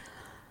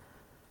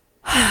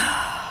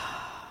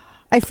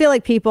 I feel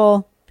like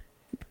people,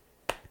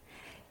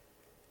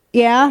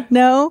 yeah,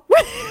 no,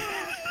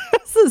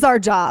 this is our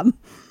job.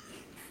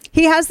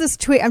 He has this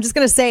tweet. I'm just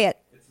going to say it.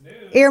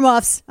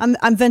 Earmuffs.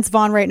 I'm Vince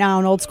Vaughn right now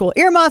in old school.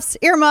 Earmuffs.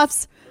 Right.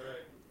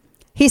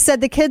 He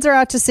said the kids are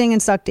out to sing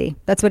and suck D.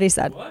 That's what he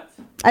said. What?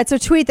 That's a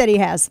tweet that he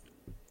has.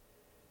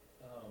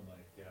 Oh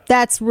my God.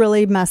 That's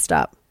really messed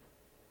up.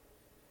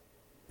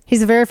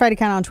 He's a verified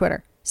account on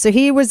Twitter. So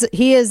he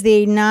is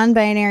the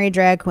non-binary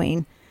drag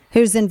queen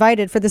who's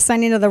invited for the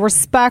signing of the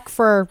Respect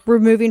for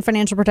Removing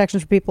Financial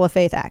Protections for People of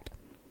Faith Act.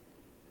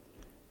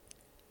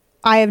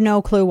 I have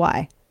no clue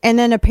why. And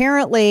then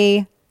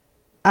apparently,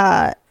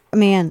 I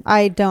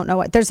don't know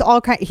what. There's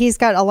he's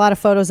got a lot of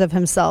photos of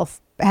himself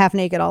half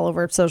naked all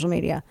over social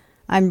media.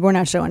 We're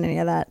not showing any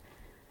of that.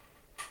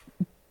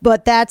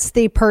 But that's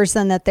the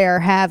person that they're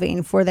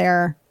having for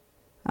their,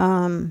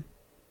 respect.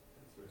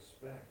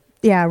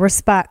 Yeah,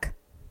 respect.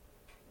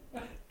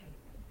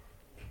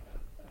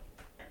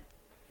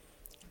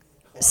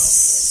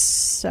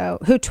 So,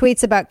 who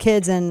tweets about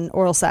kids and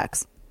oral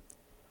sex?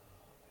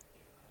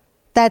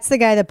 That's the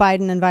guy that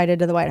Biden invited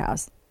to the White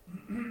House.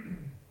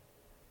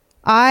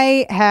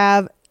 I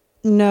have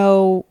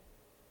no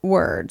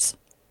words.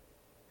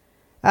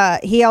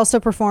 He also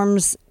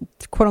performs,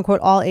 quote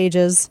unquote, all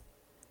ages.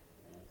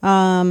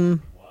 Why?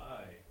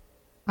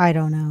 I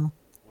don't know.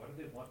 Why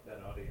do they want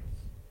that audience?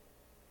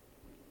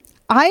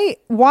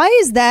 Why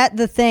is that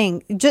the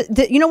thing?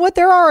 You know what?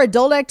 There are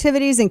adult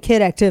activities and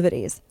kid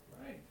activities.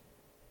 Right.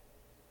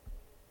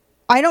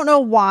 I don't know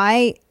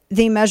why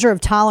the measure of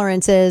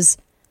tolerance is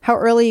how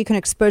early you can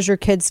expose your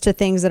kids to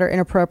things that are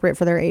inappropriate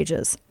for their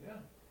ages. Yeah.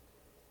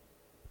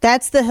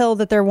 That's the hill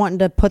that they're wanting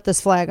to put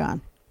this flag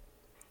on.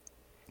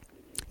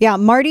 Yeah,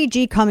 Marty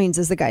G. Cummings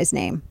is the guy's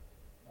name.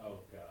 Oh,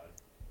 God.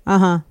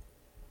 Uh-huh.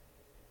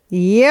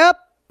 Yep.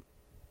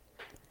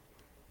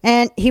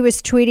 And he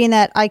was tweeting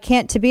that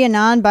to be a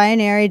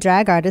non-binary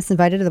drag artist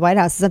invited to the White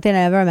House is something I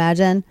never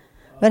imagined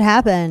would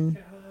happen.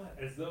 God,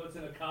 as though it's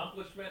an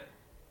accomplishment.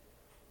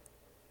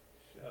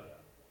 Shut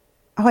up.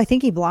 Oh, I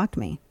think he blocked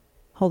me.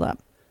 Hold up.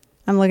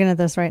 I'm looking at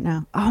this right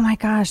now. Oh my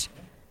gosh.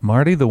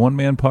 Marty, the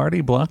one-man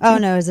party, blocked Oh you?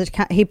 no,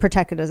 he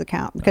protected his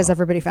account because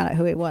everybody found out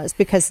who he was,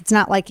 because it's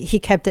not like he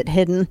kept it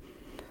hidden.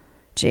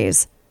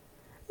 Jeez.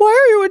 Why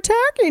are you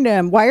attacking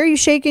him? Why are you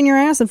shaking your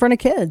ass in front of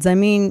kids? I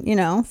mean,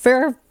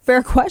 fair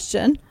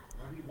question.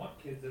 Why do you want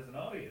kids as an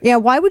audience? Yeah,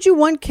 why would you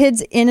want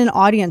kids in an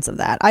audience of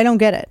that? I don't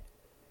get it.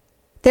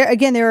 There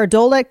are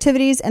adult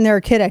activities and there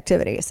are kid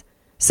activities.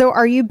 So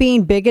are you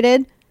being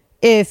bigoted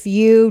if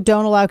you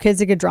don't allow kids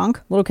to get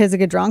drunk, little kids to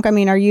get drunk? I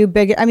mean, are you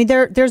bigoted? I mean,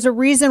 there's a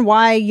reason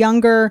why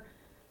younger,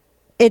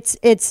 it's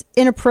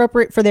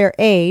inappropriate for their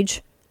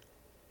age.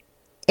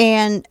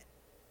 And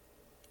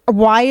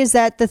why is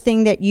that the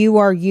thing that you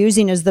are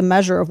using as the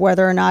measure of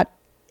whether or not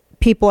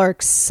people are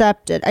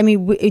accepted? I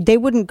mean, they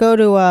wouldn't go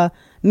to a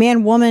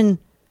man-woman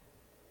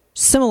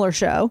similar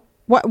show.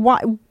 Why?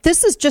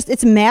 This is just,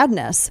 it's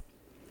madness.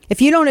 If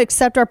you don't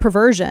accept our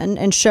perversion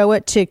and show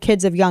it to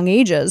kids of young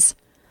ages,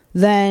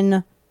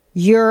 then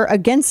you're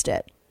against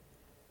it.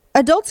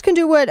 Adults can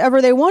do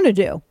whatever they want to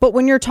do. But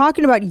when you're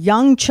talking about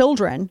young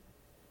children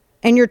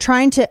and you're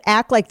trying to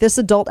act like this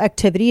adult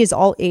activity is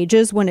all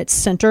ages when it's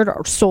centered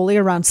solely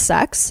around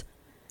sex,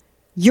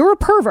 you're a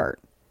pervert.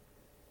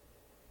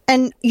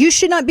 And you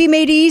should not be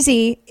made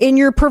easy in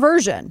your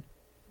perversion.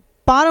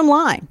 Bottom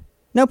line.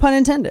 No pun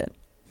intended.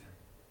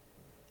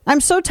 I'm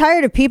so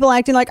tired of people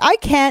acting like I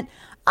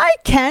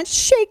can't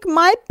shake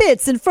my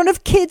bits in front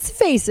of kids'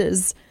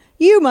 faces.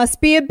 You must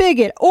be a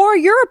bigot or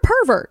you're a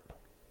pervert.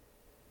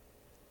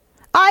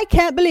 I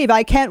can't believe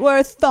I can't wear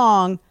a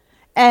thong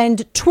and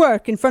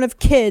twerk in front of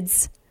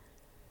kids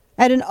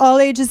at an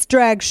all-ages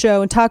drag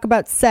show and talk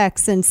about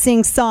sex and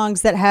sing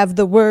songs that have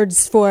the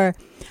words for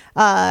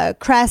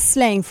crass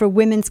slang for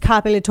women's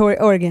copulatory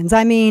organs.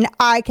 I mean,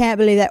 I can't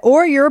believe that.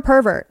 Or you're a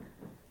pervert.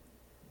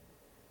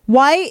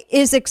 Why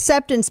is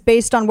acceptance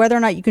based on whether or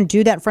not you can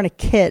do that in front of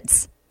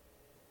kids?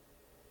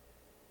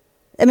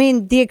 I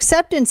mean, the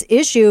acceptance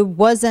issue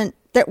wasn't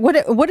that.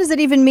 What does it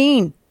even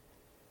mean?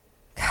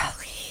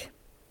 Golly.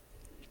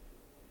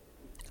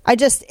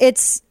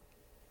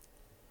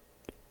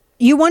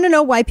 You want to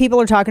know why people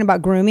are talking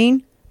about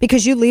grooming?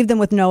 Because you leave them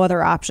with no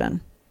other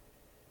option.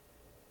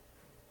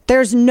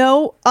 There's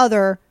no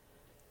other.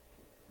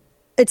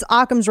 It's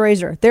Occam's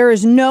razor. There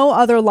is no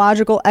other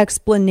logical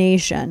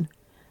explanation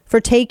for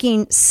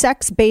taking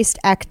sex-based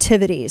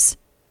activities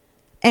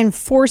and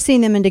forcing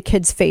them into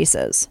kids'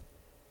 faces.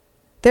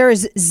 There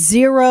is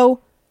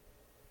zero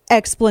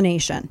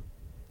explanation.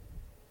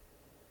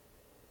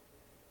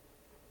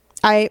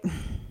 And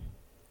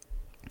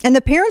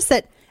the parents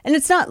that, and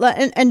it's not,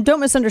 and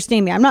don't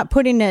misunderstand me, I'm not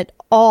putting it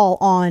all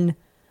on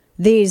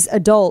these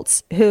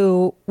adults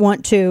who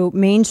want to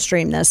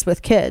mainstream this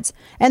with kids.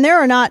 And there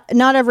are not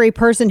every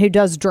person who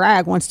does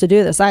drag wants to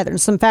do this either.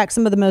 In fact,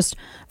 some of the most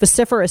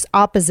vociferous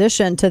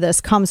opposition to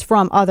this comes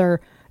from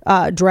other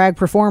drag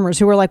performers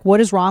who are like,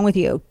 what is wrong with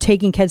you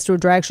taking kids to a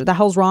drag show? The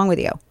hell's wrong with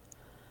you?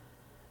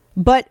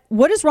 But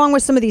what is wrong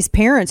with some of these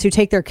parents who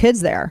take their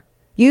kids there?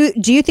 Do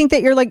you think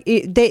that you're like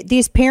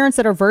these parents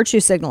that are virtue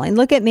signaling?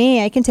 Look at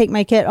me, I can take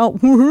my kid.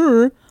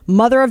 Oh,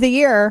 mother of the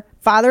year,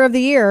 father of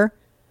the year.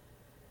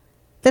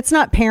 That's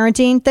not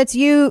parenting. That's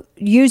you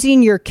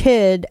using your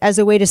kid as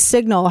a way to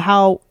signal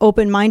how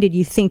open-minded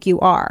you think you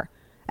are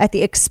at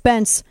the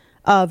expense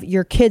of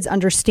your kid's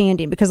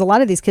understanding, because a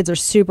lot of these kids are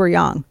super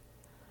young.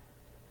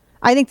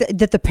 I think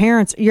that the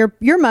parents, you're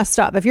messed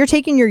up. If you're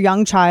taking your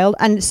young child,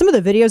 and some of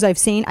the videos I've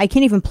seen, I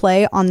can't even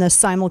play on the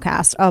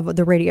simulcast of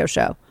the radio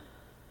show.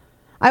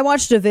 I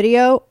watched a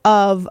video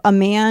of a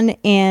man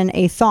in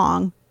a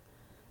thong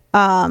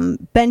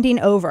bending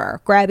over,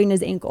 grabbing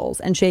his ankles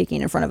and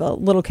shaking in front of a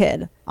little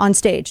kid on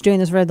stage, doing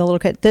this for the little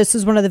kid. This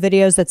is one of the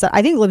videos that's,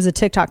 I think Libs of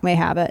TikTok may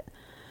have it.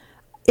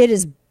 It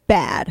is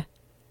bad.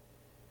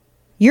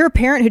 You're a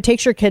parent who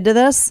takes your kid to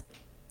this,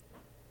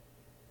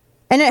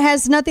 and it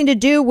has nothing to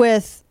do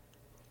with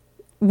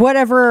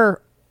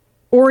whatever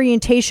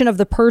orientation of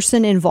the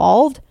person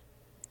involved.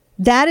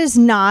 That is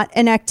not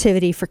an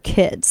activity for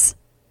kids.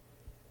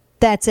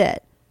 That's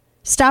it.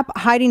 Stop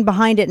hiding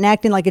behind it and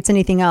acting like it's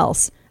anything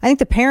else. I think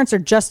the parents are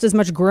just as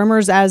much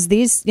groomers as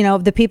these,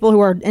 the people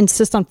who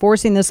insist on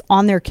forcing this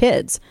on their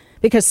kids,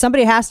 because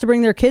somebody has to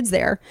bring their kids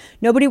there.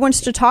 Nobody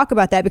wants to talk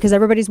about that because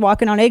everybody's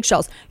walking on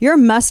eggshells. You're a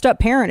messed up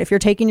parent if you're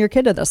taking your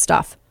kid to this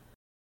stuff.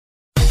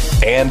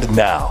 And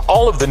now,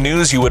 all of the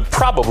news you would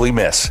probably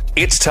miss.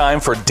 It's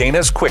time for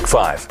Dana's Quick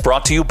Five,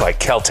 brought to you by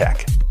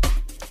Caltech.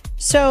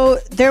 So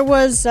there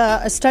was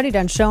a study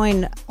done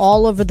showing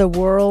all over the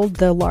world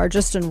the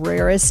largest and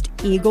rarest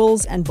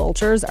eagles and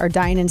vultures are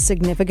dying in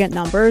significant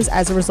numbers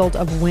as a result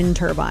of wind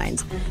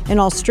turbines. In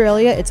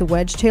Australia, it's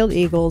wedge-tailed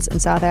eagles. In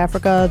South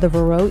Africa, the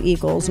Varroa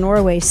eagles.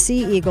 Norway,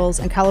 sea eagles.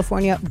 And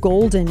California,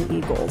 golden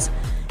eagles.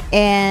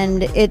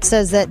 And it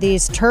says that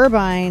these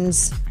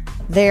turbines,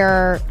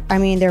 they're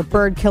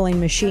bird-killing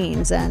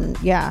machines.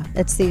 And yeah,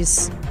 it's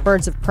these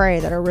birds of prey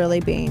that are really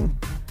being...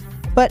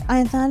 But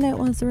I thought it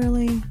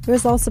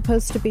was all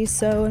supposed to be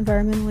so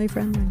environmentally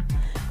friendly.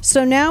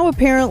 So now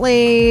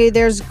apparently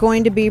there's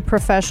going to be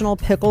professional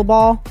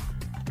pickleball,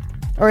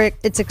 or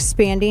it's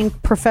expanding.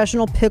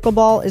 Professional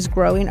pickleball is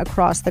growing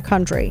across the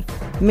country.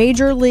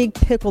 Major League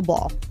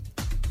Pickleball,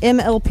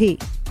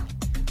 MLP,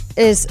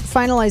 is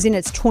finalizing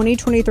its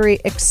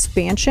 2023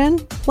 expansion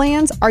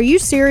plans. Are you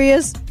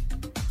serious?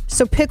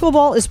 So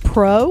pickleball is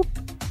pro,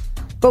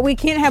 but we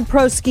can't have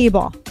pro skee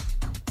ball.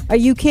 Are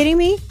you kidding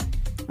me?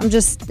 I'm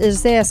just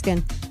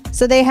asking.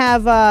 So they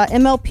have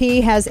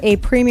MLP has a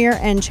premier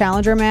and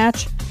challenger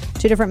match,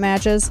 2 different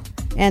matches,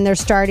 and they're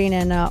starting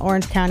in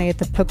Orange County at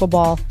the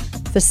pickleball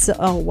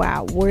facility. Oh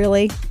wow,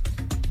 really?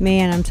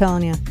 Man, I'm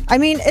telling you. I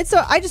mean,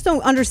 I just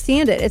don't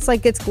understand it. It's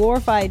like it's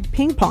glorified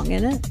ping pong,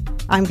 isn't it?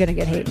 I'm gonna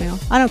get hate mail.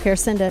 I don't care.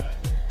 Send it.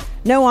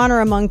 No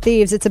honor among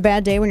thieves. It's a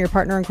bad day when your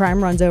partner in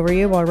crime runs over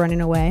you while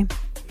running away.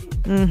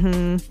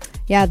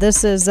 Yeah,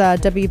 this is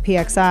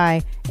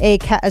WPXI.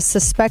 A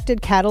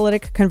suspected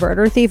catalytic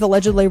converter thief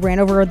allegedly ran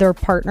over their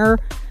partner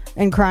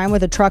in crime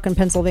with a truck in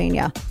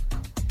Pennsylvania.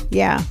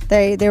 Yeah,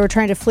 they were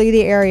trying to flee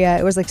the area.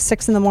 It was like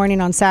 6 a.m.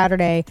 on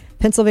Saturday.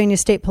 Pennsylvania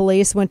State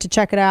Police went to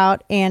check it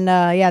out. And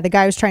the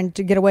guy was trying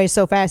to get away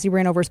so fast he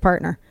ran over his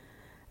partner.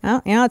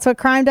 Well, that's what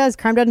crime does.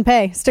 Crime doesn't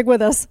pay. Stick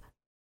with us.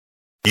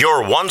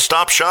 Your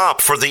one-stop shop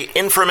for the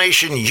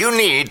information you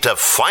need to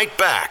fight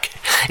back.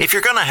 If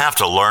you're going to have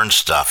to learn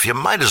stuff, you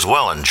might as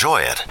well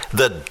enjoy it.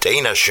 The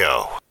Dana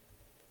Show.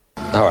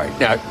 All right.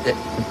 Now,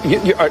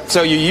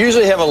 so you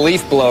usually have a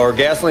leaf blower,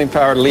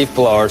 gasoline-powered leaf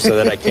blower, so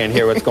that I can't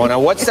hear what's going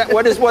on.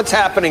 What's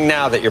happening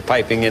now that you're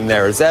piping in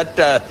there? Is that...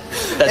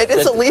 it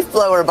is a leaf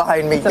blower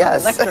behind me,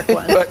 yes. An electric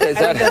one. I think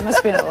that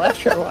must be an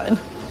electric one.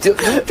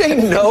 Don't they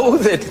know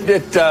that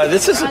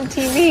this is on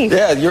TV?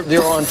 Yeah, you're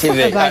on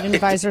TV. The Biden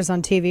advisor's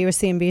on TV with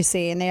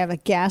CNBC, and they have a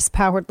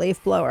gas-powered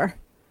leaf blower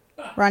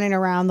running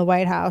around the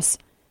White House.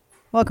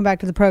 Welcome back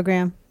to the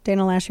program.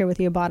 Dana Lash here with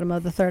you, bottom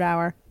of the third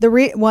hour.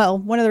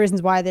 One of the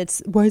reasons why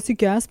is it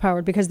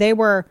gas-powered? Because they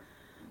weren't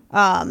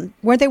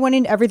they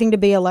wanting everything to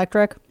be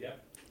electric?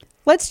 Yep.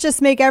 Let's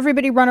just make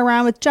everybody run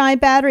around with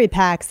giant battery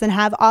packs and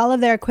have all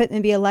of their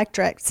equipment be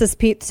electric.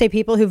 Say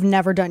people who've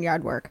never done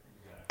yard work,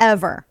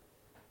 ever.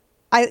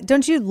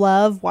 Don't you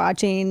love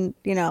watching,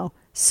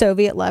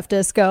 Soviet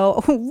leftists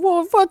go,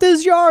 well, what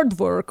is yard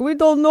work? We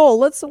don't know.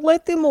 Let's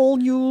let them all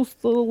use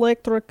the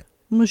electric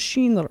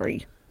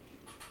machinery.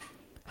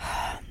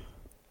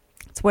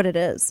 It's what it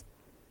is.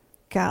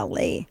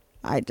 Golly.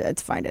 I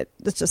find it.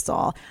 It's just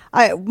all.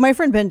 My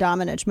friend Ben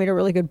Domenech made a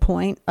really good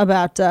point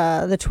about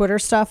the Twitter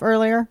stuff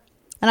earlier.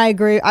 And I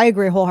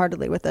agree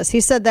wholeheartedly with this. He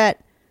said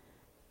that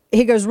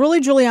he goes,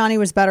 Rudy Giuliani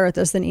was better at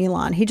this than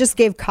Elon. He just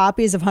gave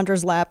copies of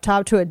Hunter's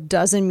laptop to a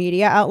dozen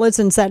media outlets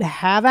and said,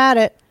 have at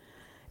it.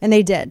 And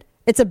they did.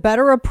 It's a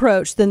better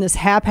approach than this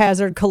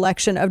haphazard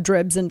collection of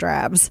dribs and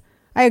drabs.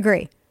 I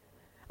agree.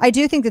 I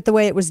do think that the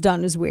way it was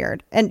done is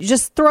weird. And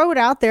just throw it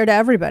out there to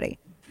everybody.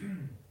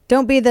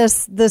 Don't be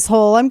this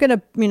whole, I'm going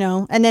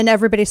to, and then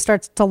everybody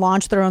starts to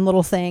launch their own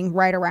little thing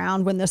right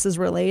around when this is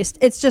released.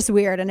 It's just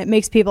weird, and it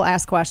makes people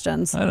ask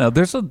questions. I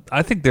don't know.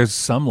 I think there's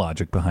some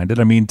logic behind it.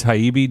 I mean,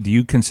 Taibbi, do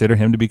you consider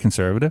him to be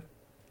conservative?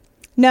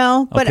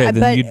 No, but okay,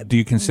 then do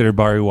you consider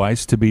Bari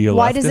Weiss to be a leftist?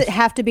 Why does it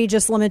have to be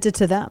just limited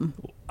to them?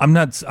 I'm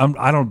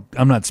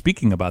not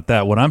speaking about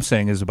that. What I'm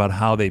saying is about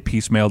how they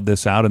piecemealed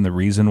this out and the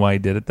reason why he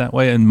did it that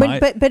way. And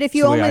but if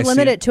you only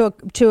limit it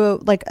to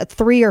like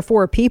 3 or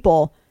 4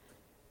 people,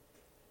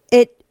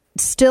 it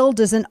still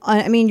doesn't.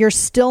 I mean, you're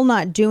still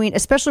not doing,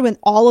 especially when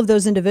all of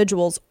those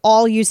individuals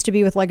all used to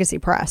be with Legacy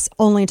Press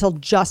only until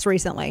just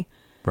recently.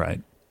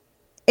 Right.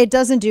 It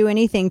doesn't do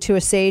anything to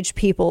assuage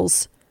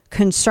people's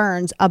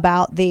concerns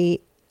about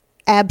the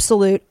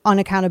absolute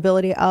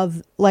unaccountability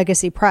of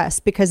Legacy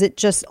Press, because it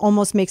just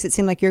almost makes it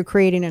seem like you're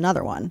creating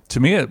another one. To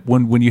me,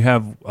 when you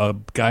have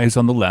guys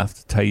on the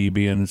left,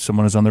 Taibbi, and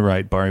someone is on the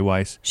right, Bari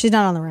Weiss. She's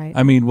not on the right.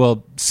 I mean,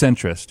 well,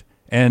 centrist.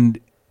 And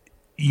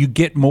you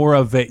get more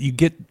of it. You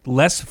get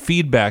less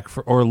feedback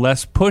or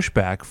less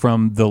pushback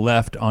from the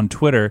left on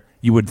Twitter,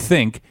 you would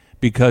think,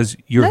 because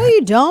you're... No,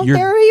 you don't.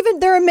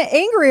 They're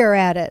angrier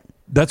at it.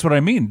 That's what I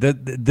mean.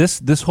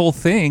 This whole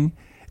thing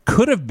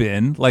could have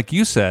been, like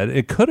you said,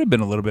 it could have been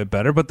a little bit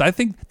better, but I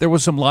think there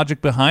was some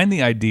logic behind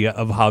the idea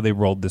of how they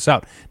rolled this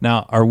out.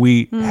 Now, are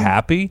we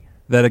happy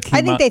that it came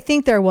I think out. they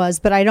think there was,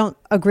 but I don't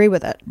agree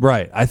with it.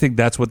 Right. I think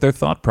that's what their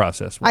thought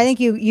process was. I think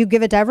you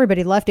give it to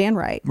everybody, left and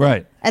right.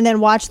 Right. And then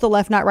watch the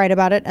left not write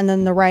about it, and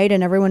then the right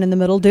and everyone in the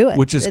middle do it.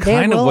 Which is They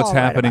kind of will what's all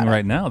write happening about it.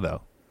 right now,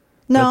 though.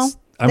 No,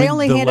 I they mean,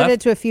 only the handed left-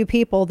 it to a few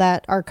people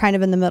that are kind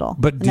of in the middle.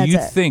 But and do that's you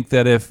it. think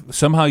that if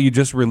somehow you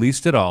just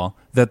released it all,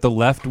 that the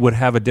left would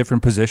have a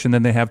different position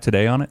than they have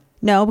today on it?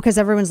 No, because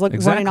everyone's running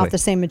Exactly. off the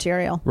same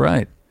material.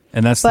 Right.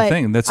 And that's But the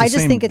thing. That's the I just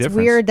same think it's difference.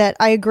 weird that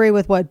I agree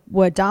with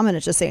what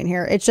Dominic's just saying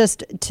here. It's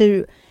just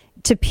to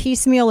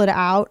piecemeal it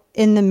out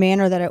in the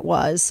manner that it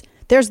was.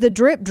 There's the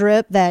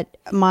drip that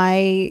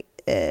my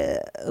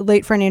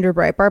late friend Andrew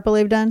Breitbart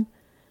believed in,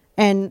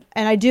 and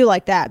I do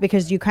like that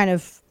because you kind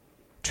of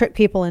trick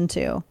people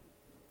into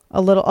a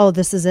little. Oh,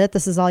 this is it.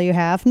 This is all you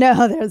have.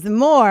 No, there's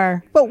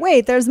more. But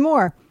wait, there's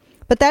more.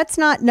 But that's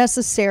not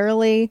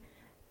necessarily.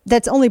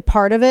 That's only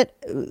part of it.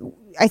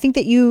 I think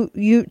that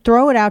you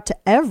throw it out to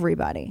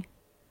everybody,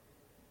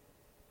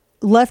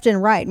 left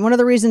and right. And one of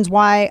the reasons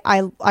why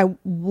I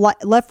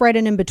left, right,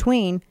 and in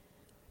between,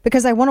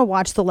 because I want to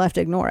watch the left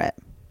ignore it.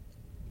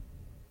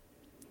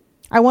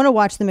 I want to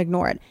watch them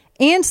ignore it.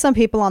 And some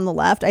people on the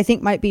left, I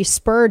think, might be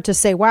spurred to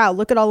say, wow,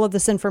 look at all of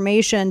this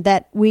information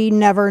that we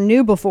never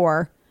knew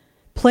before.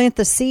 Plant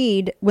the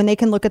seed when they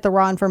can look at the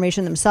raw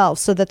information themselves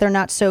so that they're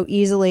not so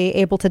easily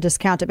able to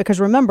discount it. Because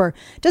remember,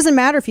 it doesn't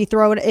matter if you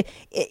throw it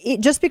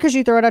just because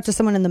you throw it out to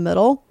someone in the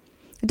middle.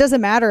 It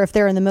doesn't matter if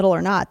they're in the middle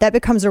or not. That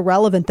becomes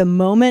irrelevant the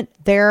moment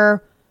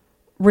their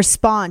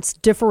response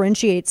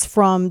differentiates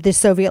from the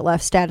Soviet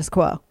left status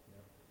quo.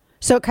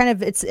 So it kind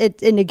of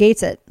it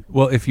negates it.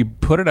 Well, if you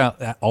put it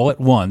out all at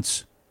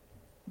once,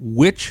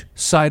 which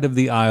side of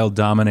the aisle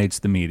dominates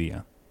the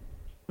media?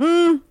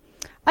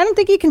 I don't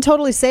think you can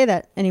totally say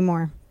that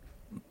anymore.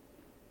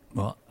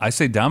 Well, I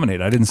say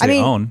dominate. I didn't say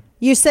own.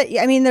 You said,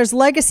 there's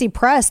legacy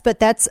press, but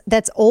that's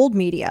old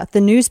media,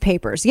 the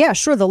newspapers. Yeah,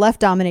 sure, the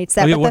left dominates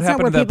that, Oh, yeah, but what that's not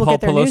happened where to that people Paul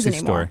get their news Pelosi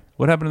anymore. story?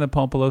 What happened to that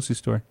Paul Pelosi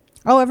story?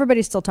 Oh,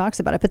 everybody still talks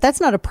about it, but that's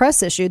not a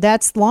press issue.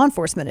 That's law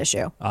enforcement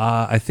issue.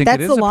 I think that's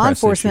it is the a law press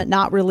enforcement issue.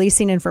 not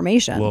releasing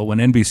information. Well, when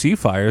NBC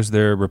fires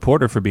their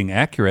reporter for being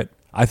accurate,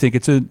 I think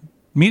it's a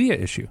media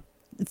issue.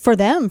 For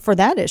them, for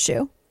that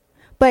issue.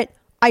 But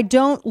I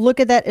don't look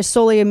at that as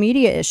solely a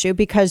media issue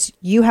because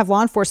you have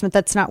law enforcement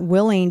that's not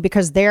willing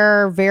because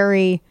they're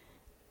very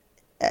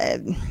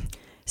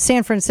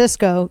San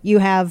Francisco, you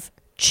have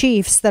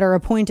chiefs that are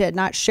appointed,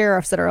 not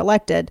sheriffs that are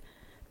elected.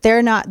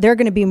 They're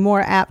going to be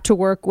more apt to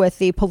work with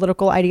the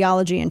political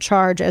ideology in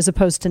charge as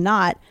opposed to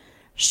not.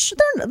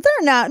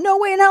 They're not. No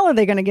way in hell are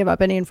they going to give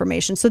up any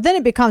information. So then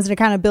it becomes an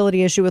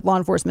accountability issue with law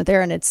enforcement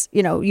there. And it's,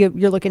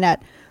 you're looking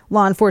at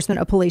law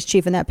enforcement, a police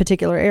chief in that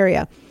particular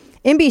area.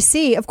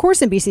 NBC, of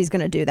course, NBC is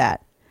going to do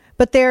that.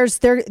 But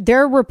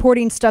they're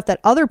reporting stuff that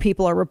other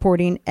people are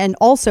reporting and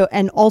also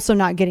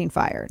not getting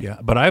fired. Yeah,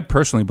 but I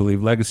personally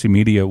believe legacy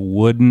media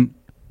wouldn't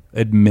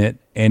admit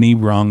any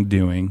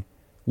wrongdoing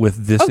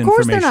with this information. Of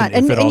course they're not.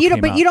 If it all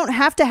came out. You don't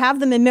have to have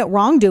them admit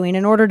wrongdoing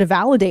in order to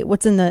validate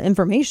what's in the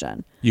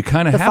information. You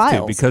kind of the have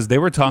files. to because they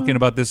were talking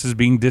about this as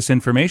being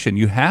disinformation.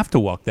 You have to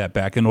walk that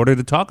back in order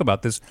to talk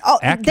about this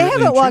accurately. They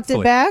haven't and walked it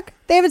truthfully. back.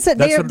 They haven't said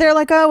they're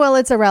like, oh well,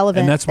 it's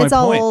irrelevant. And that's my it's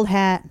all point. old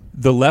hat.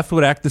 The left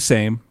would act the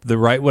same. The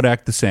right would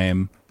act the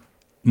same,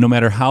 no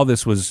matter how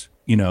this was,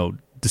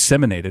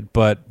 disseminated.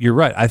 But you're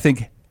right. I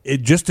think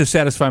just to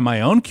satisfy my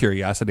own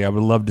curiosity, I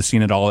would love to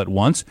seen it all at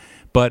once.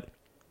 But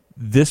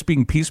this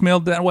being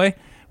piecemealed that way,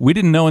 we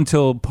didn't know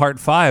until part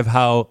 5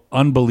 how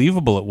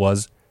unbelievable it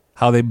was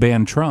how they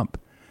banned Trump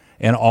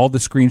and all the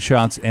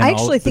screenshots and I all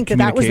actually the think that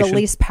was the communication.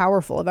 least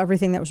powerful of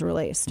everything that was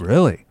released.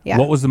 Really? Yeah.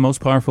 What was the most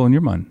powerful in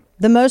your mind?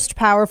 The most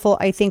powerful,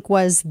 I think,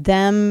 was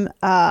them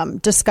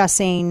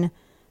discussing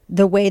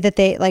the way that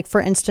they, like,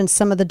 for instance,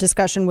 some of the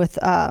discussion with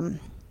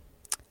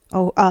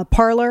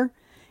Parler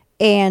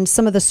and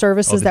some of the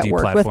services that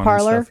work with deplatforming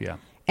Parler. stuff, yeah.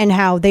 And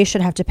how they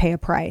should have to pay a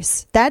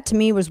price. That to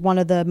me was one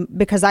of the,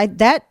 because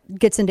that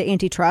gets into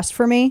antitrust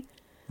for me.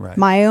 Right.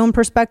 My own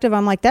perspective,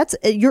 I'm like,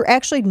 you're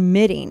actually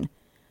admitting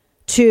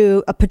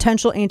to a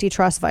potential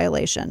antitrust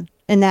violation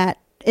in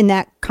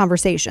that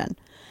conversation.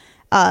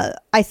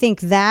 I think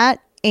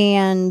that,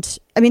 and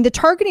I mean, the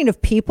targeting of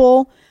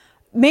people,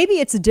 maybe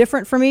it's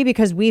different for me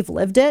because we've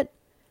lived it.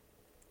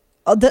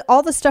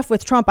 All the stuff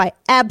with Trump, I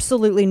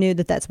absolutely knew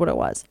that that's what it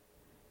was.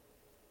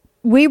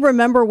 We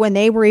remember when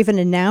they were even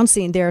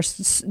announcing their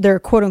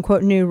quote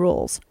unquote new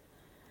rules.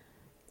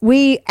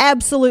 We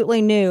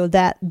absolutely knew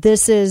that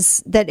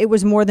that it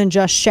was more than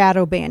just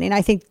shadow banning.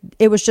 I think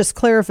it was just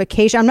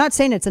clarification. I'm not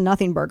saying it's a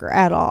nothing burger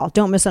at all.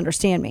 Don't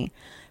misunderstand me.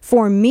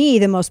 For me,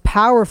 the most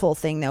powerful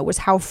thing though was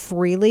how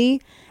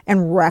freely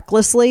and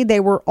recklessly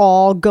they were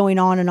all going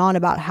on and on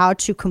about how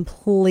to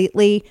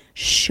completely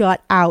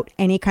shut out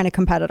any kind of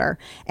competitor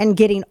and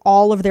getting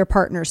all of their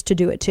partners to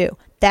do it too.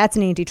 That's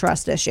an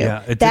antitrust issue.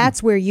 Yeah,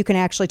 that's where you can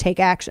actually take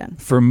action.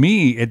 For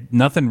me,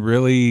 nothing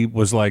really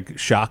was like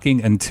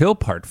shocking until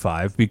part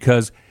 5,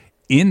 because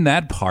in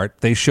that part,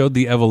 they showed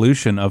the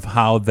evolution of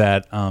how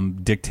that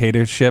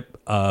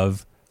dictatorship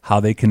of how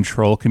they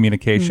control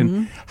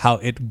communication, how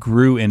it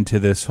grew into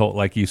this whole,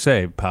 like you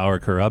say, power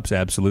corrupts,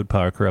 absolute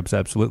power corrupts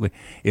absolutely,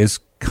 is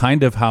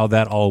kind of how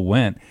that all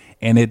went.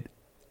 And it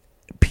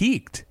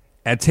peaked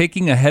at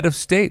taking a head of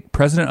state,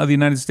 President of the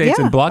United States,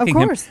 and blocking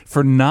him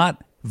for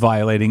not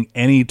violating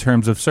any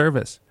terms of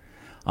service.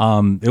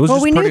 It was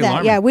just we pretty knew that.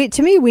 alarming. Yeah,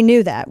 we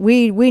knew that.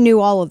 We knew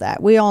all of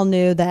that. We all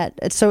knew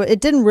that. So it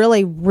didn't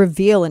really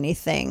reveal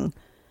anything.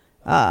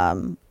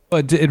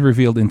 But it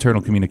revealed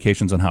internal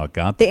communications on how it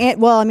got there.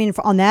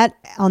 On that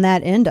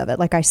end of it,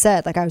 like I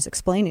said, like I was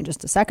explaining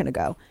just a second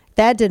ago,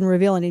 that didn't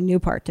reveal any new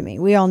part to me.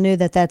 We all knew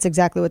that that's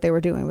exactly what they were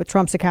doing with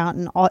Trump's account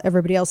and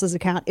everybody else's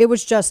account. It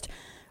was just,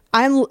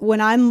 when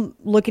I'm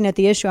looking at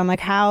the issue, I'm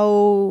like,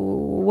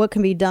 what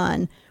can be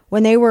done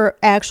when they were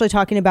actually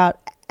talking about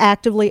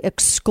actively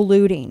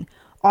excluding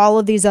all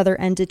of these other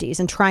entities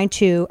and trying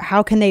to,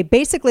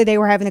 they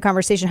were having the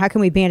conversation, how can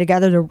we band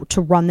together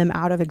to run them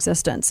out of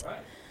existence?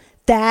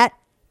 Right.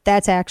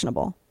 That's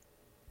actionable,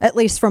 at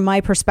least from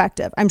my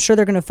perspective. I'm sure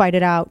they're going to fight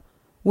it out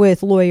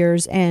with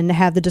lawyers and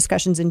have the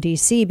discussions in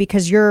DC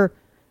because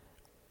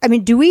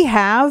do we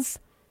have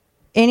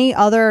any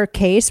other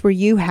case where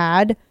you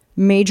had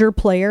major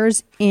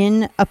players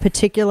in a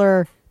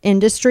particular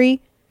industry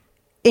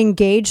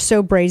engage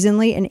so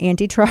brazenly in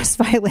antitrust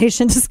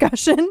violation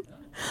discussion?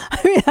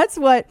 I mean, that's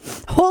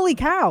holy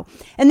cow.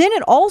 And then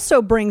it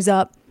also brings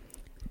up,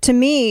 to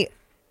me,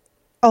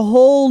 a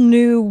whole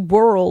new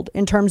world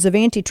in terms of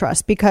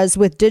antitrust, because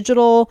with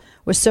digital,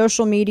 with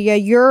social media,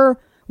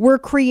 we're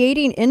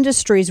creating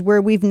industries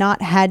where we've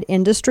not had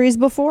industries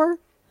before,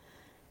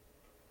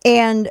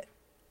 and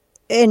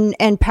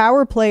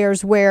power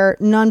players where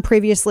none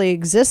previously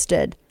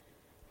existed.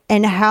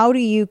 And how do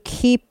you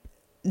keep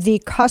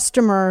the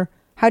customer?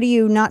 How do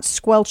you not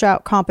squelch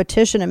out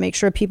competition and make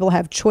sure people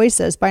have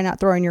choices by not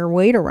throwing your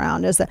weight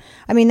around?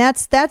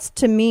 That's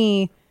to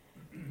me,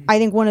 I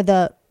think, one of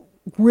the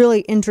really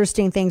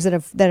interesting things that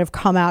have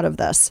come out of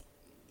this.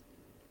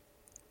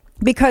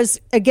 Because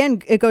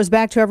again, it goes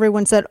back to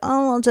everyone said,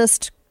 "Oh, well,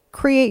 just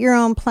create your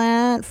own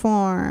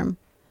platform."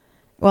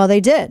 Well,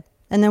 they did,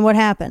 and then what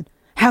happened?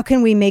 How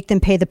can we make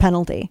them pay the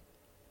penalty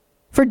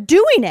for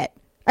doing it?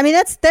 I mean,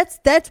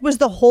 that was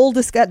the whole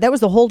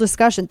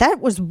discussion.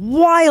 That was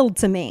wild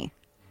to me.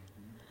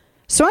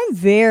 So I'm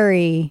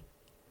very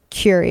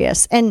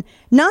curious, and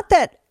not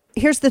that.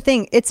 Here's the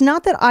thing: it's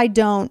not that I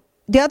don't.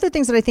 The other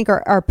things that I think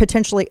are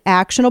potentially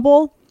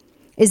actionable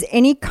is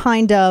any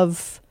kind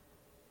of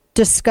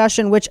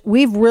discussion, which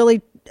we've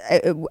really,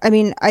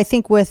 I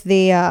think with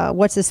the,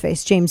 what's his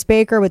face, James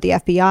Baker with the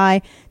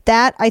FBI,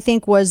 that I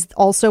think was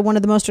also one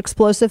of the most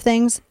explosive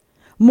things,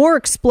 more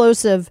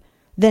explosive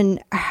than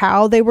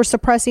how they were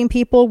suppressing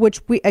people, which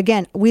we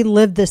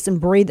lived this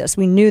and breathed this.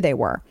 We knew they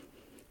were.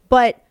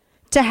 But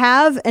to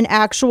have an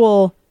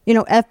actual,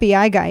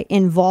 FBI guy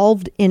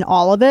involved in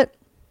all of it,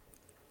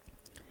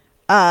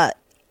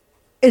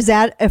 is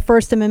that a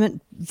First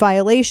Amendment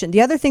violation?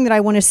 The other thing that I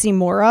want to see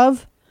more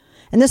of,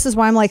 and this is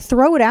why I'm like,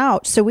 throw it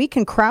out so we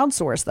can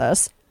crowdsource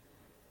this.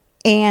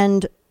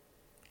 And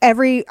I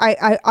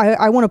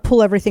want to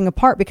pull everything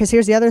apart, because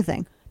here's the other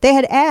thing. They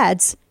had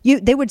ads.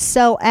 They would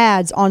sell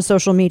ads on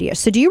social media.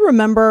 So do you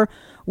remember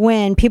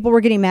when people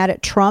were getting mad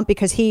at Trump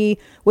because he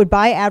would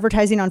buy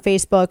advertising on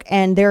Facebook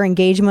and their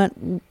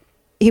engagement,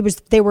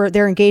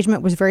 their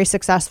engagement was very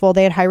successful.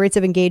 They had high rates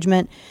of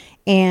engagement.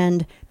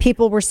 And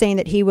people were saying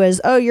that he was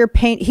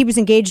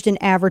engaged in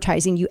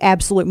advertising, you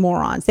absolute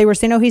morons. They were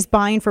saying, he's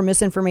buying for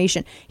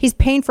misinformation. He's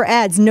paying for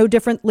ads no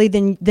differently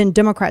than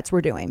Democrats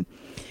were doing.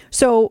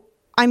 So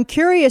I'm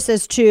curious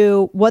as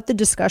to what the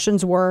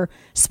discussions were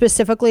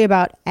specifically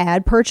about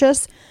ad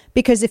purchase,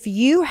 because if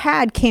you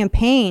had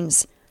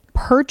campaigns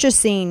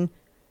purchasing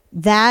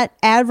that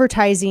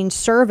advertising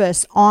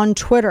service on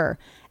Twitter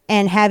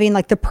and having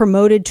like the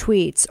promoted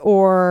tweets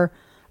or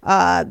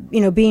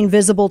being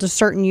visible to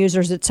certain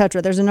users,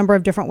 etc. There's a number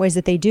of different ways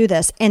that they do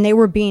this, and they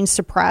were being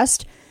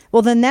suppressed.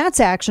 Well, then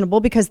that's actionable,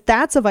 because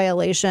that's a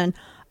violation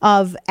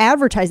of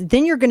advertising.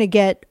 Then you're going to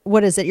get,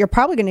 what is it? You're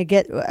probably going to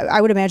get,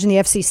 I would imagine, the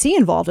FCC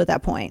involved at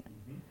that point.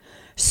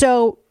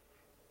 So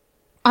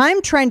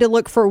I'm trying to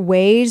look for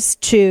ways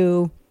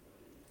to,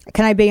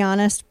 can I be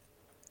honest?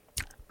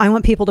 I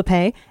want people to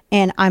pay,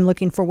 and I'm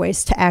looking for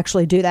ways to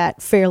actually do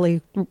that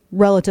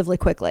relatively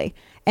quickly.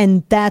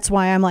 And that's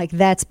why I'm like,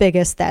 that's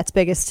biggest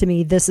to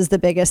me. This is the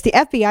biggest. The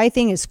FBI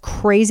thing is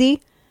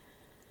crazy.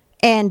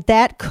 And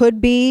that could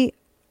be,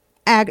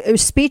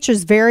 speech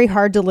is very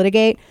hard to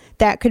litigate.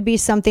 That could be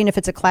something, if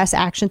it's a class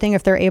action thing,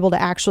 if they're able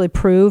to actually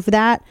prove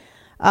that,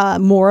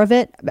 more of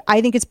it.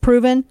 I think it's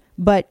proven,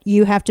 but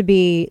you have to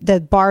be, the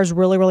bar is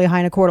really, really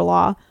high in a court of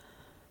law.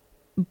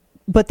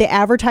 But the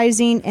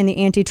advertising and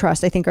the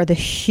antitrust, I think, are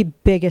the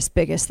biggest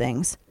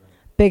things.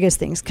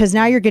 Because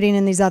now you're getting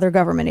in these other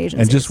government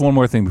agencies. And just one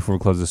more thing before we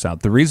close this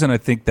out. The reason I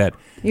think that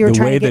you were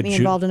trying to get me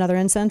involved in other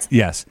incense?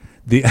 Yes.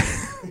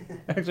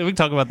 Actually, we can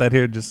talk about that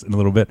here just in a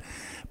little bit.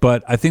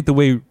 But I think the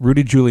way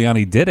Rudy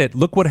Giuliani did it,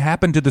 look what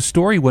happened to the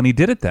story when he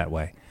did it that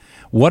way.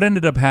 What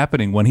ended up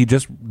happening when he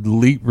just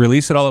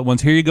released it all at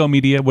once? Here you go,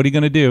 media. What are you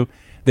going to do?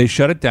 They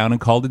shut it down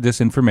and called it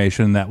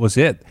disinformation, and that was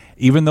it.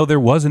 Even though there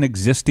was an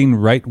existing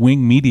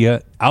right-wing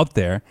media out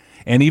there,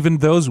 and even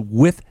those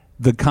with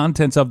the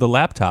contents of the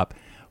laptop,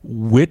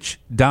 which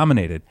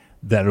dominated?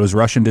 That it was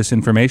Russian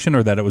disinformation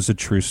or that it was a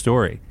true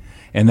story?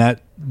 And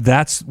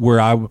that's where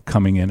I'm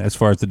coming in as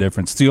far as the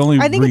difference. The only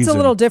I think reason, it's a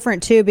little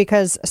different, too,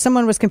 because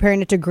someone was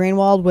comparing it to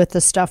Greenwald with the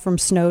stuff from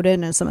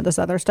Snowden and some of this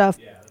other stuff.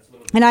 Yeah,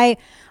 and I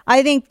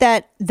think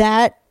that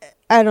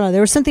I don't know,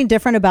 there was something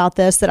different about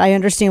this that I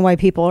understand why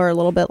people are a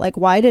little bit like,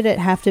 why did it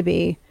have to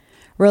be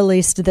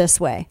released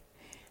this way?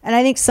 And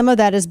I think some of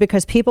that is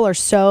because people are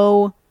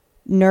so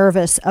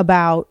nervous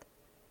about,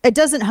 it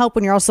doesn't help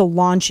when you're also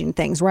launching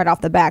things right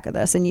off the back of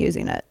this and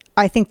using it.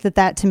 I think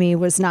that to me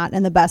was not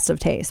in the best of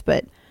taste,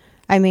 but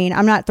I mean,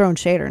 I'm not throwing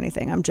shade or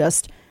anything. I'm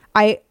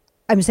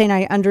saying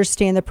I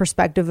understand the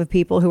perspective of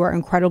people who are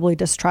incredibly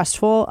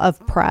distrustful of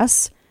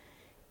press,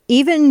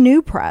 even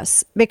new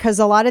press, because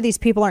a lot of these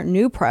people aren't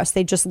new press.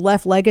 They just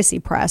left legacy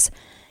press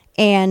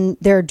and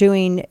they're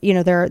doing,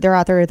 they're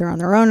out there either on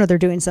their own or they're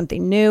doing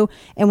something new.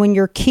 And when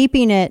you're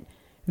keeping it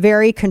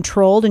very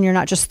controlled and you're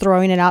not just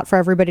throwing it out for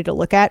everybody to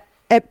look at,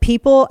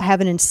 people have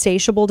an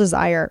insatiable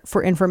desire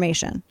for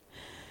information.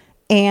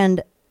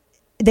 And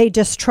they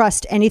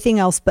distrust anything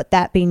else but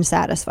that being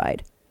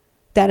satisfied.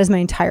 That is my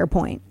entire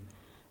point.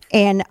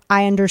 And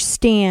I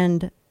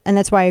understand, and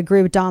that's why I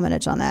agree with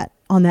Dominich on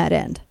that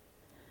end,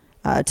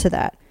 to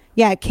that.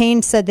 Yeah,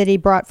 Kane said that he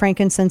brought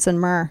frankincense and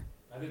myrrh.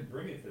 I didn't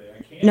bring it today.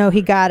 I can't. No,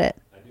 he got it.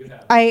 I do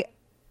have it.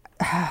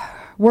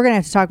 We're going to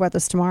have to talk about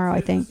this tomorrow, I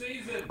think.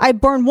 I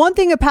burned one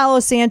thing of Palo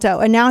Santo,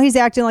 and now he's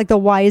acting like the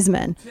wise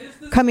man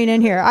coming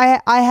in here.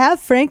 I have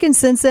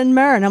frankincense and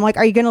myrrh, and I'm like,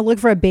 are you going to look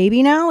for a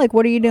baby now? Like,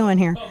 what are you doing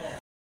here?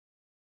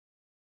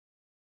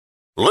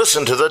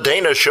 Listen to The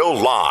Dana Show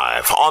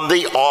live on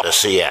the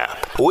Odyssey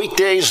app.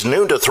 Weekdays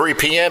noon to 3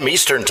 p.m.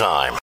 Eastern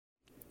Time.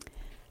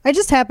 I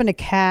just happened to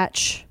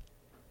catch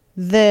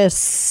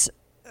this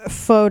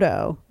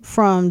photo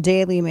from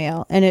Daily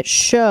Mail, and it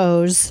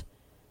shows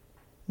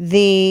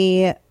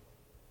the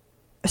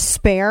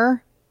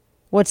spare,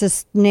 what's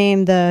his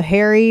name? The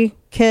Harry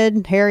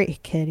kid,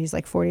 he's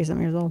like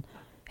 40-something years old.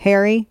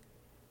 Harry,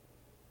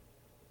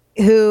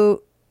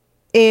 who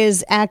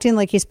is acting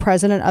like he's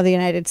president of the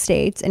United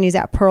States, and he's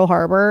at Pearl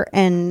Harbor,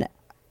 and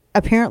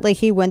apparently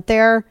he went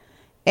there,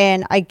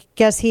 and I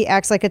guess he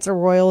acts like it's a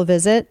royal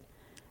visit,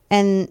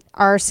 and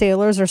our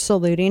sailors are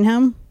saluting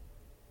him.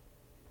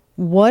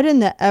 What in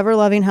the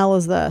ever-loving hell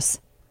is this?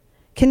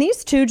 Can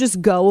these two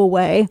just go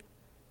away?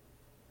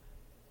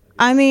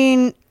 I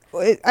mean,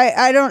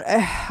 I don't,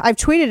 I've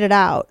tweeted it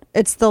out.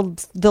 It's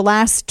the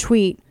last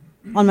tweet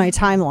on my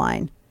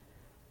timeline.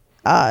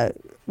 I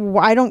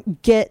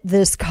don't get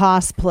this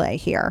cosplay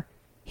here.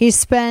 He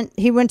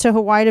went to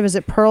Hawaii to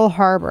visit Pearl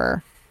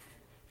Harbor,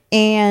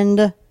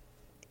 and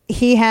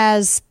he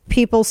has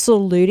people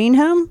saluting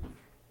him.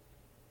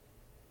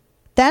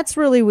 That's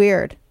really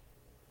weird.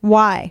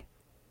 Why?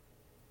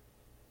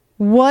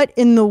 What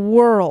in the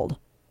world?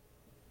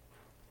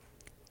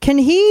 Can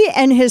he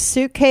and his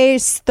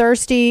suitcase,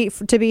 thirsty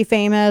to be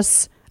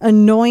famous,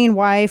 annoying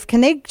wife,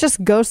 can they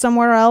just go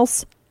somewhere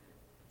else?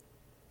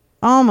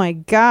 Oh my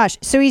gosh.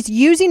 So he's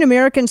using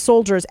American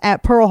soldiers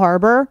at Pearl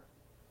Harbor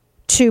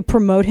to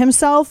promote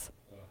himself?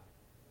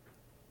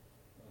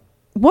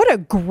 What a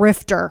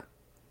grifter.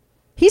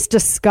 He's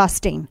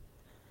disgusting.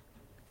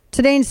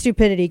 Today in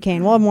Stupidity,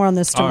 Kane. We'll have more on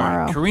this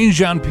tomorrow. Right. Karine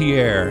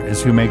Jean-Pierre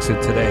is who makes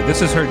it today.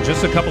 This is her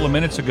just a couple of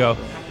minutes ago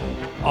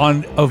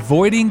on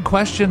avoiding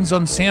questions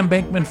on Sam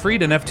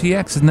Bankman-Fried and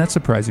FTX. Isn't that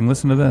surprising?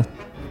 Listen to this.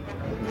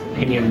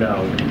 Opinion,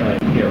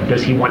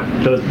 does he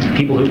want those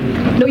people who...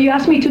 No, you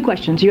asked me two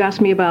questions. You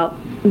asked me about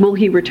will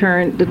he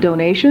return the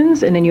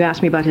donations, and then you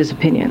asked me about his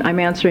opinion. I'm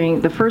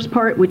answering the first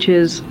part, which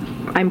is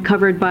I'm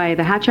covered by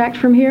the Hatch Act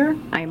from here.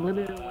 I am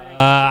limited...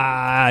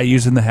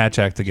 Using the Hatch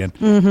Act again.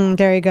 Mm-hmm,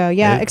 there you go.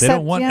 Yeah, they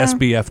don't want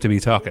SBF to be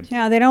talking.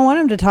 Yeah, they don't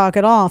want him to talk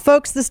at all.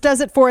 Folks, this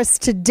does it for us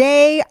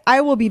today. I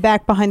will be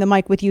back behind the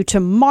mic with you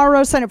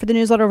tomorrow. Sign up for the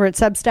newsletter over at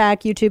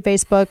Substack, YouTube,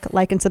 Facebook.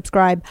 Like and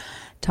subscribe.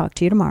 Talk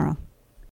to you tomorrow.